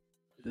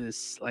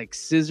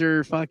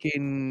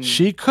fucking.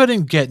 She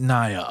couldn't get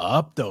Nia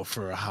up though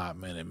for a hot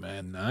minute,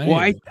 man.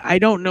 Well, I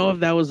don't know if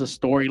that was a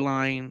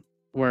storyline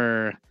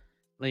where,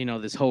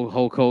 this whole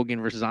Hulk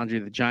Hogan versus Andre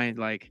the Giant,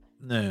 like,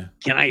 can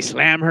I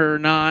slam her or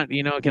not?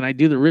 Can I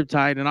do the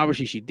riptide? And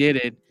obviously she did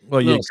it.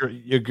 Well,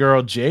 your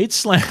girl Jade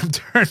slammed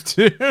her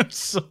too,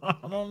 so I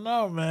don't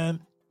know, man.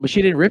 But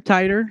she didn't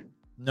riptide her.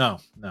 No.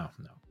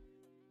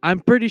 I'm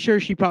pretty sure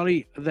she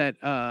probably that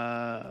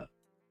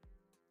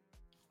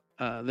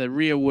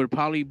Rhea would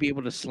probably be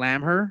able to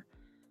slam her,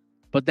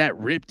 but that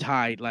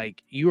riptide,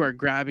 like, you are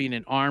grabbing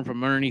an arm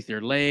from underneath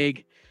your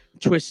leg,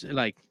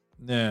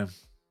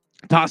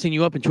 tossing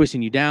you up and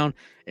twisting you down.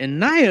 And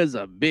Nia's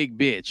a big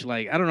bitch.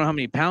 Like, I don't know how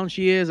many pounds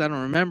she is. I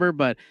don't remember,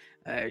 but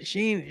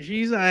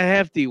she's a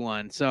hefty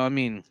one. So, I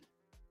mean,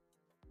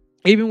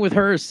 even with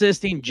her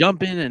assisting,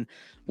 jumping, and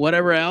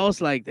whatever else,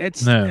 like,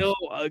 it's still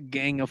a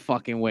gang of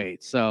fucking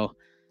weight. So,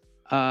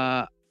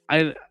 some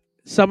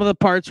of the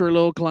parts were a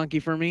little clunky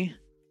for me.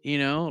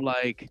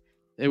 Like,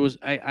 it was.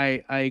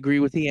 I agree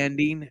with the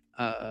ending.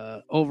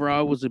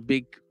 Overall, it was a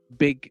big.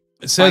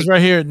 It says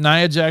right here,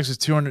 Nia Jax is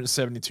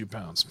 272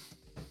 pounds.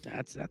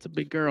 That's a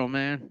big girl,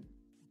 man.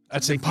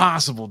 That's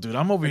impossible, dude.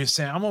 I'm over here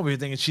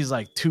thinking she's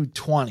like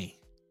 220.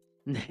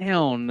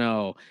 Hell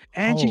no.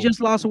 And she just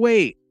lost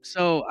weight.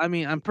 So, I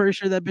mean, I'm pretty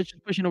sure that bitch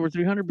was pushing over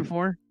 300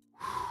 before.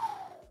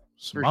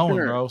 Samoan,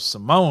 bro.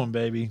 Samoan,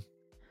 baby.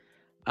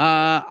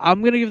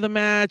 I'm gonna give the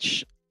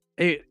match.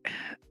 It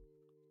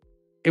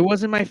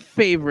wasn't my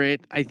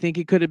favorite. I think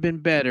it could have been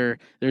better.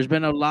 There's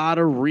been a lot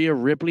of Rhea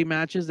Ripley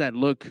matches that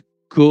look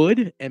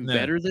good and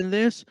better than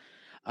this.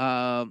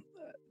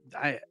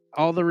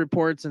 All the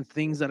reports and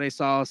things that I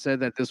saw said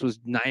that this was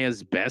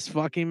Nia's best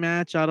fucking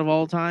match out of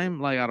all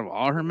time, like out of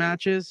all her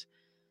matches.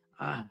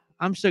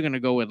 I'm still gonna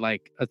go with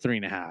like a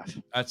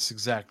 3.5. That's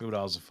exactly what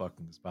I was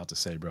about to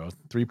say, bro.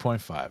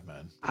 3.5,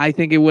 man. I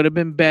think it would have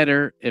been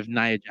better if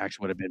Nia Jax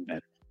would have been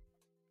better.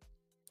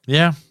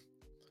 Yeah.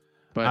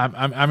 But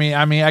I mean,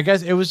 I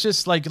guess it was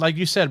just like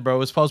you said, bro. It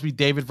was supposed to be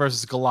David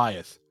versus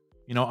Goliath.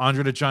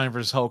 Andre the Giant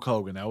versus Hulk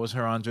Hogan. That was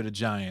her Andre the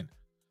Giant.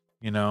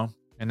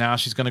 And now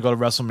she's gonna go to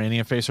WrestleMania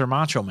and face her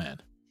Macho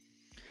Man.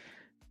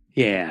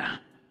 Yeah.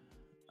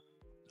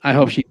 I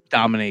hope she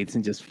dominates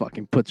and just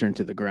fucking puts her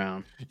into the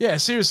ground. Yeah,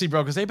 seriously,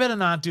 bro, because they better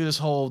not do this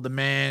whole the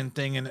man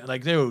thing and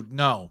like, dude,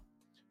 no.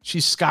 She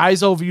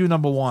skies over you,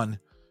 number one.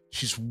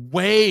 She's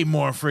way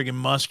more friggin'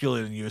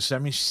 muscular than you. So I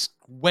mean, she's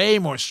way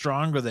more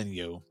stronger than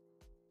you.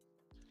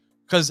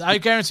 Because I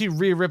guarantee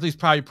Rhea Ripley's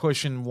probably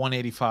pushing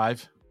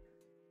 185.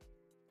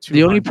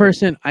 The only 200.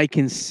 person I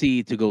can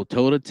see to go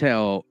toe to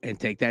toe and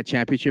take that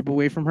championship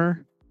away from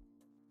her,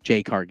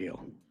 Jay Cargill.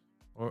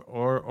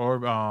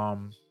 Or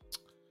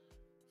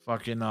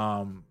fucking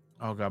oh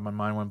god, my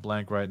mind went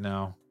blank right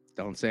now.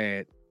 Don't say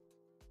it.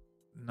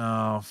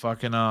 No,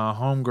 fucking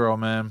homegirl,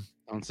 man.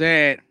 Don't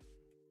say it.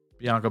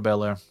 Bianca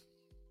Belair.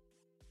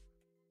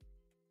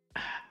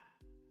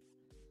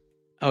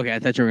 Okay, I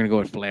thought you were gonna go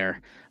with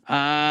Flair.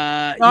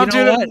 Oh, you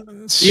know what?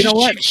 You know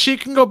what? She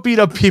can go beat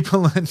up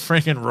people in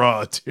freaking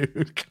Raw,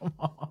 dude. Come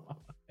on.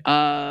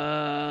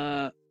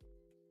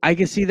 I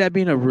can see that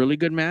being a really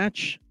good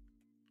match,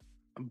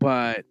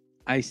 but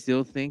I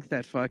still think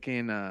that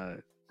fucking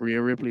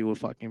Rhea Ripley will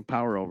fucking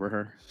power over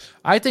her.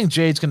 I think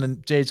Jade's gonna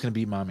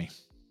beat Mommy.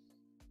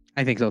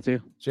 I think so too.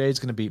 Jade's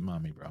gonna beat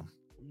Mommy, bro.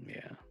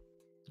 Yeah.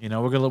 You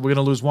know, we're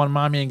gonna lose one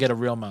Mommy and get a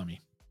real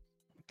Mommy.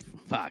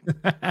 Fuck.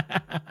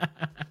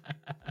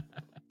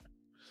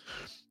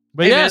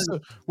 But hey, yeah, man. so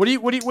what do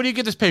you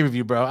get this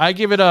pay-per-view, bro? I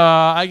give it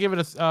a Give it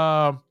a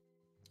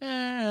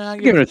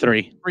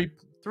 3.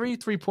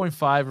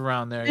 3.5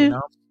 around there, Yeah. you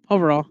know.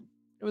 Overall.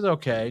 It was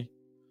okay.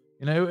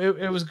 You know,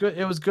 it was good.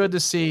 It was good to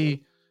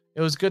see.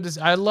 It was good to see.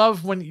 I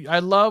love when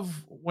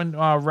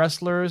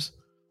wrestlers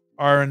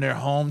are in their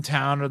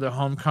hometown or their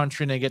home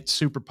country and they get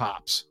super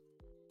pops.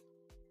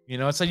 You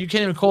know, it's like you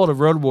can't even call it a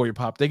Road Warrior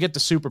pop. They get the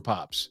super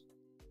pops.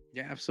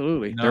 Yeah,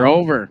 absolutely. No. They're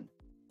over.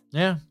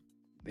 Yeah.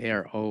 They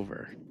are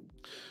over.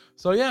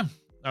 So yeah,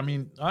 I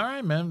mean, all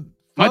right, man.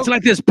 Much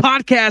like this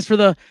podcast for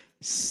the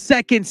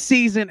 2nd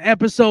season,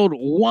 episode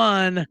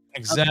 1.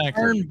 Exactly.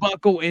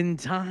 Turnbuckle in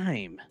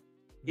Time.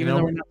 Even know,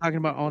 though we're not talking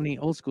about all the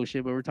old school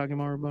shit, but we're talking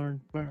more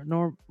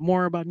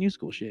about new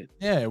school shit.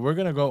 Yeah, we're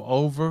gonna go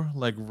over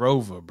like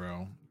Rover,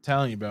 bro. I'm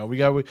telling you, bro. We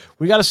got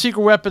a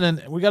secret weapon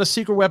and we got a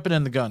secret weapon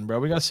in the gun, bro.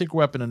 We got a secret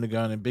weapon in the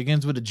gun. It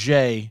begins with a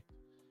J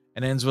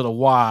and ends with a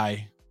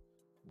Y.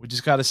 We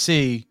just got to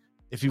see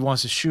if he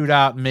wants to shoot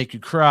out and make you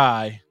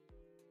cry.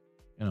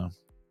 You know,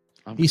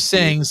 he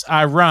sings,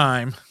 I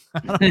rhyme.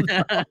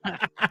 I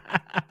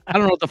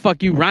don't know what the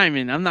fuck you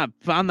rhyming. I'm not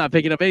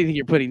picking up anything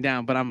you're putting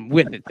down, but I'm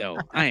with it though.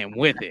 I am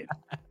with it.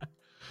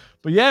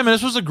 But yeah, man,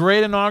 this was a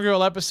great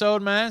inaugural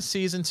episode, man.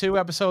 Season 2,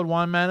 episode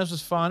 1, man. This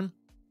was fun.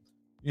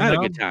 I had a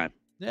good time.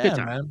 Yeah, good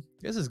time. man.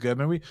 This is good,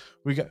 man.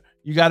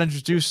 You got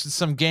introduced to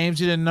some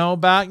games you didn't know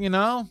about, you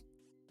know.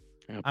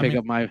 I'll pick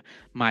up my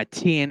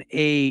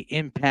TNA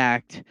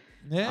Impact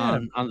Yeah.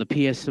 on the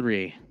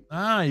PS3.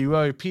 Ah, you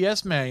are a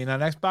PS man. You're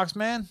not an Xbox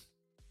man?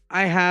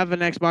 I have an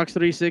Xbox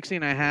 360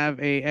 and I have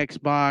a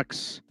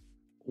Xbox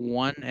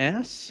One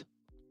S.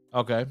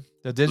 Okay.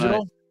 The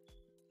digital?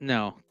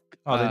 No.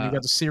 Oh, then you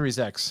got the Series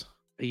X.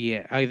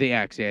 Yeah, the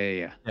X.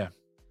 Yeah. Yeah.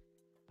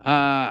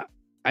 I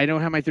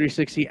don't have my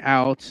 360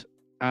 out,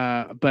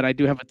 but I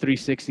do have a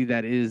 360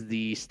 that is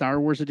the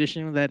Star Wars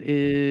edition. That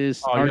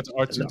is. Oh, you got the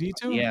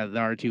R2D2? Yeah, the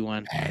R2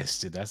 one. Yes,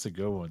 dude, that's a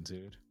good one,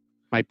 dude.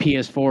 My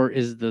PS4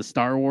 is the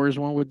Star Wars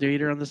one with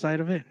Vader on the side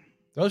of it.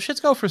 Those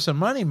shits go for some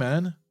money,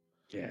 man.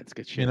 Yeah, it's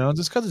good shit. You know,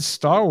 just because it's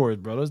Star Wars,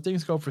 bro. Those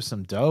things go for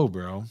some dough,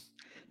 bro.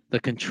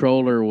 The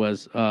controller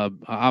was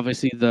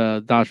obviously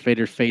the Darth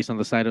Vader's face on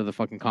the side of the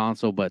fucking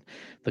console, but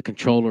the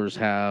controllers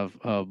have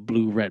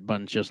blue red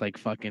buttons just like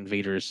fucking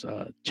Vader's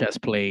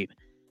chest plate.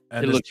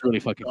 And it looks really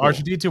fucking cool.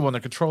 R2D2 one,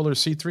 the controller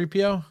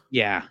C3PO?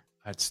 Yeah.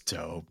 That's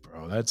dope,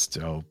 bro. That's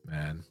dope,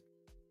 man.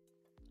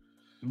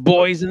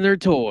 Boys and their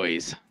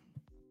toys.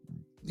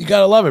 You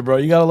gotta love it, bro.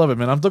 You gotta love it,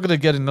 man. I'm looking to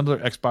get another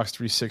Xbox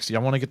 360. I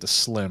want to get the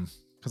Slim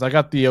because I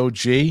got the OG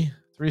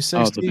 360.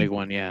 Oh, the big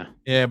one, yeah.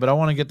 Yeah, but I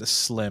want to get the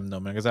Slim though,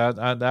 man, because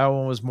that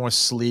one was more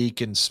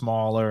sleek and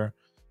smaller,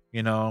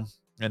 you know.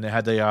 And it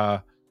had the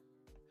I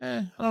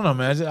don't know,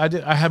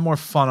 man. I had more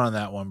fun on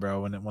that one,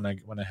 bro. When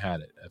I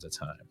had it at the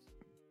time.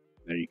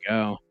 There you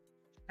go.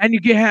 And you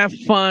can have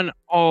fun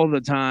all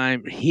the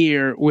time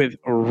here with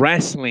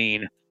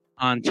wrestling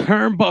on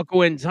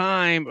Turnbuckle in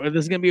Time.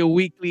 This is going to be a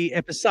weekly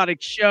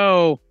episodic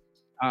show.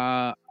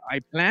 I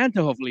plan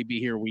to hopefully be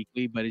here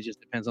weekly, but it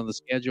just depends on the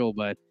schedule.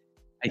 But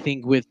I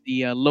think with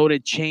the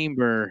loaded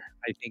chamber,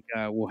 I think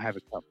we'll have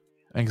it covered.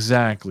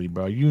 Exactly,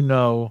 bro. You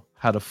know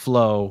how to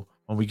flow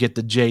when we get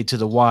the J to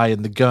the Y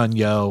in the gun,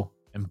 yo.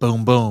 And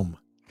boom, boom.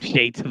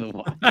 J to the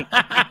Y.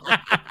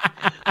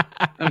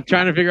 I'm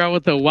trying to figure out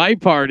what the Y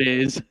part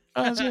is.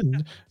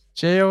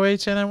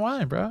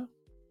 JOHNNY, bro.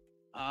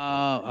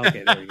 Oh,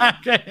 okay. There we go.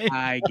 Okay.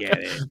 I get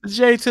it.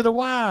 J to the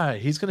Y.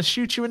 He's gonna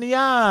shoot you in the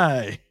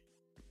eye.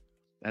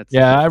 That's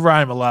I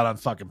rhyme a lot on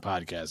fucking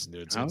podcasts,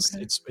 dude.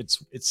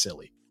 It's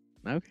silly.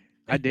 Okay,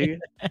 I dig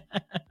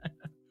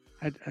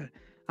it.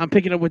 I'm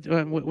picking up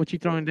what you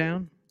throwing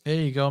down. There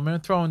you go,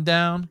 man. Throwing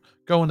down.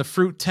 Going to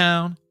Fruit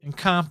Town in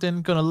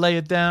Compton. Gonna lay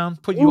it down.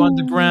 Put you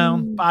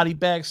underground, body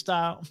bag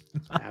style.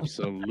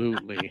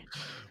 Absolutely.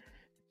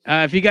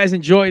 If you guys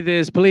enjoy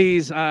this,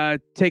 please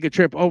take a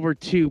trip over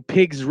to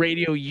Pigs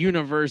Radio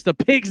Universe, the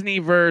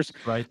Pigsneyverse.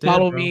 Right there,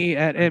 Follow bro. me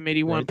at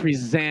M81 Right.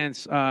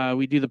 Presents.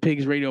 We do the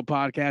Pigs Radio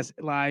podcast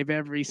live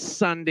every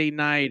Sunday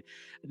night,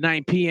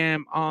 9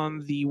 p.m.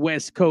 on the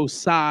West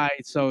Coast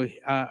side. So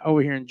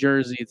over here in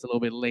Jersey, it's a little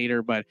bit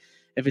later. But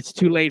if it's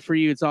too late for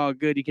you, it's all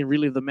good. You can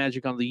relive the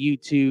magic on the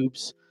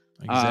YouTubes.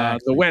 Exactly.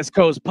 The West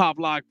Coast Pop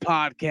Lock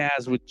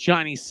podcast with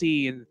Johnny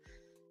C.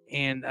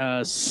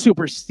 and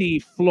Super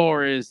Steve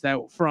Flores, that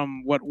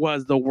from what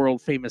was the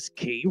world famous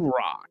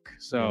K-Rock.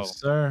 So Yes,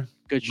 sir.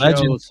 good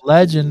Legend. shows.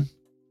 Legend.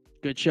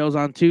 Good shows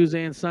on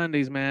Tuesday and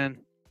Sundays, man.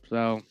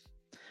 So,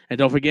 and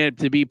don't forget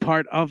to be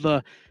part of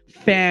the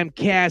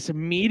Famcast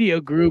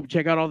Media Group.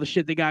 Check out all the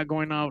shit they got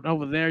going on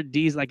over there.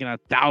 D's like in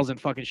 1,000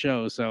 fucking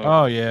shows. So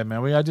Oh yeah,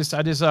 man. We just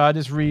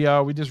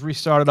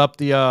restarted up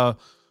the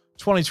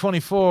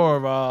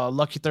 2024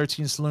 Lucky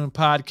 13 Saloon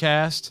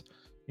podcast.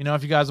 You know,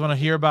 if you guys want to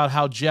hear about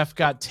how Jeff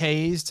got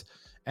tased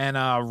and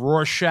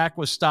Rorschach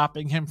was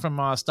stopping him from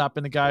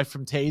stopping the guy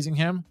from tasing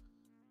him,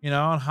 you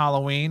know, on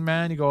Halloween,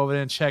 man, you go over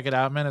there and check it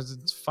out, man. It's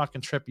a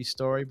fucking trippy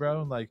story,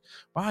 bro. Like,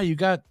 wow, you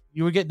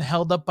were getting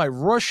held up by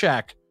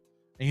Rorschach,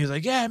 and he was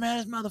like, yeah, man,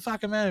 this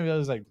motherfucker, man. I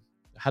was like,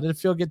 how did it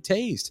feel get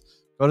tased?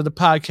 Go to the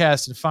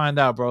podcast and find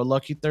out, bro.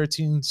 Lucky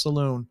 13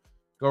 Saloon.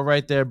 Go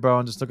right there, bro,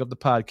 and just look up the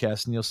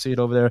podcast, and you'll see it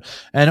over there.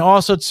 And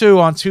also, too,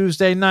 on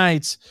Tuesday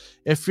nights,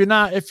 if you're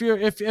not,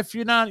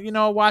 you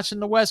know, watching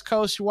the West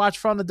Coast, you watch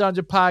From the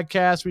Dungeon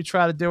podcast. We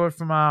try to do it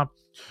from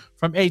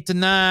 8 to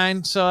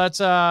 9, so that's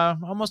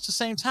almost the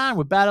same time.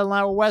 We're battling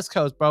out with West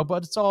Coast, bro,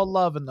 but it's all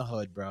love in the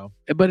hood, bro.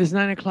 but it's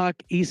 9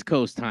 o'clock East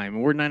Coast time,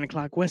 and we're 9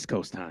 o'clock West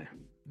Coast time.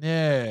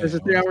 Yeah, There's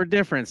a 3-hour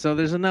difference, so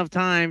there's enough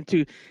time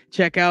to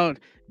check out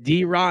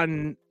D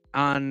Rotten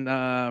on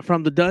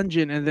From the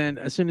Dungeon, and then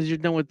as soon as you're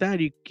done with that,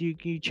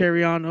 you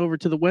cherry on over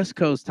to the West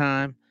Coast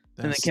time,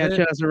 and then catch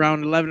us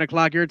around 11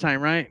 o'clock your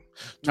time, right?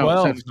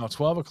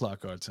 12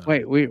 o'clock our time.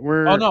 Wait,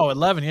 we're oh no,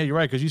 11. Yeah, you're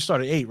right, because you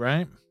started 8,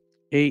 right?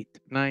 8,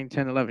 9,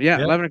 10, 11. Yeah,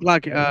 Yep. 11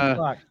 o'clock.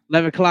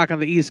 11 o'clock on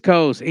the East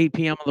Coast, 8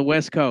 p.m. on the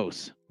West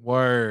Coast.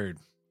 Word.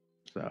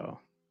 So,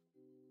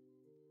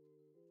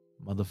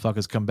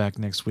 Motherfuckers, come back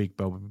next week,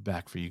 bro. We'll be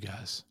back for you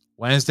guys.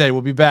 Wednesday,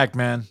 we'll be back,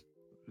 man.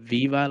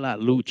 Viva la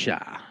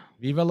lucha.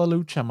 Viva la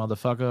lucha,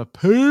 motherfucker.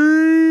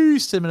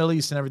 Peace to the Middle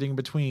East and everything in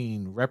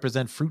between.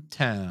 Represent Fruit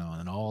Town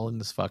and all in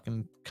this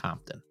fucking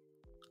Compton.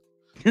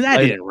 That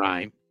didn't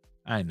rhyme.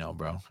 I know,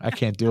 bro. I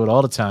can't do it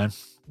all the time.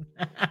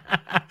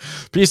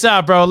 Peace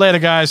out, bro. Later,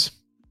 guys.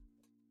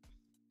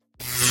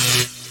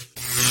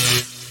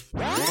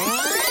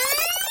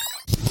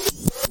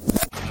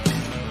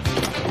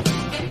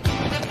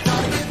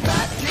 Gotta get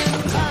back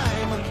in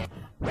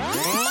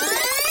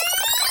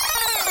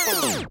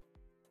time.